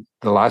the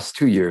last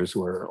 2 years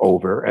were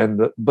over.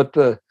 But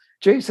the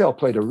JSL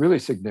played a really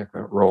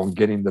significant role in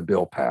getting the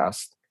bill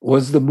passed,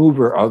 was the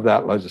mover of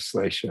that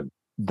legislation.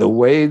 The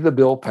way the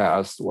bill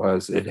passed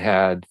was it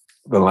had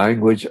the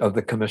language of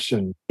the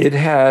commission. It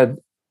had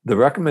the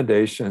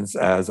recommendations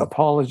as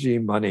apology,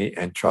 money,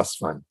 and trust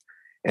fund.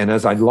 And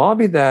as I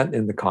lobbied that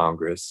in the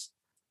Congress,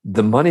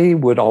 the money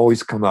would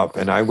always come up.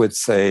 And I would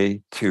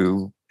say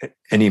to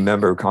any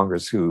member of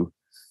Congress who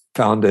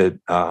found it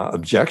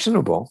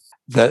objectionable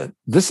that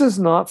this is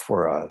not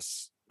for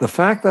us. The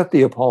fact that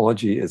the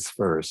apology is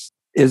first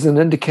is an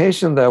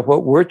indication that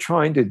what we're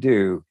trying to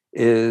do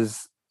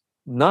is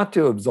not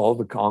to absolve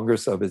the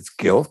Congress of its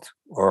guilt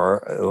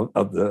or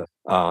of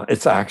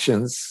its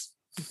actions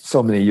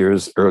so many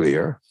years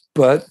earlier,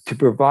 but to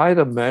provide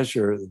a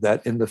measure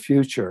that in the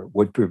future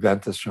would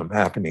prevent this from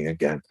happening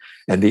again.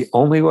 And the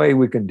only way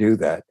we can do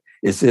that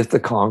is if the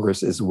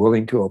Congress is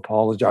willing to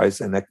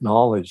apologize and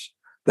acknowledge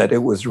that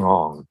it was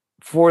wrong.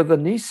 For the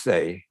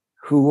Nisei,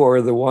 who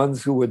are the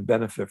ones who would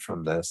benefit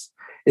from this,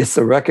 it's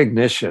the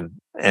recognition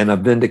and a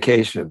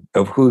vindication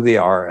of who they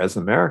are as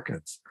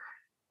Americans.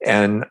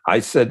 And I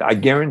said, I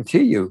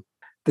guarantee you,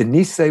 the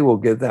Nisei will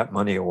give that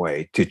money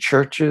away to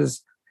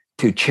churches,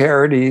 to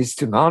charities,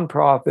 to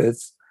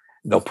nonprofits.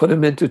 They'll put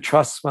them into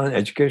trust fund,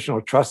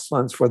 educational trust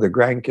funds for their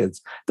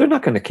grandkids. They're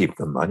not going to keep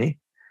the money.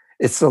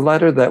 It's the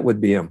letter that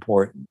would be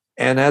important.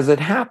 And as it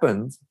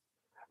happened,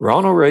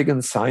 Ronald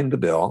Reagan signed the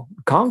bill.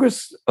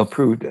 Congress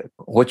approved it,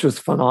 which was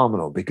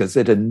phenomenal because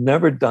it had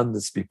never done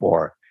this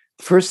before.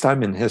 First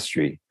time in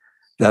history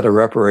that a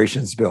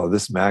reparations bill of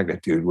this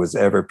magnitude was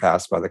ever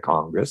passed by the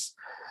Congress,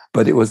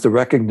 but it was the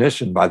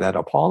recognition by that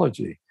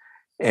apology.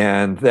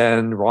 And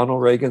then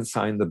Ronald Reagan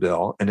signed the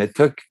bill, and it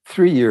took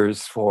 3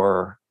 years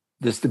for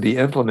this to be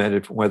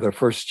implemented from where the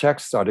first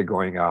checks started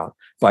going out.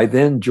 By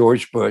then,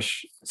 George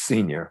Bush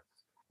Sr.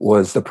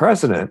 was the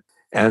president.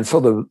 And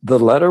so the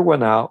letter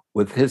went out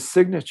with his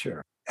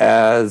signature.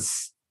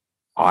 As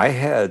I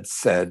had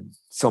said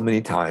so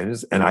many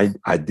times, and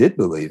I did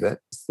believe it,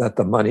 that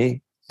the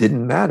money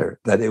didn't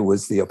matter, that it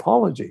was the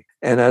apology.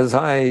 And as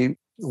I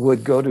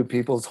would go to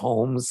people's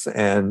homes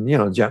and,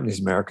 Japanese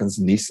Americans,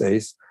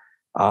 Niseis,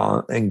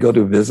 and go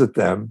to visit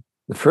them,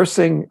 the first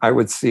thing I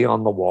would see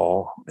on the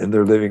wall in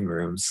their living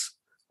rooms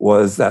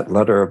was that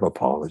letter of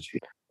apology.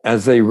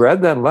 As they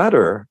read that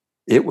letter,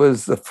 it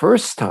was the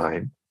first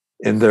time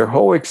in their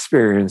whole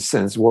experience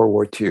since World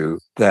War II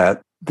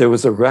that there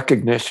was a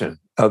recognition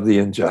of the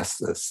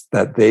injustice,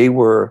 that they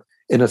were,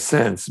 in a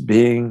sense,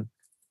 being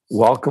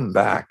welcomed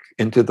back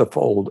into the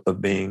fold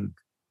of being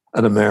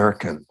an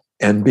American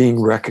and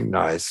being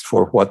recognized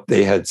for what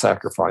they had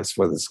sacrificed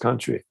for this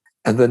country.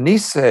 And the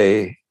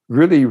Nisei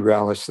really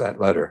relished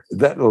that letter.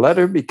 That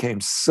letter became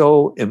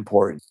so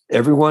important.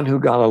 Everyone who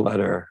got a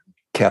letter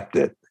kept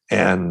it.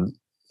 And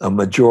a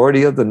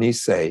majority of the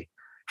Nisei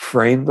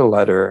framed the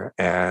letter,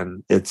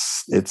 and it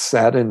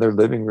sat in their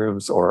living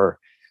rooms or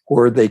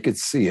where they could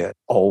see it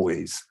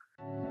always.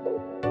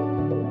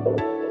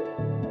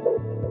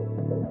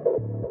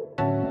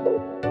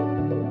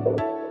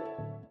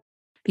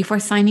 Before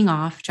signing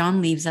off,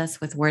 John leaves us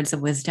with words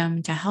of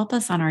wisdom to help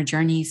us on our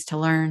journeys to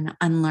learn,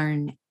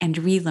 unlearn, and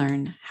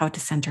relearn how to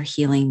center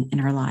healing in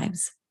our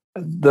lives.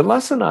 The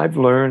lesson I've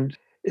learned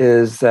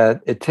is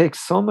that it takes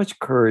so much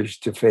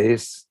courage to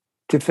face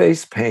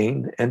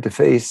pain and to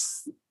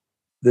face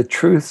the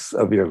truths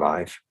of your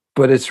life.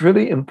 But it's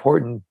really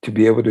important to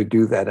be able to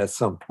do that at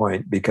some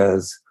point,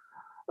 because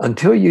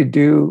until you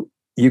do,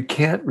 you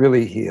can't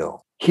really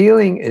heal.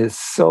 Healing is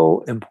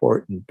so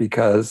important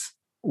because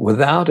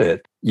without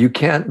it, you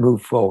can't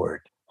move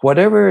forward.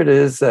 Whatever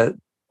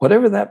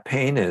that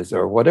pain is,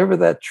 or whatever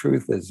that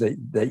truth is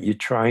that you're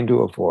trying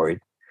to avoid,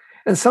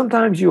 and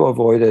sometimes you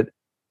avoid it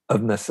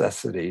of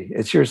necessity.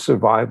 It's your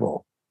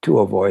survival to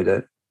avoid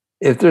it.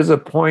 If there's a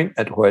point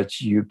at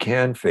which you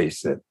can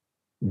face it,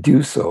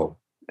 do so.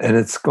 And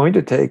it's going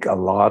to take a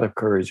lot of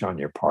courage on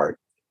your part.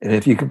 And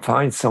if you can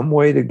find some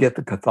way to get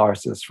the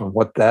catharsis from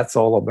what that's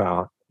all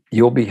about,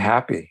 you'll be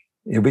happy.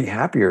 You'll be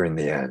happier in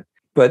the end.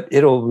 But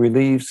it'll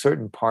relieve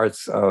certain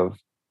parts of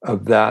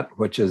that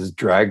which has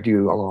dragged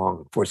you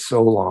along for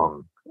so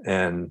long.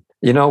 And,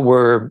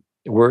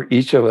 we're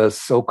each of us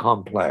so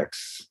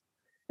complex.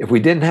 If we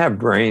didn't have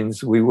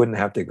brains, we wouldn't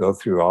have to go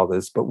through all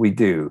this, but we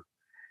do.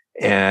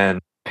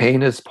 And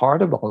pain is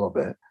part of all of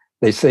it.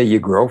 They say you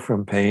grow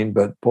from pain,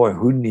 but boy,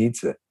 who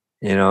needs it?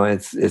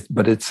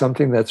 But it's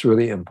something that's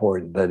really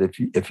important, that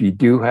if you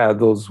do have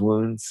those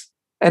wounds,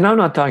 and I'm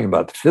not talking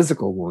about the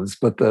physical wounds,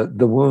 but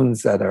the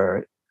wounds that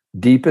are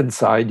deep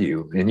inside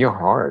you, in your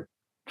heart,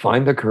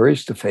 find the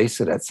courage to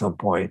face it at some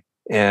point.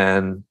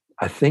 And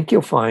I think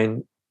you'll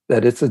find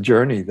that it's a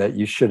journey that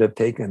you should have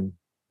taken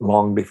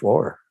long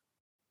before.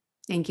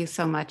 Thank you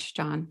so much,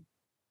 John.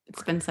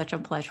 It's been such a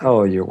pleasure.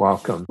 Oh, you're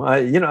welcome.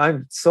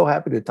 I'm so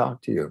happy to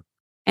talk to you.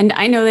 And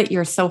I know that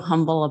you're so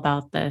humble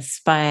about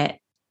this, but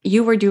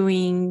you were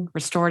doing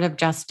restorative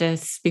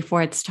justice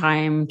before its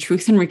time,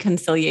 truth and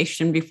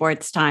reconciliation before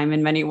its time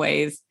in many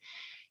ways.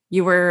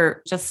 You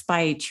were, just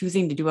by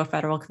choosing to do a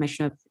federal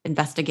commission of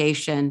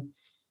investigation,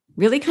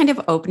 really kind of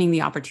opening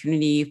the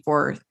opportunity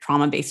for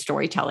trauma-based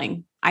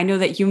storytelling. I know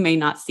that you may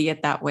not see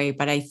it that way,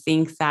 but I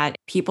think that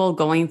people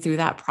going through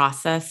that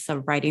process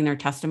of writing their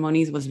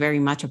testimonies was very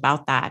much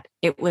about that.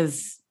 It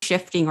was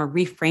shifting or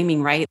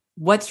reframing, right?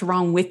 What's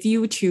wrong with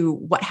you to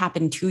what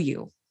happened to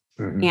you,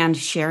 and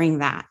sharing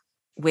that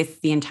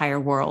with the entire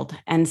world.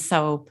 And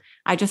so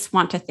I just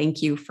want to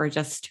thank you for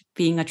just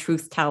being a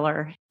truth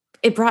teller.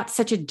 It brought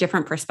such a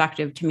different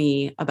perspective to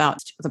me about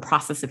the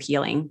process of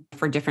healing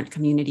for different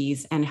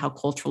communities and how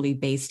culturally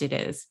based it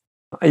is.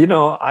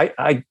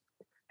 I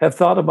have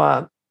thought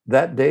about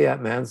that day at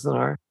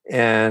Manzanar,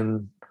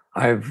 and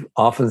I've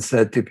often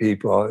said to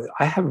people,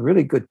 I have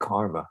really good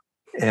karma.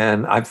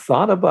 And I've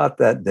thought about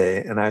that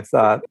day, and I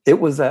thought it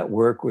was at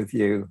work with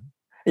you.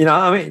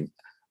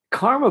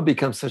 Karma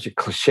becomes such a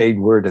cliched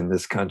word in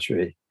this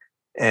country.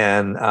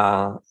 And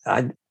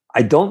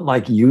I don't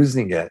like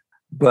using it,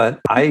 but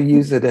I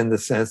use it in the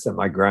sense that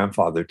my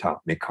grandfather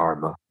taught me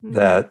karma,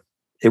 that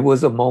it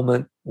was a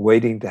moment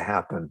waiting to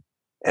happen.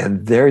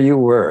 And there you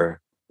were.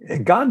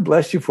 And God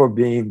bless you for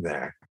being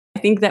there. I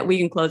think that we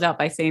can close out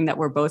by saying that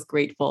we're both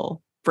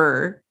grateful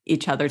for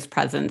each other's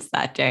presence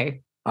that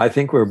day. I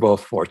think we're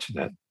both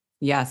fortunate.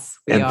 Yes,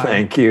 we are. And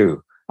thank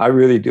you. I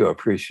really do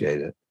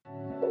appreciate it.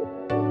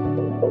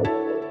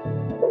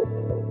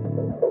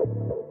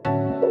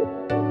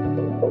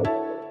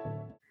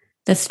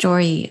 The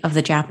story of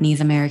the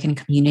Japanese American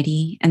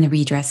community and the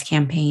redress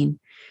campaign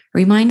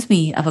reminds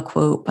me of a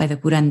quote by the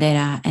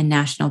curandera and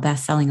national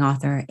best-selling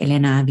author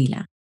Elena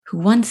Avila, who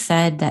once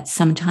said that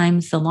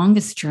sometimes the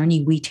longest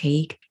journey we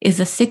take is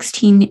the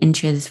 16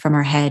 inches from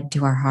our head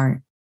to our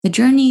heart. The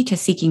journey to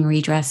seeking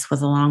redress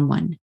was a long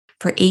one,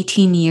 For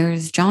 18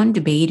 years, John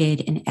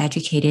debated and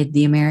educated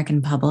the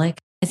American public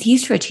as he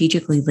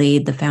strategically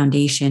laid the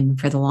foundation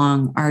for the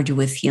long,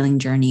 arduous healing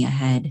journey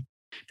ahead.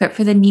 But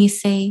for the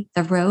Nisei,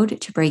 the road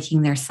to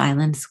breaking their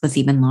silence was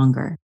even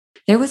longer.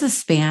 There was a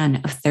span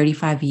of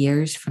 35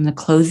 years from the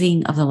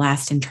closing of the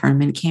last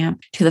internment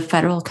camp to the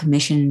Federal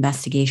Commission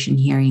investigation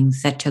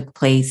hearings that took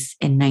place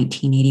in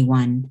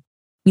 1981.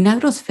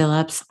 Milagros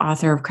Phillips,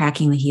 author of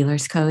Cracking the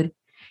Healer's Code,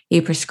 A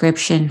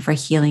Prescription for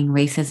Healing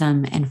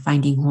Racism and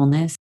Finding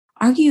Wholeness,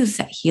 argues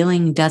that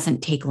healing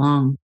doesn't take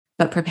long,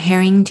 but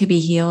preparing to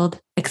be healed,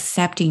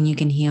 accepting you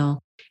can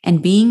heal,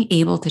 and being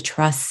able to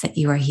trust that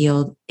you are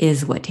healed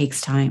is what takes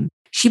time.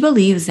 She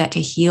believes that to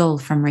heal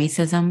from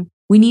racism,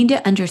 we need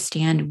to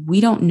understand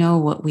we don't know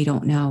what we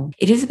don't know.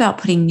 It is about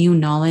putting new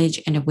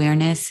knowledge and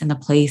awareness in the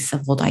place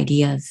of old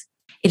ideas.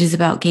 It is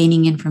about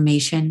gaining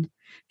information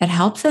that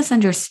helps us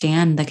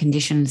understand the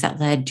conditions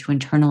that led to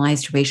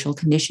internalized racial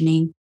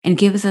conditioning and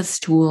gives us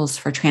tools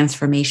for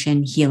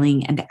transformation,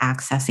 healing, and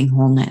accessing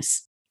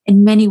wholeness.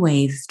 In many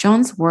ways,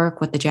 John's work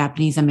with the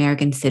Japanese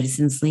American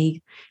Citizens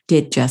League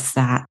did just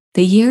that.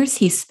 The years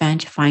he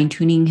spent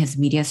fine-tuning his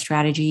media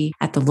strategy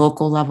at the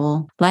local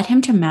level led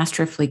him to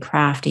masterfully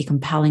craft a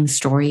compelling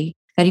story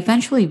that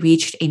eventually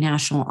reached a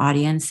national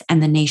audience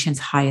and the nation's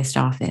highest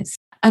office.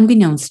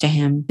 Unbeknownst to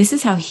him, this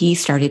is how he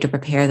started to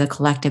prepare the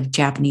collective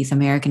Japanese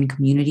American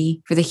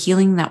community for the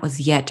healing that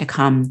was yet to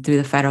come through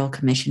the Federal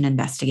Commission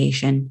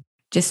investigation.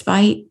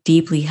 Despite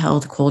deeply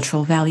held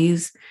cultural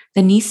values,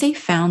 the Nisei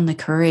found the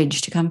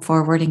courage to come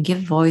forward and give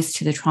voice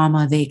to the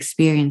trauma they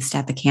experienced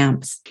at the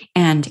camps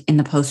and in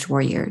the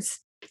post-war years.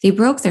 They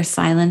broke their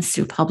silence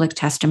through public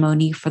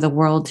testimony for the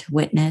world to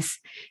witness,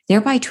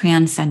 thereby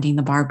transcending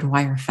the barbed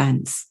wire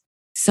fence.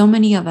 So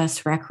many of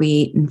us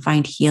recreate and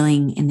find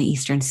healing in the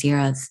Eastern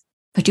Sierras,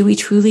 but do we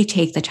truly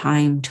take the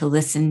time to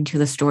listen to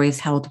the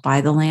stories held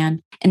by the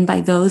land and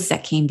by those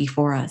that came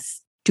before us?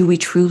 Do we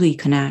truly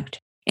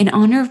connect? In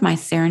honor of my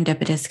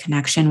serendipitous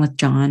connection with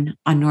John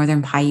on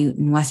Northern Paiute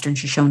and Western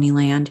Shoshone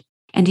land,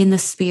 and in the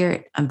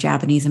spirit of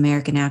Japanese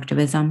American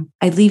activism,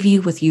 I leave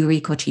you with Yuri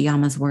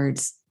Kochiyama's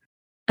words.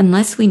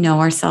 Unless we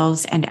know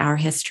ourselves and our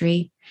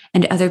history,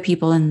 and other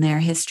people in their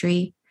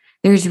history,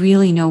 there's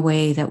really no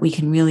way that we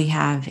can really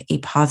have a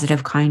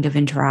positive kind of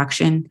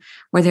interaction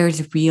where there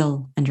is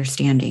real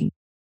understanding.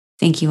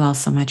 Thank you all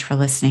so much for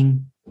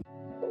listening.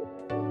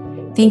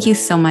 Thank you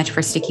so much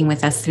for sticking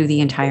with us through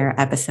the entire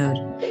episode.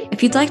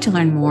 If you'd like to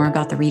learn more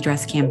about the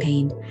Redress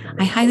campaign,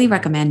 I highly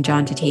recommend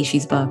John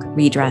Tateishi's book,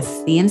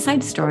 Redress, the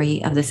inside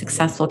story of the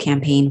successful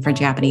campaign for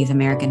Japanese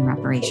American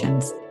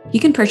reparations. You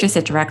can purchase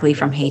it directly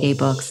from Heyday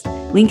Books.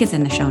 Link is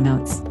in the show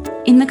notes.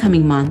 In the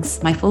coming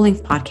months, my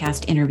full-length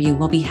podcast interview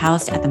will be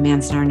housed at the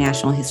Manzanar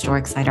National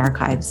Historic Site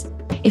Archives.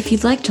 If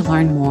you'd like to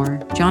learn more,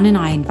 John and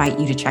I invite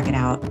you to check it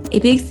out. A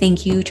big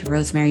thank you to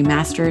Rosemary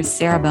Masters,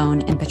 Sarah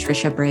Bone, and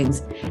Patricia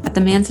Briggs at the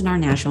Manzanar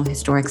National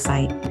Historic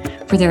Site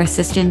for their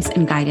assistance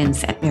and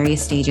guidance at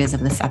various stages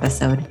of this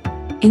episode.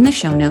 In the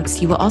show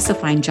notes, you will also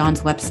find John's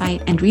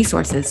website and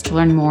resources to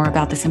learn more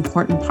about this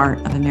important part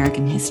of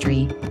American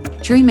history.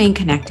 To remain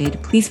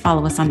connected, please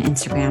follow us on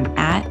Instagram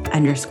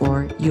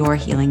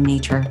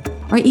 @_yourhealingnature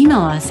or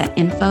email us at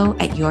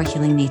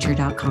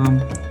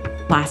info@yourhealingnature.com.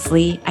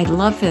 Lastly, I'd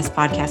love for this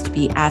podcast to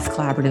be as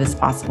collaborative as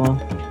possible.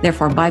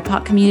 Therefore,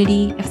 BIPOC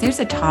community, if there's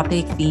a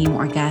topic, theme,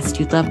 or guest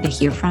you'd love to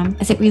hear from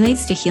as it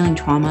relates to healing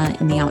trauma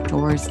in the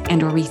outdoors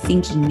and or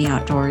rethinking the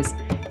outdoors,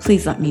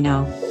 please let me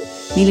know.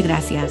 Mil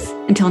gracias.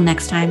 Until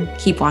next time,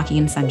 keep walking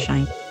in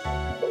sunshine.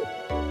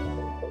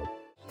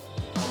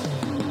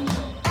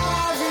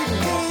 Every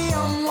day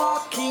I'm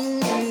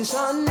walking in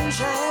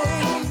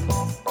sunshine.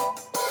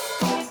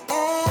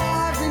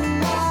 Every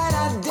night I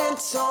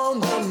dance on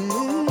the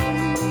moon.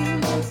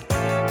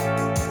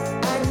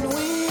 And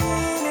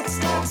when it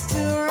starts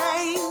to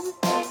rain,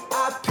 I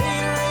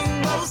paint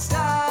rainbow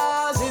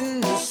stars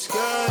in the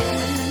sky.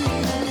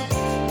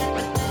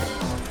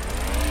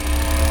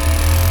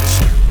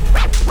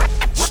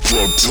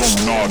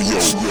 Structural audio.